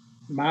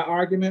my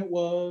argument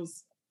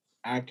was,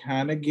 I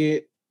kind of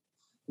get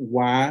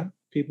why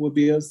people would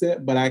be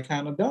upset, but I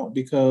kind of don't,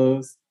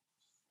 because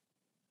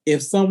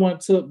if someone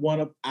took one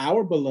of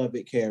our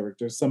beloved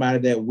characters, somebody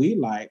that we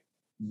like,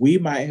 we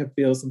might have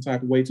feel some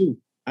type of way too.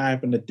 I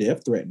ain't gonna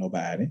death threat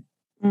nobody.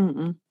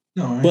 Mm-mm.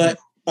 No, but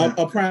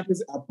a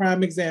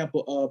prime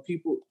example of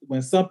people,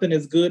 when something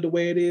is good the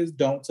way it is,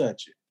 don't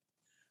touch it.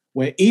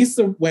 when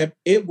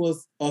it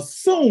was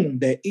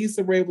assumed that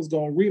Issa Rae was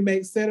gonna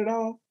remake Set It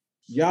Off,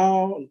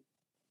 y'all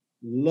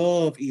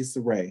love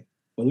Issa Rae.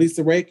 But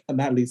Issa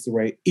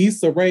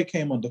Rae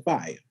came under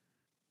fire.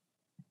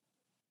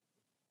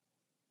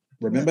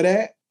 Remember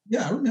that?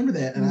 Yeah, I remember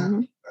that. And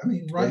I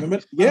mean,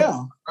 right?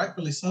 Yeah.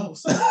 Rightfully so.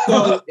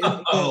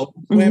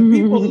 When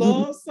people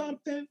love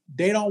something,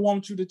 they don't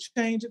want you to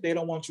change it. They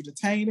don't want you to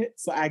taint it.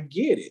 So I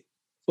get it.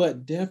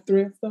 But death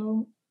threats,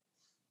 though?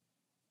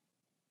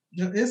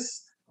 Yeah,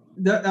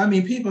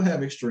 people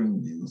have extreme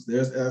views.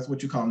 That's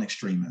what you call an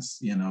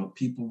extremist. You know,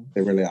 people.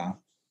 They really are.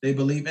 They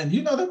believe, and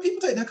you know, that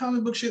people take that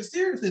comic book shit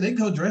seriously. They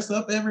go dress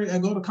up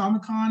go to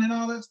Comic-Con and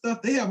all that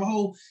stuff. They have a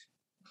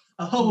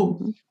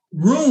whole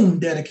room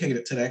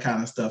dedicated to that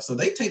kind of stuff. So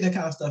they take that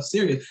kind of stuff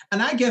serious.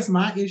 And I guess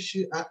my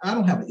issue, I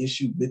don't have an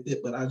issue with it,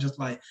 but I just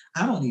I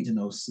don't need to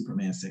know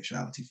Superman's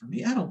sexuality for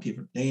me. I don't give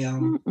a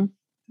damn.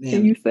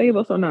 Can you save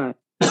us or not?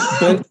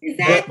 But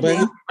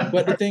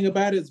the thing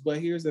about it is,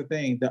 but here's the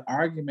thing: the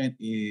argument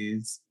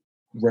is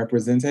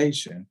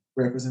representation.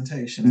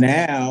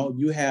 Now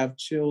you have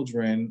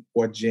children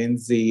or Gen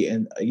Z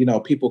and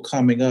people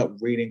coming up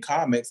reading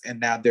comics, and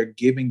now they're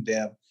giving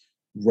them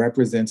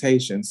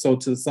representation. So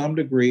to some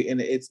degree, and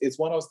it's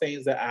one of those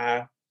things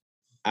that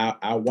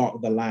I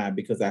walk the line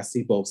because I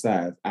see both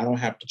sides. I don't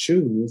have to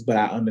choose, but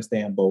I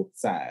understand both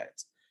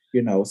sides.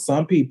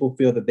 Some people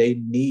feel that they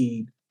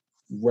need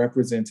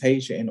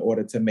representation in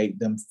order to make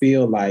them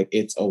feel like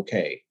it's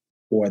okay,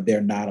 or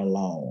they're not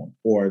alone,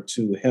 or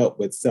to help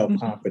with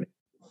self-confidence.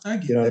 I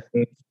get that. What I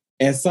mean?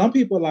 And some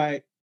people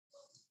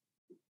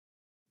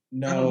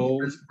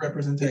no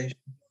representation.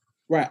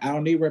 Right. I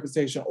don't need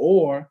representation,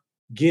 or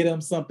get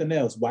them something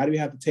else. Why do you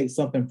have to take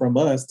something from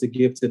us to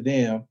give to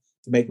them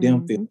to make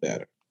them feel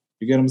better?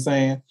 You get what I'm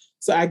saying?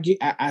 So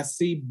I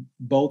see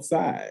both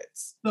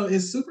sides. So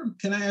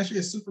can I ask you,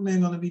 is Superman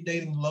going to be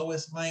dating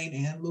Lois Lane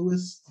and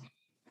Lewis?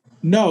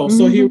 No.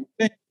 So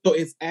so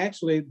it's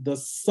actually the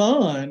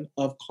son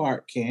of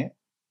Clark Kent,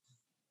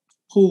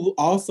 who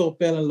also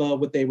fell in love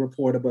with a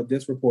reporter, but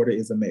this reporter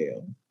is a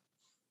male.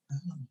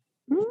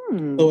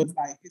 So it's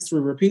like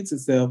history repeats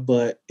itself,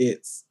 but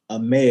it's a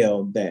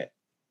male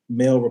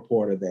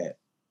reporter that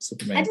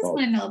Superman. I just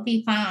want to know if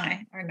he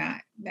fine or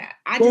not. They're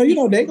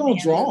gonna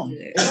draw him.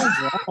 They're gonna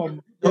draw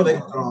him. They're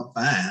gonna draw him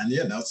fine.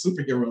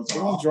 Superheroes.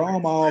 They're gonna draw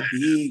him all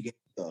big and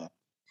stuff,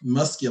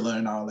 muscular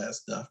and all that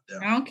stuff. Though.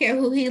 I don't care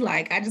who he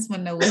like. I just want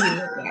to know what he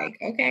look like.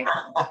 Okay.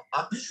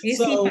 Is he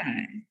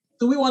fine?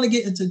 So we want to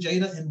get into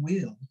Jada and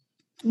Will.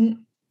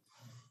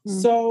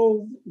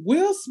 So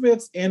Will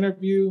Smith's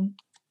interview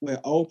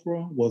with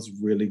Oprah was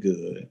really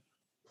good.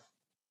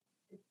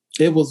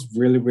 It was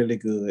really, really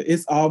good.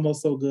 It's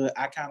almost so good.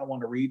 I kind of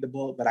want to read the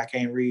book, but I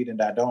can't read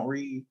and I don't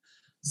read.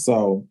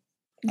 So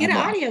get an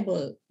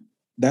audiobook.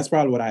 That's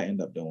probably what I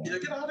end up doing. Yeah,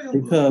 get an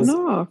audiobook. Because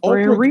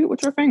Oprah, read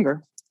with your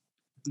finger.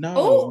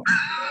 No.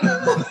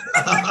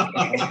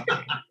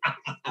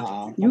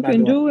 You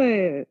can do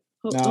it.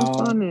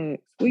 Phonics.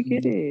 We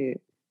get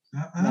it.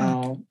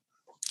 No.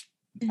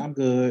 I'm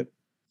good.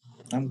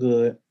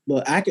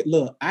 Look, I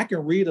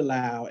can read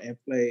aloud and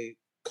play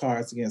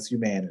Cards Against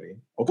Humanity.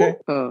 Okay?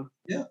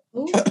 Yeah.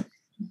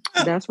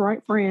 That's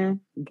right, friend.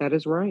 That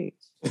is right.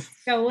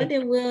 So what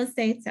did Will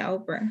say to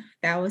Oprah?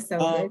 That was so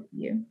good to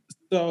you.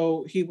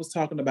 So he was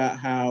talking about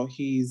how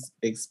he's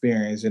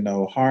experienced,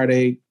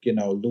 heartache,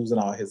 losing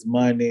all his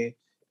money,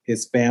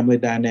 his family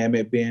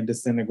dynamic being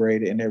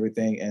disintegrated and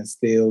everything, and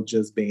still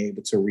just being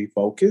able to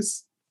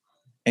refocus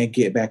and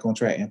get back on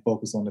track and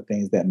focus on the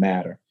things that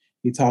matter.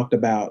 He talked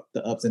about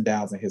the ups and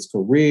downs in his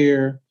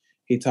career.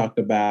 He talked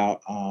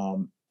about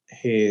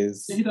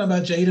his... Did you talk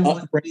about Jada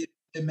wanting to be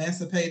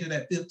emancipated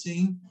at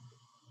 15?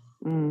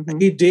 Mm-hmm.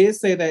 He did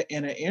say that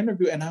in an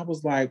interview, and I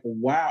was like,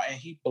 wow. And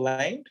he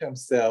blamed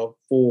himself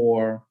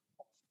for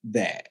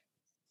that,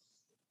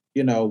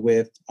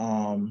 with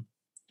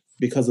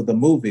because of the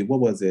movie. What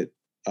was it?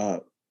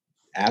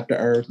 After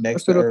Earth,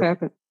 Next to Earth.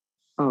 Happened?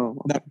 Oh,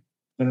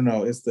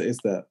 no. It's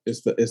the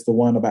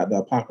one about the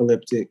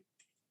apocalyptic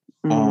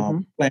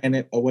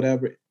planet or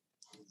whatever.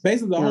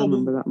 Basically, the whole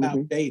movie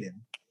about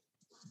dating,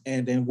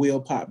 and then Will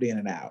popped in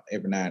and out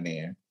every now and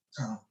then.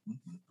 Oh.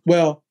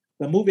 Well,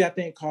 the movie I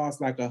think cost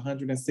like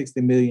 $160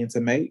 million to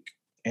make,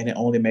 and it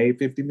only made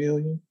 $50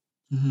 million.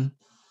 Mm-hmm.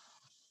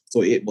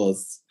 So it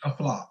was a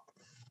flop.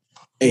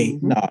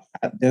 No,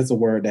 there's a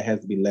word that has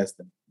to be less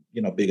than,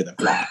 bigger than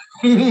flop.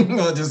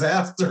 A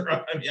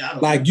disaster.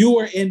 Like you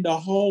were in the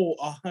hole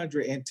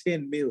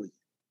 $110 million.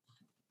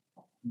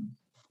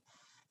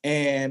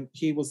 And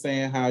he was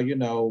saying how,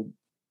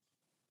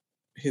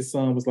 his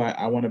son was like,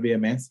 I want to be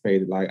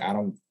emancipated. Like, I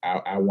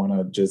want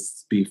to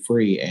just be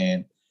free.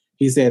 And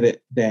he said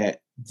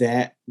that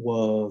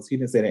was, he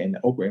didn't say that in the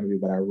Oprah interview,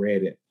 but I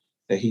read it,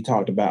 that he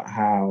talked about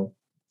how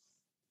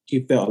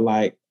he felt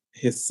like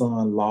his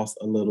son lost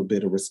a little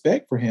bit of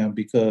respect for him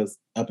because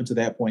up until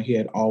that point, he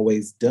had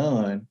always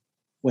done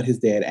what his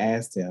dad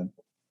asked him.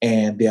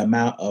 And the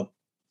amount of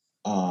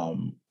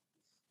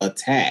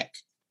attack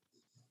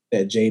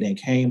that Jaden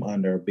came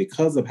under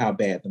because of how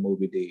bad the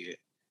movie did,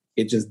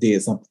 it just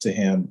did something to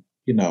him,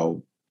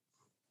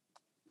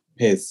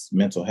 his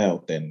mental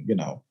health and,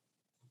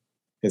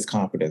 his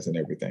confidence and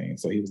everything.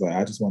 So he was like,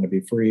 I just want to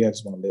be free. I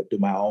just want to do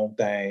my own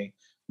thing,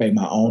 make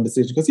my own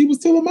decision. Because he was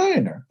still a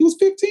minor. He was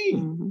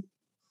 15.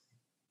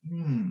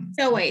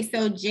 So wait,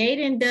 so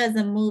Jaden does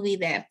a movie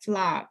that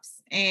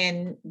flops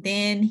and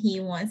then he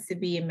wants to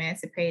be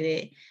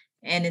emancipated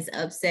and is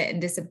upset and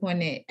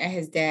disappointed at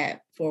his dad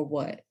for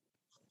what?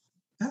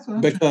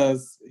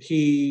 Because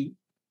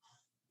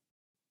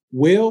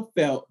Will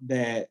felt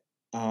that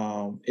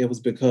it was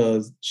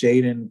because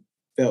Jaden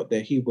felt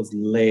that he was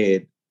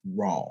led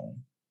wrong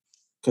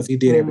because he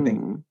did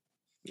everything.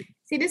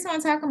 See, this is what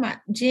I'm talking about.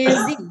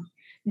 Gen Z.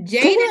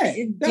 Jaden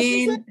is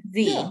Gen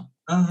Z. Yeah.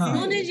 As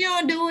soon as you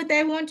don't do what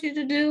they want you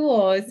to do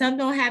or something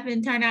don't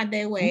happen, turn out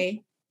their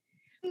way.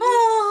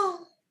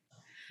 Oh.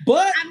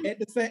 But at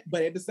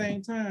the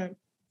same time,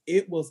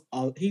 it was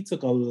he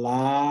took a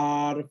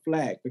lot of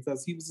flack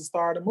because he was the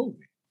star of the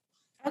movie.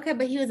 Okay,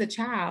 but he was a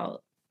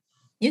child.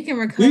 You can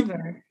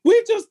recover.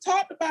 We just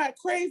talked about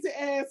crazy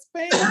ass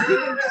fans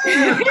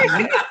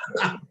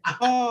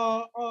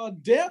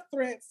death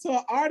threats to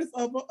an artist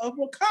of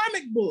a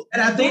comic book.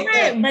 And I think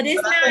but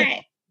it's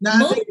not.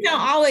 Movies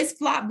don't always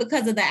flop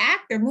because of the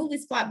actor.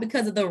 Movies flop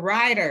because of the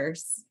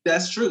writers.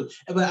 That's true.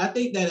 But I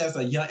think that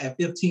at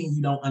 15,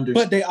 you don't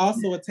understand. But they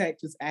also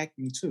attacked his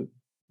acting too.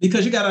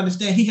 Because you got to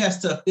understand, he probably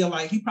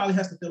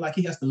has to feel like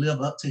he has to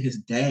live up to his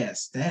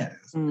dad's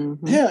status.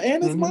 Mm-hmm. Yeah,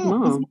 and his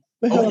mom.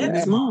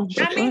 His mom.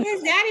 I mean,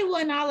 his daddy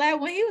wasn't all that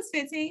when he was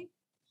 15.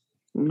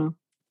 No.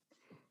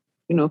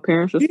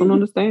 Parents just don't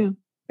understand.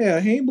 Yeah,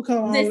 he ain't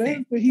become all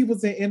that, but he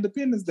was in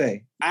Independence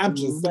Day. I'm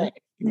just saying.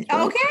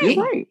 Okay.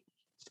 You're right.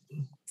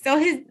 So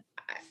okay,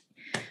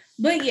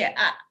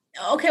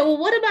 well,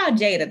 what about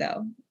Jada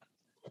though?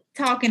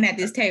 Talking at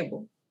this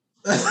table.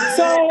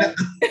 So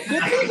the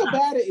thing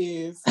about it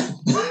is,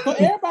 for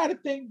everybody to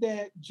think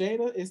that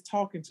Jada is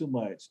talking too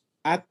much,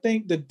 I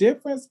think the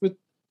difference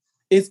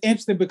it's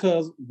interesting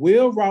because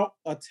Will wrote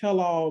a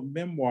tell-all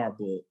memoir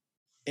book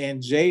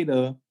and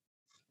Jada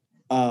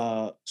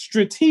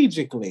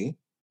strategically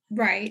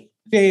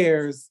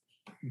shares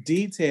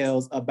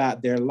details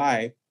about their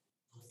life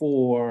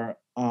for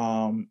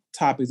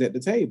topics at the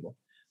table.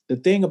 The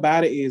thing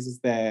about it is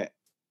that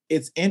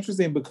it's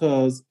interesting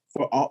because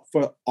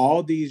for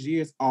all these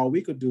years, all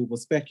we could do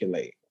was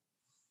speculate.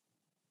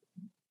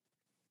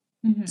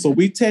 Mm-hmm. So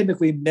we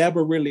technically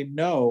never really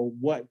know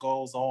what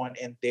goes on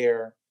in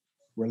their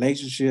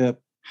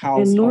relationship,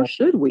 household, and nor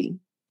should we,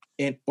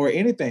 or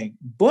anything.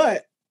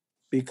 But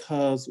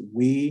because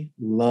we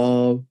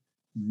love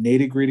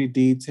nitty-gritty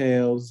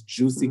details,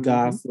 juicy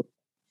gossip,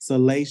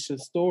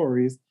 salacious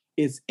stories,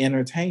 it's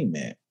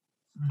entertainment.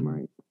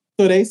 Right.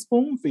 So they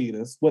spoon feed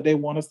us what they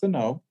want us to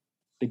know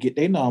to get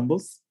their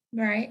numbers.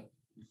 Right.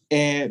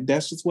 And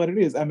that's just what it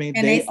is. I mean,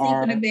 and they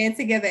sleep in the bed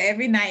together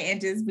every night and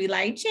just be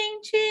like, ching,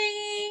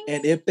 ching.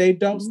 And if they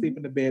don't sleep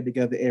in the bed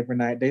together every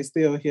night, they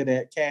still hear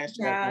that cash.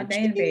 Yeah,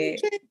 they in bed.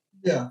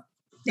 Yeah.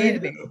 They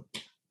in bed.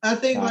 I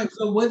think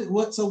so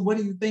what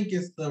do you think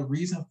is the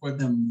reason for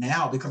them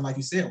now? Because like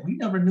you said, we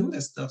never knew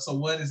this stuff. So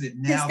what is it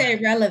now? To stay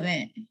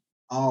relevant.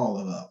 All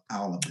of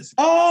this.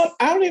 I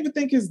don't even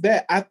think it's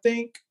that. I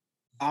think,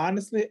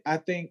 honestly,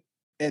 at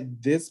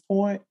this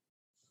point,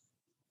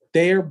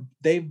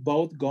 they've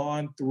both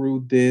gone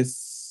through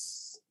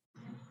this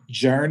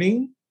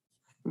journey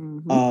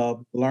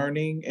of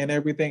learning and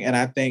everything. And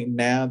I think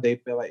now they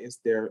feel like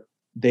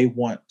they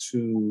want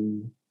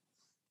to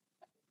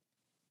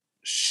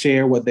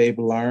share what they've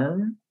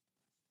learned.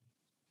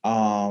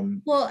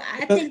 Well,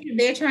 I think if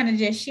they're trying to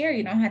just share,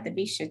 you don't have to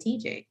be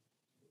strategic.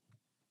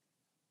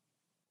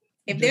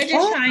 If they're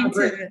just trying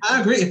to,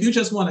 I agree. If you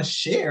just want to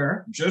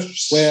share,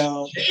 share.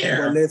 Well,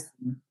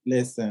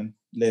 listen.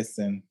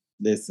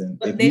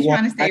 But they're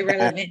trying to stay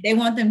relevant. They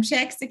want them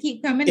checks to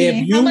keep coming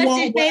in. How much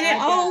did they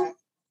owe?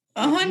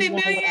 100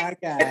 million.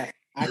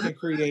 I can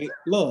create.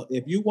 Look,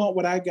 if you want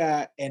what I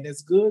got and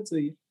it's good to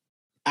you,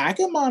 I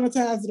can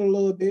monetize it a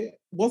little bit.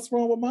 What's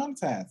wrong with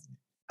monetizing?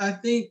 I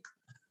think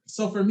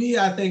so. For me,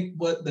 I think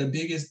what the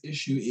biggest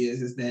issue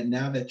is that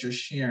now that you're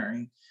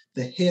sharing,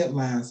 the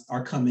headlines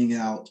are coming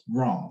out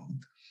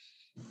wrong.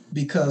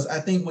 Because I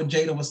think when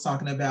Jada was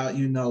talking about,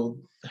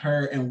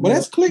 her and Will,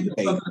 that's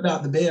clickbait. Talking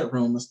about the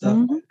bedroom and stuff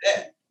like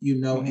that,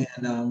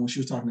 and when she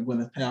was talking to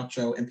Gwyneth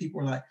Paltrow, and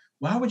people were like,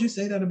 "Why would you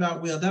say that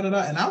about Will?" Da da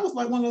da. And I was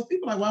like one of those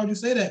people, like, "Why would you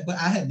say that?" But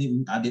I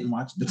didn't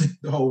watch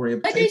the whole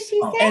Red. What did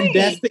she say? And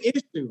that's the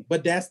issue.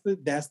 But that's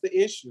the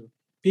issue.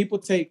 People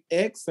take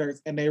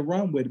excerpts and they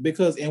run with it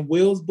because in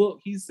Will's book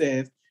he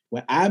says,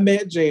 "When I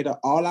met Jada,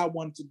 all I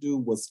wanted to do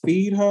was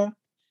feed her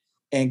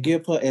and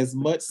give her as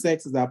much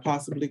sex as I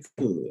possibly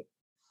could."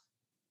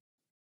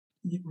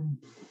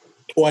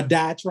 Or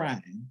die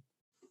trying.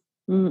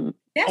 That's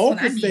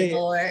what I need,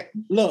 Lord.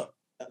 Look,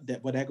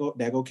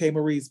 that go K.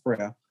 Marie's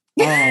prayer.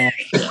 And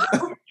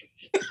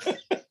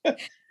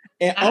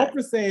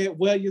Oprah said,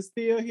 "Well, you're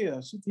still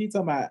here." He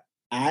talking about,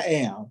 "I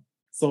am."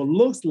 So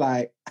looks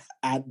like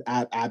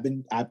I've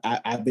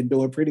been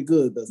doing pretty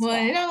good this Well,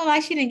 time. it don't look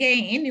like she didn't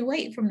gain any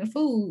weight from the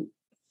food.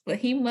 but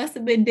he must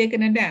have been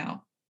dicking her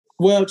down.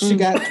 Well, she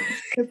got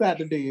kids out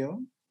the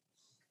deal.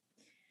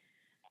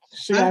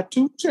 She got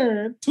two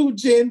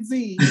Gen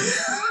Z.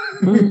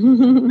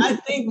 I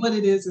think what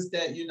it is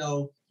that, you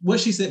know, what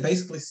she said,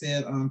 basically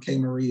said, K.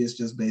 Marie, is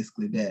just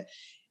basically that,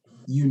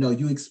 you know,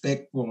 you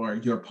expect for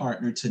your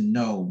partner to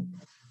know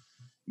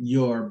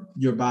your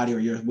body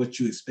or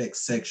what you expect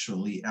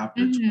sexually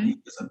after 20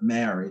 years of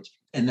marriage,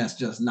 and that's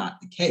just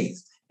not the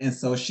case. And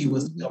so she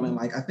was feeling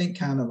like, I think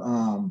kind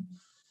of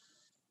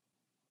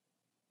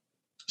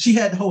she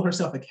had to hold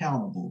herself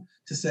accountable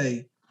to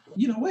say,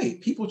 you know,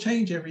 wait, people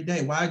change every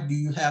day. Why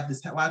do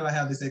I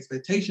have this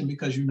expectation?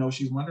 Because, you know,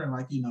 she's wondering,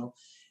 like, you know,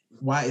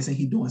 why isn't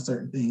he doing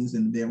certain things?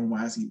 And then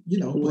why is he, you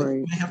know, but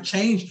we have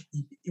changed.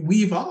 We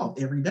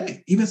evolve every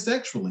day, even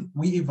sexually.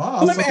 We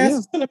evolve.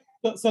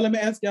 So let me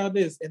ask y'all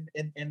this.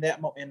 In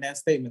that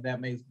statement, that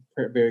makes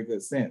very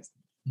good sense.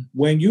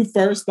 When you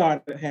first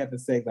started having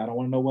sex, I don't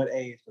want to know what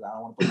age, because I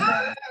don't want to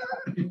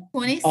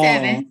put it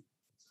down. 27.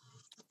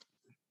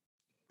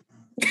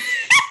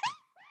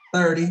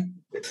 30.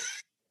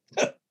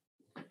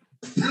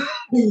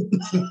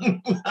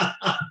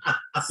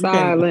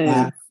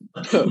 Silence.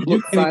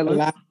 You can't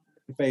lie to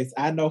your face.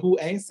 I know who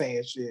ain't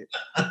saying shit.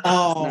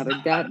 Not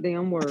a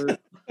goddamn word.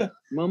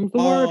 Mum's the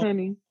word,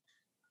 honey.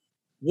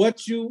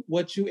 What you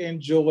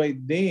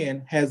enjoyed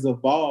then has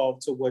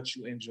evolved to what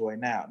you enjoy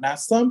now. Now,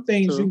 some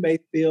things you may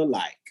feel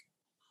like,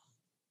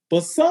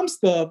 but some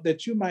stuff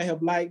that you might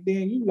have liked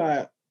then, you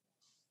like,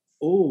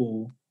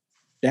 oh,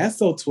 that's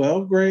so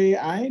 12th grade.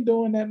 I ain't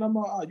doing that no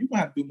more. You might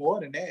have to do more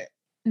than that.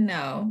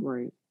 No.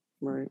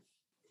 Right.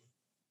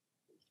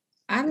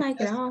 I like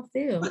it all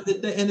still. But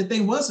the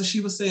thing was, that she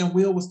was saying,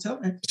 Will was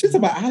telling her, she's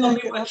about, tell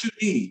me what you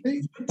need.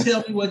 You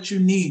tell me what you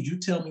need. You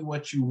tell me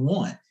what you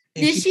want.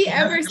 And did she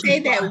ever say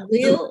that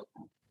Will?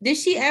 Did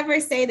she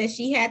ever say that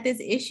she had this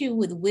issue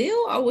with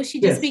Will, or was she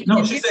just speaking?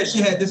 No, she said she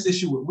had this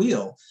issue with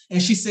Will,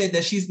 and she said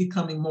that she's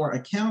becoming more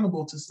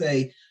accountable to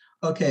say,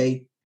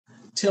 okay,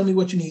 tell me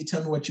what you need,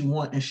 tell me what you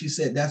want. And she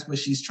said that's what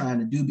she's trying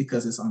to do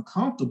because it's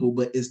uncomfortable,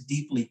 but it's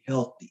deeply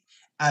healthy.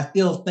 I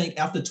think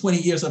after 20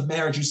 years of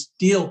marriage, you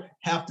still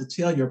have to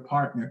tell your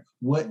partner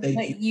what they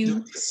need to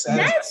do to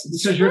satisfy,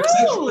 because your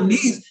sexual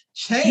needs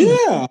change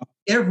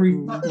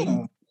every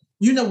fucking.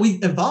 You know, we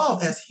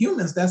evolve as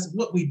humans. That's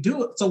what we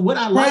do. So what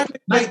I like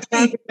at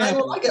 19, I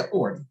don't like at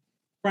 40.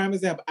 Prime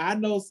example, I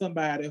know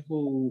somebody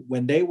who,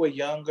 when they were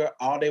younger,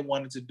 all they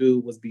wanted to do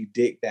was be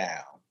dick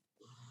down.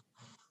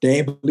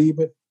 They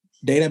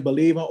didn't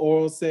believe in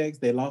oral sex.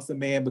 They lost a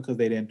man because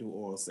they didn't do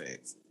oral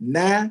sex.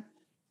 Now,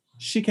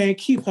 she can't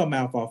keep her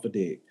mouth off of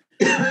dick.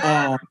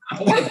 Well,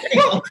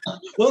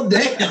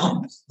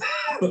 damn.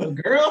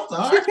 Girl,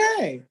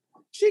 sorry.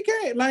 She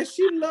can't. Like,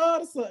 she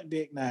loves suck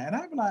dick now. And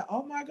I'm like,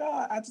 oh my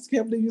God, I just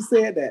can't believe you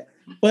said that.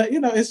 But, you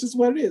know, it's just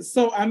what it is.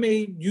 So, I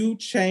mean, you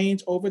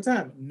change over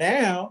time.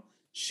 Now,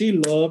 she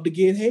loved to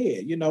get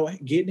head. You know,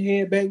 getting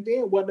head back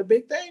then wasn't a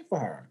big thing for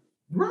her.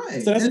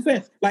 Right. So that's the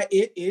thing. Like,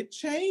 it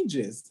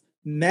changes.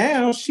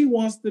 Now, she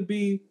wants to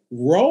be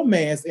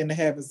romance into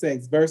having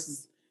sex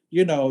versus,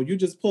 you know, you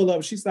just pull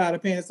up, she slide her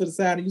pants to the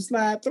side and you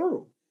slide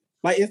through.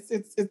 Like,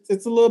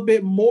 it's a little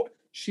bit more.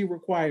 She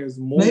requires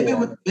more.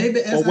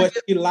 Maybe as what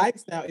she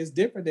likes now is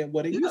different than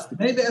what it used to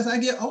be. Maybe as I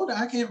get older,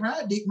 I can't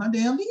ride dick. My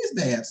damn knees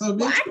bad. So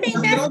I think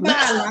that's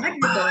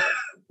biological.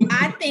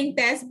 I think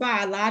that's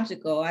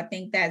biological. I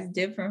think that's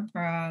different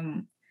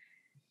from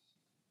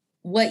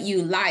what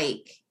you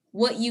like.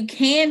 What you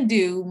can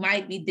do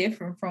might be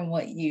different from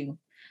what you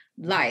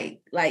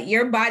like. Like,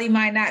 your body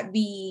might not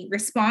be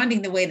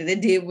responding the way that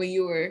it did when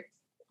you were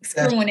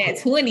screwing at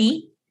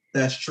 20.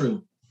 That's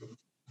true.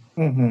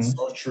 Mm-hmm.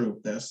 So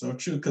true. That's so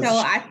true. So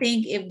I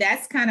think if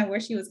that's kind of where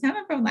she was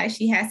coming from, like,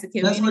 she has to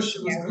communicate. That's where she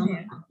was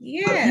coming from.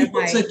 Yeah.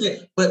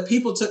 But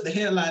people took the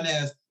headline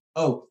as,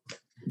 oh,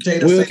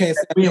 Jada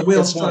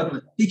Will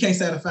struggling. He can't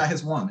satisfy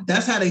his woman.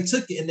 That's how they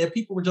took it. And then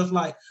people were just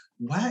like,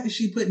 why is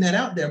she putting that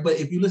out there? But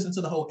if you listen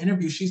to the whole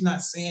interview, she's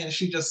not saying,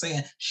 she's just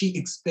saying she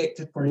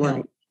expected for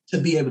him to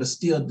be able to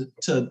still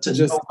to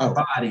just know her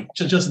body,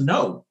 to just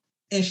know.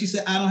 And she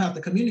said, I don't have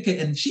to communicate.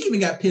 And she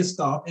even got pissed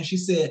off. And she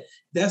said,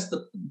 that's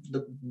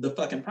the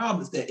fucking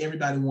problem, is that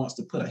everybody wants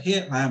to put a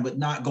headline, but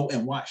not go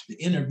and watch the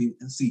interview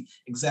and see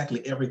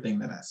exactly everything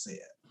that I said.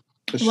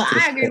 Well,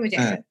 I agree with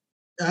that.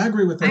 I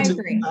agree with her. I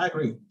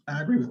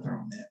agree with her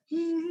on that.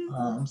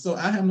 Mm-hmm. So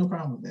I have no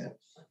problem with that.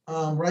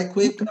 Right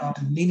quick,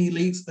 Nene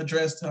Leakes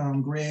addressed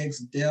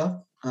Greg's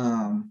death.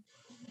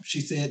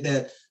 She said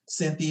that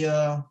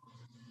Cynthia.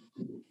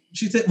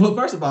 She said, well,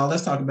 first of all,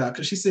 let's talk about,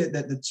 because she said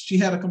that she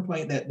had a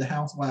complaint that the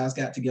housewives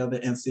got together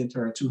and sent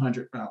her a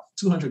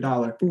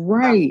 $200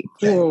 right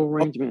floral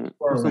arrangement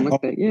or something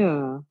like that.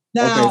 Yeah.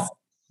 Now,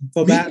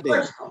 so about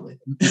this.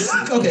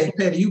 Okay,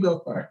 Patty, you go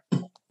first.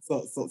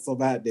 So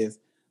about this.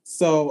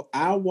 So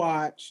I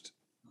watched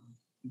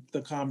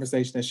the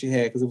conversation that she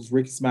had, because it was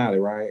Ricky Smiley,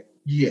 right?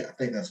 Yeah, I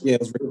think that's what it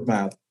was Ricky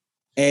Smiley.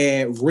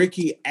 And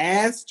Ricky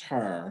asked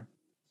her,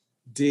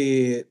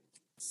 did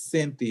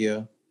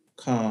Cynthia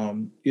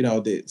come,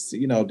 did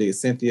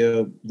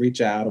Cynthia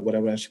reach out or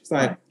whatever? And she was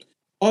like,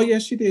 Oh yeah,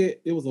 she did.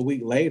 It was a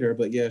week later,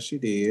 but yeah, she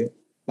did.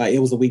 Like it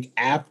was a week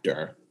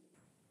after,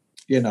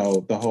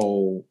 the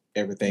whole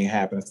everything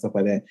happened and stuff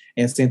like that.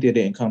 And Cynthia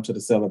didn't come to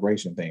the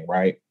celebration thing,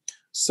 right?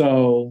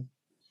 So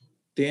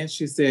then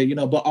she said,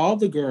 but all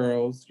the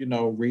girls,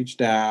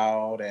 reached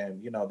out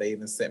and, they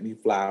even sent me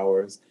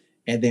flowers.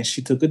 And then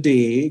she took a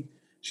dig.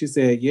 She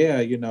said,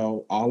 yeah,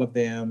 all of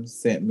them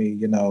sent me,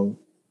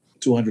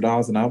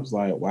 $200. And I was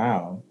like,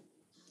 wow,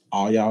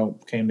 all y'all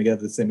came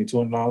together to send me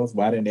 $200.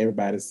 Why didn't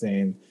everybody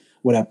send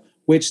whatever?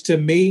 Which to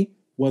me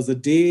was a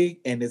dig,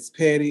 and it's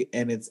petty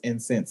and it's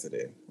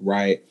insensitive,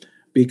 right?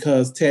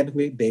 Because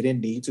technically they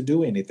didn't need to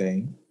do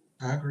anything.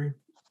 I agree.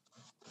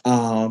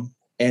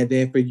 And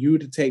then for you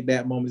to take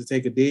that moment to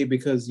take a dig,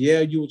 because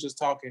you were just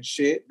talking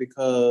shit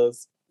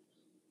because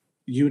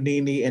you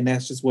Nene, and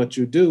that's just what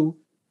you do.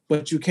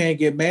 But you can't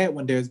get mad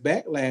when there's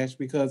backlash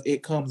because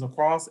it comes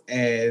across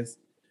as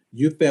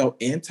you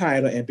felt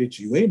entitled and bitch,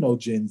 you ain't no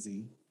Gen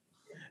Z.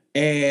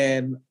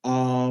 And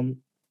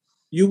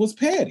you was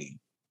petty.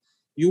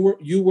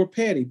 You were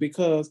petty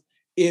because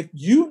if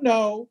you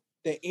know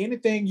that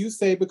anything you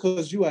say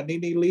because you are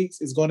Nene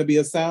Leakes is going to be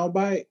a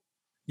soundbite,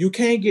 you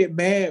can't get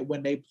mad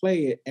when they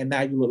play it and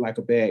now you look like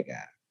a bad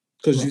guy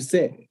because you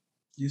said it.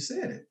 You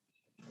said it.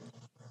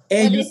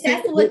 And if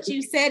that's what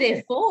you said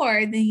it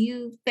for, then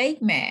you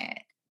fake mad.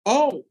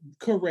 Oh,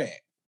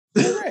 correct.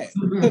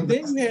 But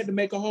then you had to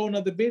make a whole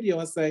nother video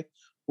and say,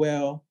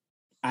 well,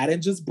 I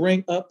didn't just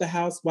bring up the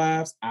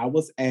housewives. I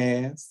was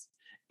asked.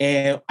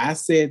 And I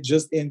said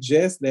just in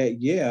jest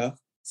that,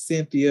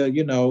 Cynthia,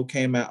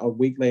 came out a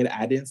week later.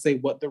 I didn't say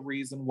what the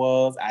reason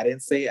was. I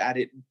didn't say I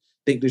didn't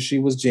think that she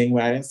was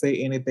genuine. I didn't say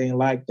anything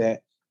like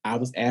that. I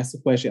was asked a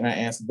question. I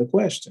answered the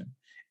question.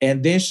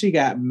 And then she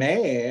got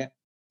mad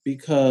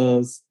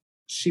because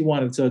she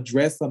wanted to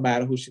address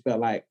somebody who she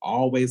felt like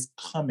always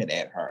coming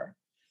at her.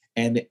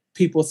 And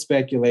people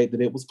speculate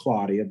that it was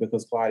Claudia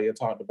because Claudia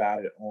talked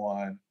about it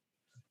on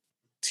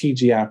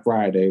TGI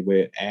Friday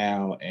with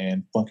Al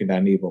and Funky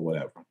Dineva or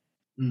whatever.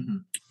 Mm-hmm.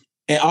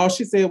 And all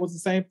she said was the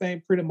same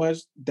thing pretty much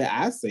that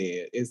I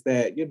said, is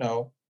that,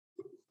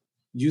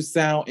 you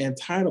sound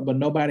entitled, but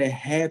nobody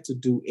had to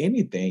do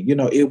anything.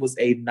 It was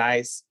a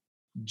nice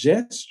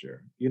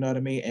gesture, you know what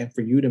I mean? And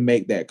for you to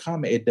make that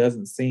comment, it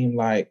doesn't seem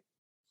like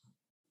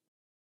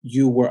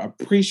you were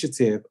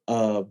appreciative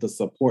of the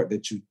support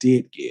that you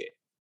did get.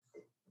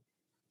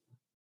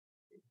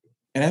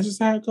 And that's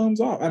just how it comes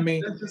off. I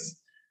mean,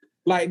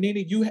 like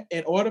Nene,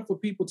 in order for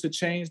people to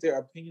change their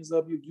opinions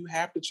of you, you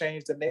have to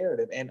change the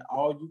narrative. And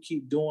all you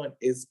keep doing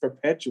is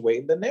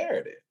perpetuating the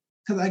narrative.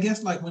 Because I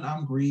guess like when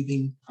I'm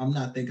grieving, I'm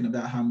not thinking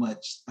about how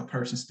much a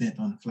person spent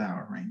on the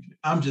flower arrangement.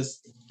 I'm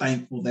just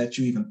thankful that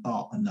you even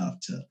thought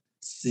enough to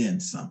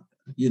send something,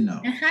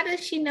 And how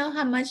does she know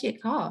how much it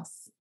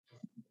costs?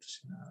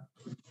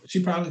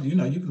 She probably, you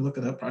can look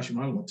it up. Probably she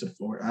might have went to the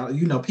floor.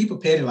 People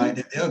petty like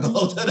that. They'll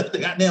go to the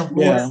goddamn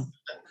floor. Yeah.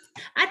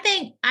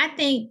 I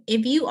think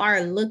if you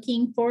are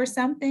looking for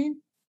something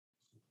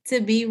to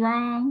be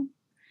wrong,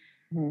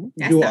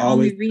 that's the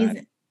only reason.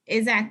 Right.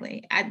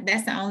 Exactly.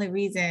 That's the only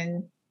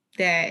reason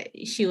that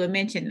she would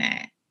mention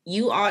that.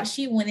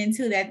 She went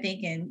into that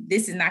thinking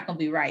this is not going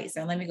to be right.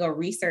 So let me go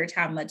research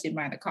how much it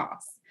might have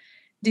cost.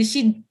 Did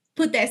she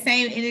put that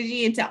same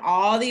energy into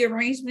all the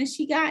arrangements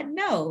she got?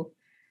 No.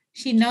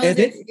 She knows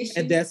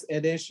and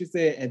then she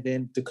said, and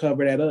then to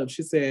cover that up,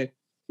 she said,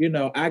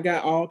 I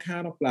got all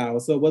kind of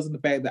flowers. So it wasn't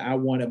the fact that I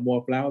wanted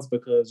more flowers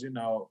because,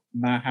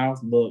 my house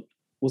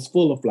was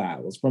full of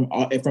flowers from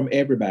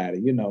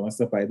everybody, and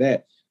stuff like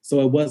that. So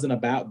it wasn't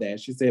about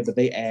that. She said, but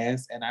they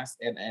asked and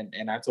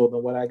I told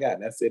them what I got.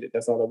 That's it.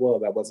 That's all it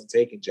was. I wasn't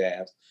taking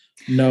jabs.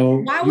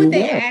 No. Why would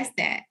they ask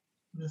that?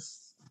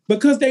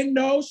 Because they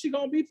know she's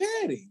going to be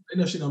petty. They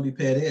know she's going to be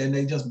petty and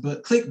they just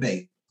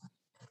clickbait.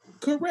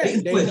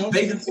 Correct.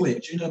 Bait and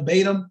switch,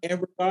 bait them.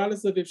 And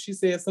regardless of if she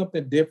said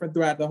something different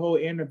throughout the whole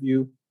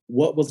interview,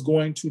 what was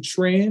going to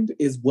trend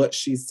is what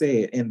she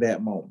said in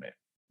that moment.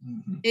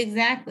 Mm-hmm.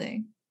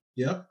 Exactly.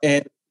 Yep.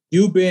 And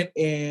you've been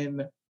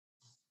in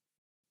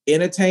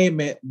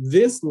entertainment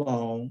this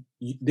long,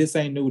 this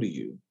ain't new to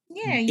you.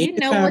 Yeah, you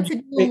know what to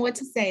do and what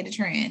to say to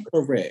trend.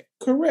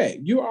 Correct.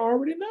 You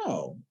already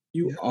know.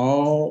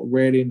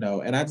 Already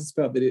know. And I just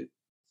felt that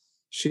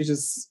she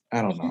just,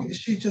 I don't know.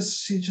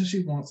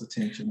 She wants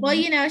attention. Well,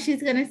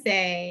 she's gonna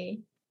say,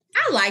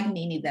 I like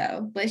Nene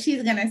though, but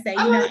she's gonna say,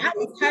 I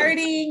was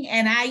hurting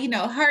and I,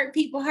 hurt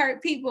people,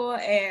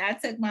 and I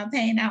took my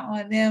pain out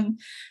on them.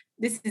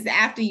 This is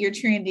after you're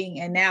trending,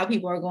 and now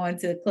people are going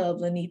to Club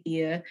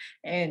Lanithia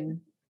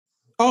and.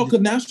 Oh,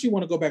 because now she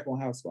want to go back on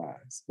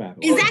Housewives.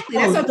 Exactly,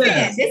 that's what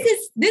I'm saying.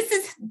 This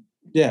is.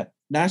 Yeah,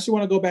 now she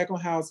want to go back on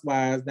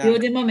Housewives.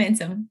 Building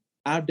momentum.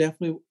 I'm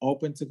definitely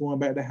open to going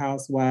back to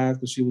Housewives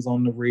because she was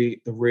on the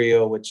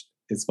Real, which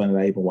is funny that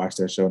I even watch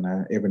that show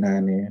now every now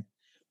and then.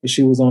 But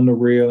she was on the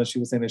Real and she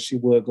was saying that she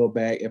would go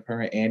back if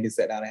her and Andy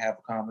sat down and have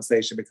a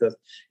conversation because,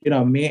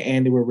 me and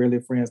Andy were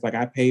really friends. Like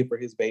I paid for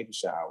his baby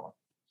shower.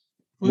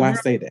 Why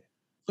say that?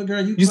 So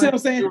girl, you see what I'm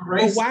saying?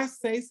 But why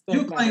say stuff?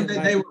 You claim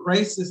that they were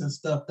racist and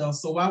stuff though.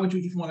 So why would you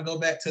even want to go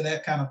back to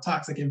that kind of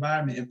toxic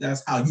environment if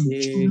that's how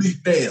you truly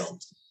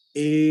failed?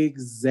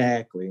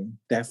 Exactly.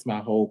 That's my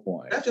whole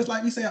point. That's just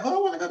like me saying, "Oh,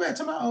 I want to go back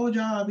to my old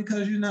job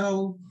because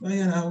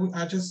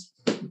I just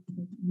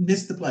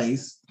missed the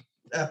place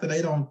after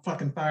they don't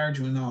fucking fired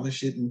you and all this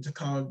shit and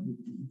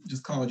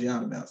just called you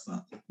out about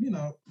something."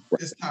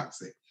 It's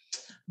toxic.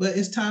 But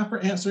it's time for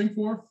answering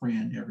for a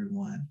friend,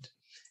 everyone.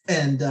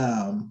 And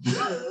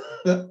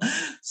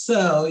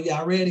so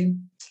y'all ready?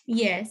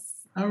 Yes.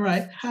 All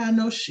right. Hi,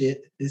 no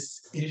shit.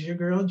 This is your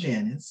girl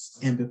Janice.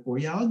 And before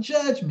y'all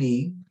judge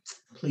me,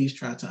 please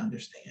try to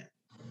understand.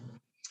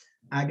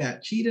 I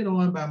got cheated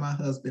on by my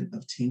husband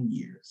of 10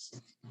 years.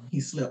 He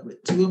slept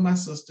with 2 of my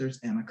sisters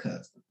and a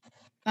cousin.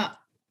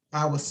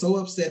 I was so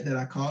upset that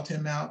I called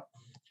him out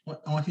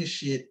on his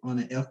shit on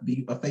a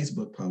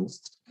Facebook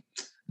post.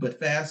 But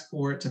fast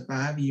forward to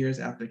 5 years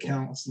after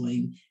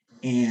counseling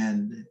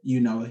and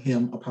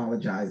him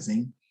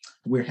apologizing,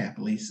 we're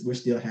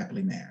still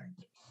happily married.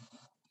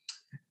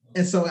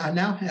 And so I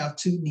now have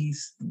 2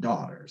 niece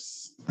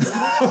daughters.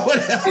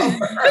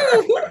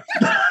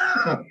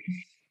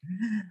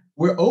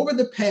 We're over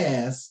the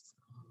past,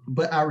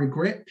 but I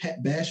regret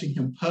bashing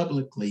him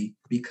publicly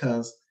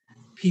because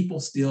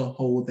people still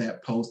hold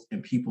that post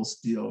and people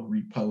still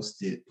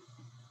repost it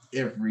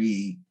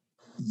every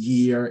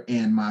year,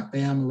 and my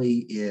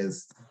family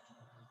is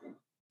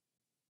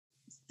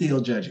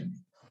still judging me.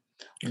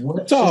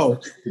 How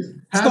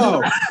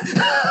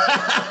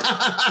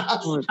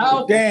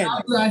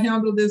do I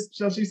handle this?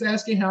 So she's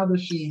asking, how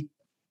does she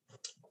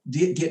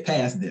get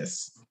past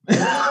this?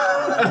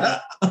 So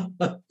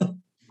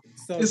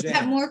if you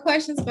have more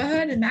questions for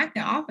her, then I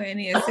can offer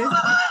any assistance.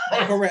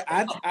 Correct.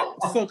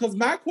 Because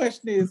my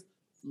question is,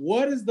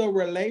 what is the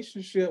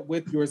relationship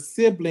with your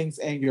siblings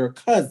and your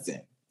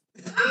cousin?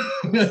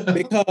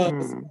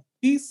 Because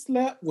he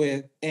slept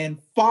with and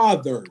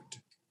fathered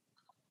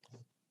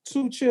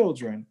 2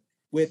 children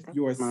with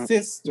your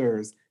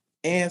sisters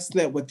and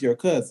slept with your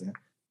cousin.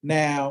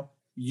 Now,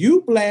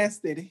 you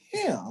blasted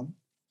him.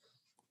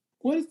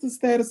 What is the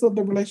status of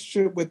the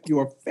relationship with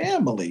your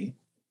family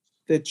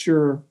that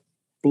your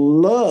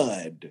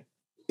blood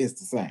is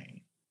the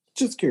same?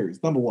 Just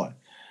curious, number 1.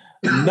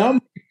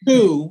 Number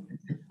 2,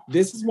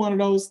 this is one of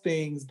those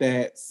things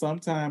that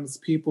sometimes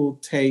people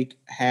take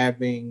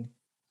having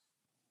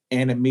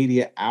an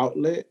immediate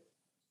outlet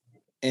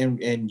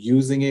and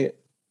using it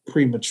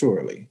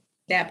prematurely.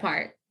 That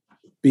part.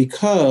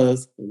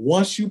 Because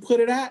once you put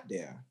it out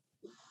there,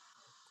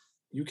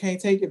 you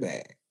can't take it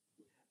back.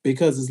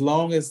 Because as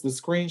long as the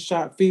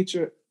screenshot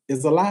feature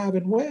is alive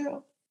and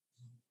well,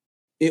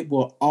 it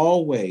will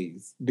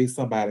always be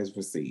somebody's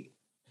receipt.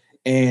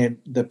 And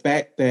the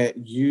fact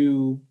that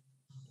you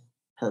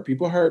hurt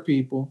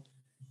people,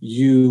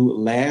 you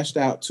lashed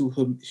out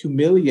to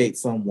humiliate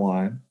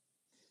someone,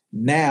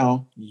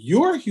 now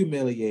you're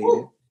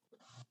humiliated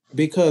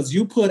because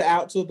you put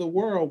out to the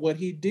world what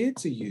he did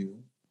to you.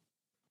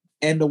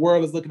 And the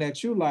world is looking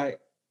at you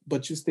like,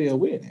 but you're still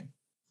with him.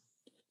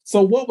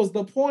 So what was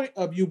the point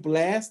of you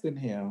blasting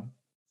him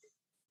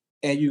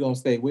and you're going to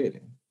stay with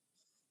him?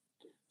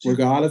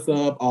 Regardless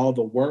of all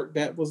the work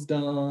that was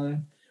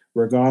done,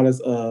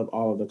 regardless of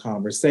all of the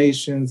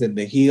conversations and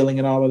the healing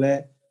and all of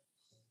that,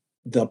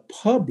 the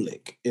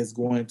public is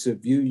going to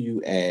view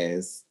you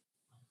as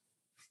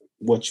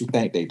what you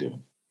think they do.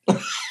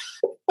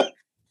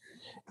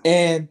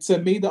 And to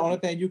me, the only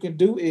thing you can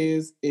do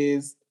is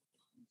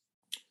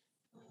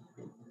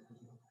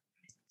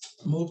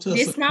move to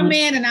it's my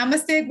man, and I'ma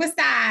stick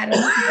beside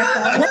him.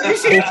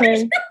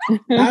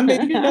 I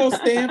mean,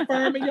 stand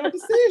firm in your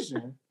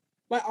decision.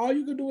 Like, all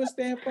you can do is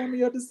stand firm in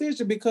your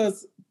decision,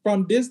 because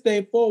from this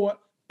day forward,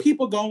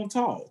 people gonna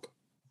talk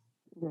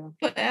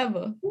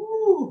forever.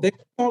 They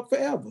talk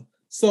forever.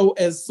 So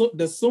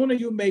the sooner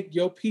you make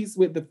your peace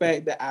with the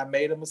fact that I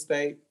made a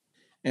mistake,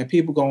 and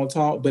people gonna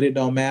talk, but it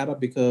don't matter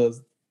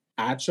because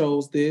I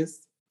chose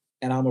this,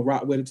 and I'm gonna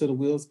rock with it till the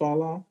wheels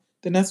fall off,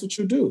 then that's what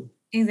you do.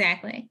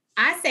 Exactly.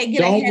 I say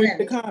don't read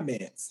the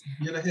comments.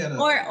 Get ahead of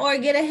it. Or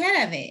get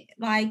ahead of it.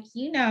 Like,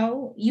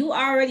 you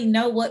already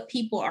know what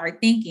people are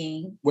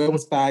thinking. Well, it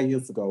was 5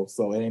 years ago,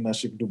 so it ain't nothing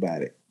she can do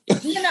about it.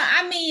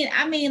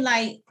 I mean,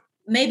 like,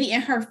 maybe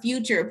in her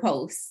future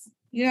posts.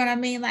 You know what I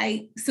mean?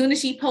 Like, soon as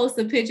she posts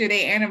a picture of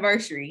their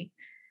anniversary,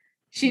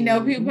 she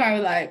know people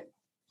probably like,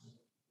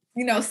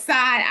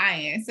 side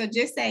eyeing. So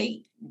just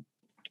say,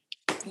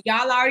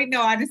 y'all already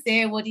know I just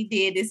said what he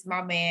did. This is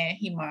my man,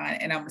 he mine,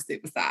 and I'm gonna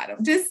stick beside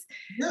him. Just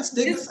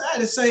stick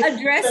beside it. Say,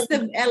 address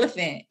the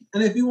elephant.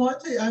 And if you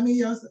want to,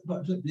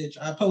 bitch,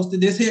 I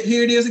posted this.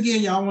 Here it is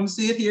again. Y'all want to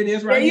see it? Here it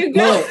is right here.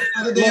 There you go.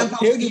 Another damn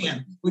post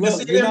again. We can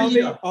see it every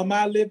year. On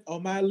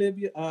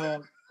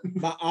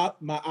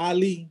my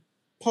Ali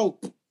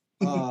Pope.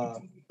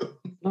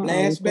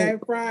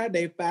 Flashback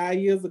Friday, 5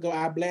 years ago,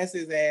 I blessed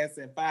his ass,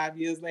 and 5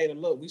 years later,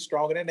 look, we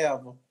stronger than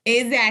ever.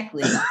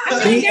 Exactly.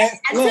 I mean,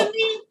 to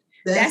me,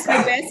 that's the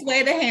best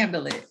way to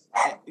handle it.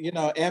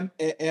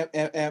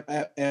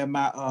 And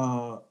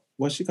my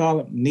what she call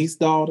them? Niece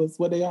daughters,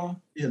 what they are?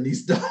 Yeah,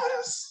 niece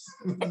daughters.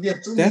 Yeah,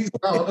 two niece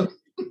daughters.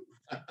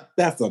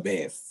 That's the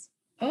best.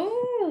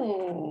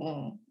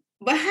 Oh,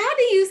 but how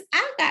do you?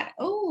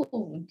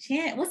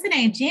 What's her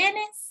name?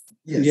 Janice.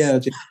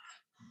 Yes. Yeah.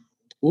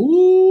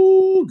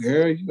 Ooh,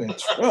 girl, you in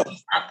trouble.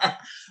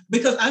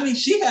 Because I mean,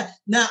 she had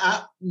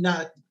now.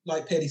 Not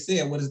like Petty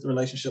said. What is the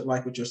relationship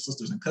like with your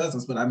sisters and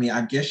cousins? But I mean,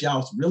 I guess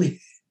y'all really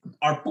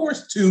are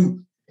forced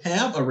to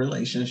have a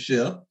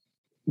relationship.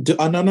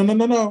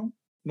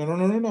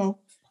 No.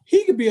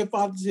 He could be a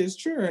father to his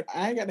children.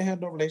 I ain't got to have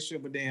no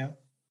relationship with them.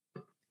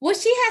 Well,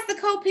 she has to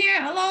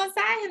co-parent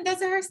alongside him.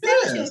 Those are her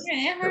stepchildren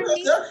and her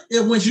niece. Yeah,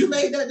 when you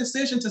made that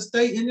decision to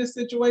stay in this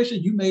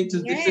situation, you made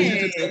the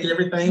decision to take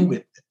everything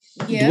with it.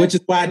 Yeah. Which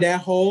is why that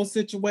whole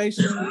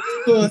situation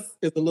is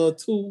a little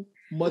too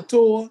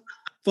mature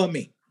for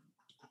me.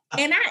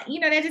 And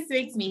that just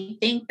makes me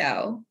think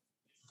though.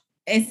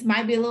 It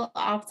might be a little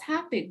off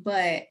topic,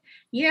 but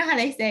you know how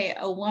they say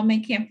a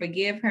woman can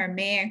forgive her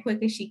man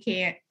quicker than she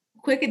can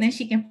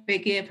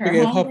forgive her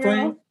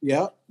homegirl?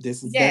 Yep.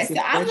 So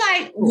I'm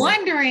like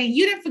wondering,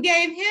 you done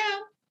forgave him.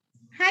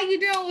 How you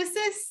doing with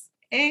sis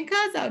and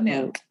Cuzzo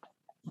now?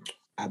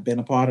 I've been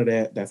a part of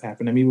that. That's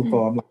happened to me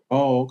before. I'm like,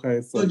 oh,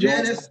 okay. So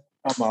Janice,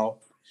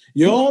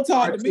 you don't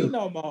talk to me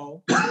no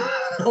more.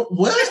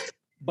 What?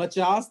 But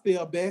y'all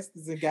still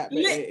besties and got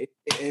me.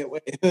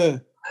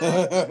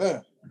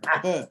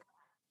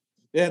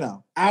 You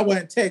know, I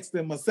wasn't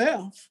texting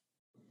myself.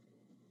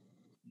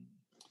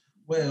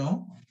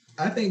 Well,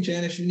 I think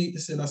Janice, you need to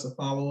send us a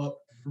follow-up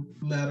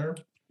letter.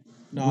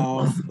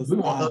 No,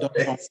 call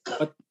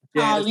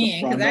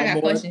in because I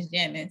got questions,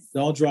 Janice.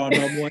 Don't draw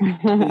no more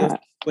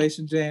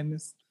situation,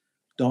 Janice.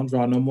 Don't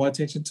draw no more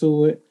attention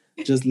to it.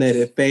 Just let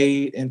it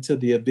fade into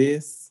the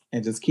abyss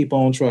and just keep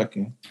on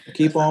trucking.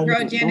 Keep on.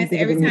 Girl, Janice,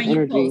 every time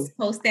you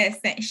post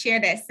that, share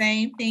that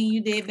same thing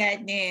you did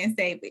back then.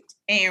 Say,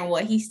 Aaron,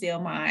 what? He's still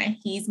mine.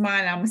 He's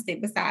mine. I'm gonna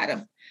stick beside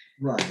him.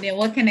 Right. And then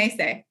what can they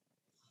say?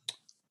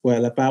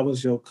 Well, if I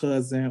was your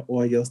cousin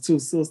or your two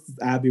sisters,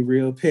 I'd be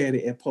real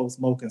petty and post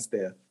smoking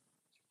stuff.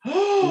 I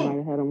might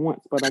have had him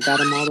once, but I got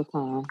him all the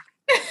time.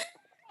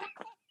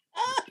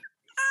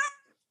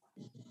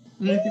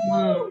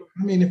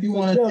 If you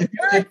want to,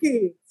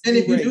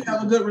 if you do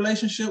have a good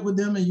relationship with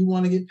them and you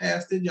want to get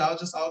past it, y'all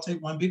just all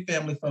take one big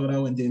family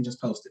photo and then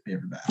just post it for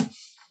everybody.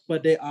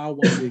 But they are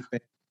one big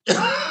family.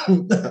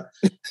 But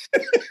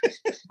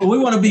we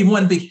want to be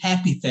one big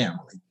happy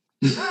family.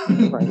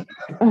 Right.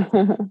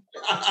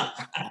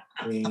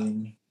 I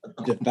mean,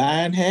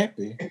 divine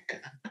happy.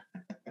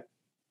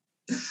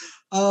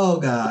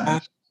 Oh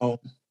God.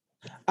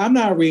 I'm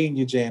not reading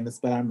you, Janice,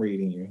 but I'm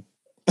reading you.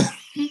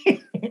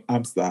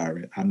 I'm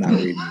sorry. I'm not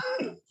reading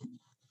you.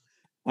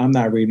 I'm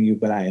not reading you,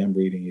 but I am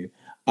reading you.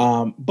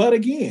 But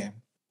again,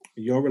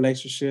 your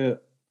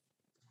relationship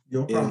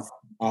is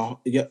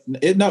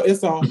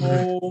it's a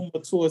whole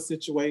mature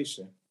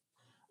situation.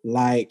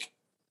 Like,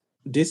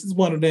 this is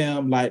one of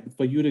them, like,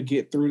 for you to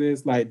get through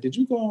this, like, did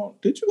you go on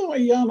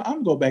Iyanla? I'm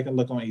gonna go back and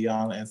look on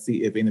Iyanla and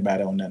see if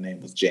anybody on that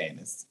name was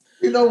Janice.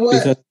 You know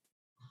what?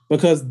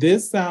 Because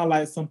this sounds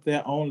like something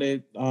that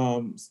only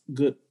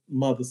good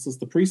mother,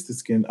 sister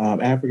priestess can,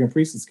 African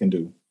priestess can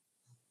do.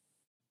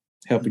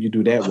 Helping you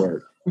do that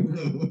work.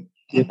 You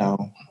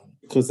know,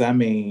 because I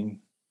mean,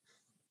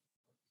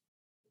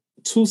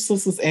 2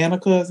 sisters and a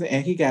cousin,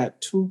 and he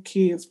got 2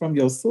 kids from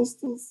your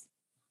sisters.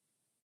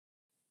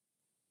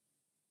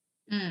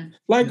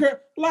 Like, girl,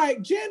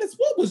 like, Janice,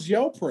 what was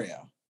your prayer?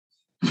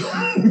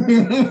 Like,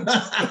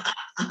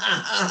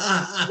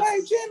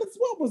 Janice,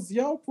 what was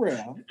your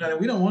prayer?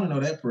 We don't want to know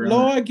that prayer.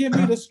 Lord, give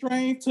me the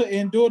strength to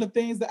endure the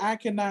things that I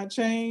cannot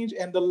change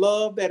and the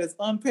love that is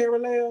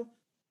unparalleled.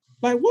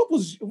 Like, what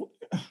was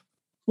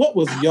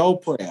your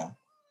prayer?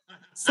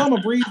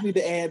 Summer Breeze need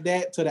to add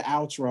that to the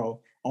outro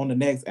on the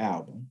next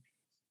album.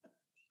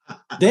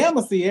 Damn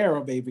a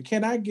Sierra, baby.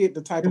 Can I get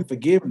the type of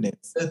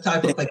forgiveness? The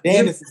type of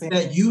forgiveness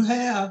that you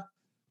have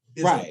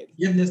is right.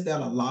 Forgiveness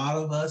that a lot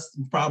of us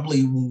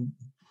probably,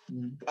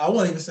 I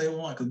won't even say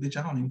want, because bitch,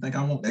 I don't even think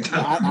I want that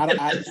kind of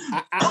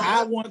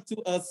I want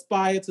to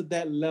aspire to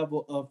that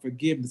level of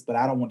forgiveness, but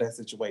I don't want that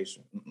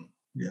situation. Mm-mm.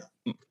 Yeah.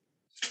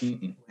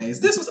 Mm-mm.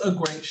 This was a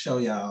great show,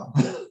 y'all.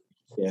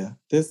 Yeah,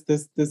 this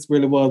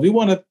really was. We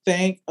want to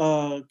thank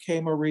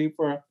K. Marie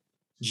for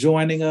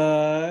joining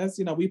us.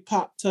 You know, we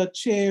popped her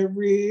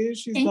cherry.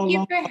 She's no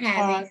longer a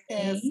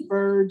podcast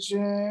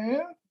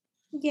virgin.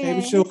 Yes.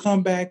 Maybe she'll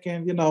come back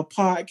and, you know,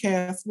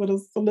 podcast with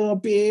us a little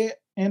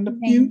bit in the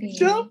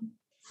future.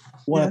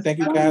 Want to thank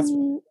you guys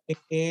for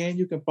tuning in.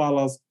 You can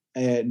follow us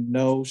at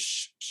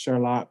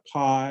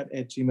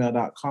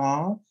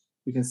nosherlockpod@gmail.com.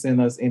 You can send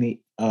us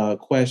any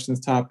questions,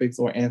 topics,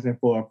 or answering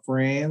for our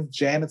friends.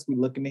 Janice, we're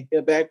looking to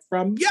hear back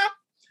from you.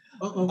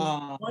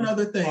 One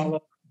other thing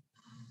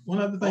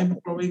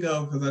before we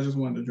go, because I just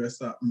wanted to address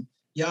something.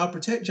 Y'all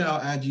protect y'all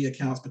IG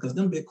accounts, because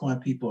them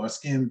Bitcoin people are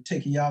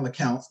taking y'all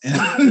accounts and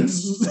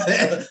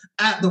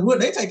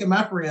they taking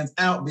my friends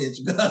out,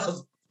 bitch,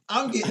 because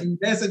I'm getting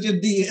messages,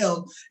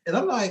 DM, and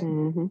I'm like,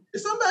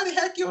 did somebody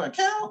hack your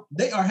account?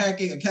 They are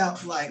hacking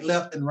accounts like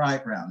left and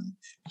right around.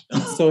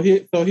 So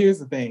here's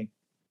the thing.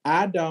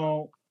 I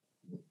don't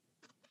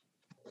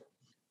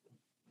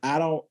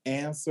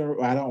answer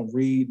or I don't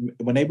read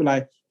when they be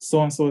like,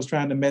 so and so is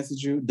trying to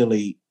message you,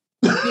 delete.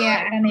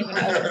 Yeah, I don't even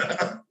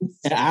know.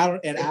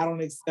 And I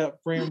don't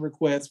accept friend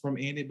requests from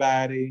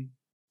anybody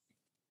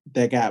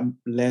that got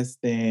less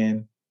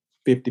than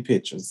 50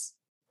 pictures.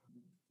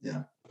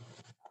 Yeah.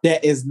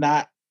 That is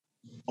not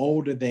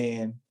older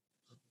than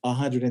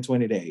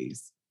 120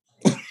 days.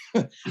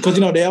 Because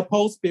they'll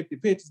post 50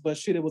 pictures, but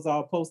shit, it was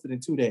all posted in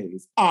 2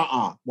 days.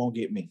 Won't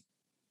get me.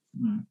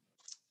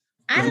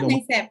 I don't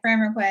accept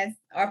friend requests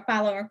or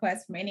follow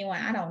requests from anyone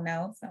I don't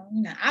know. So,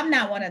 I'm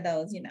not one of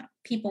those,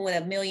 people with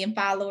 1 million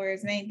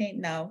followers and anything.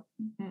 No.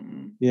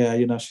 Mm-mm. Yeah,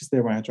 she's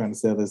still around trying to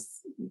sell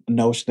this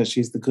notion that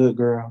she's the good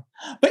girl.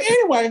 But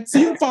anyway, so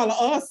you can follow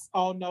us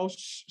on No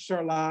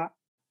Sherlock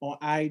on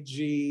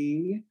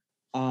IG,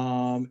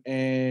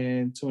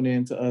 and tune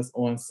in to us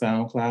on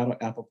SoundCloud or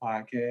Apple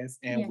Podcasts.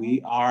 And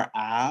we are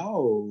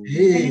out.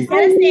 Hey.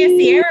 Instead of saying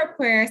Sierra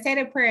prayer, say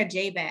the prayer of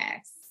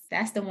J-Bass.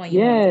 That's the one you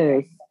want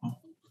to pray.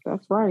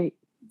 That's right.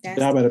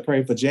 Y'all better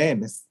pray for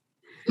Janice.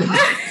 Bye,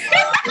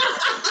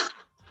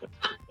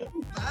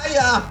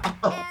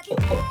 y'all.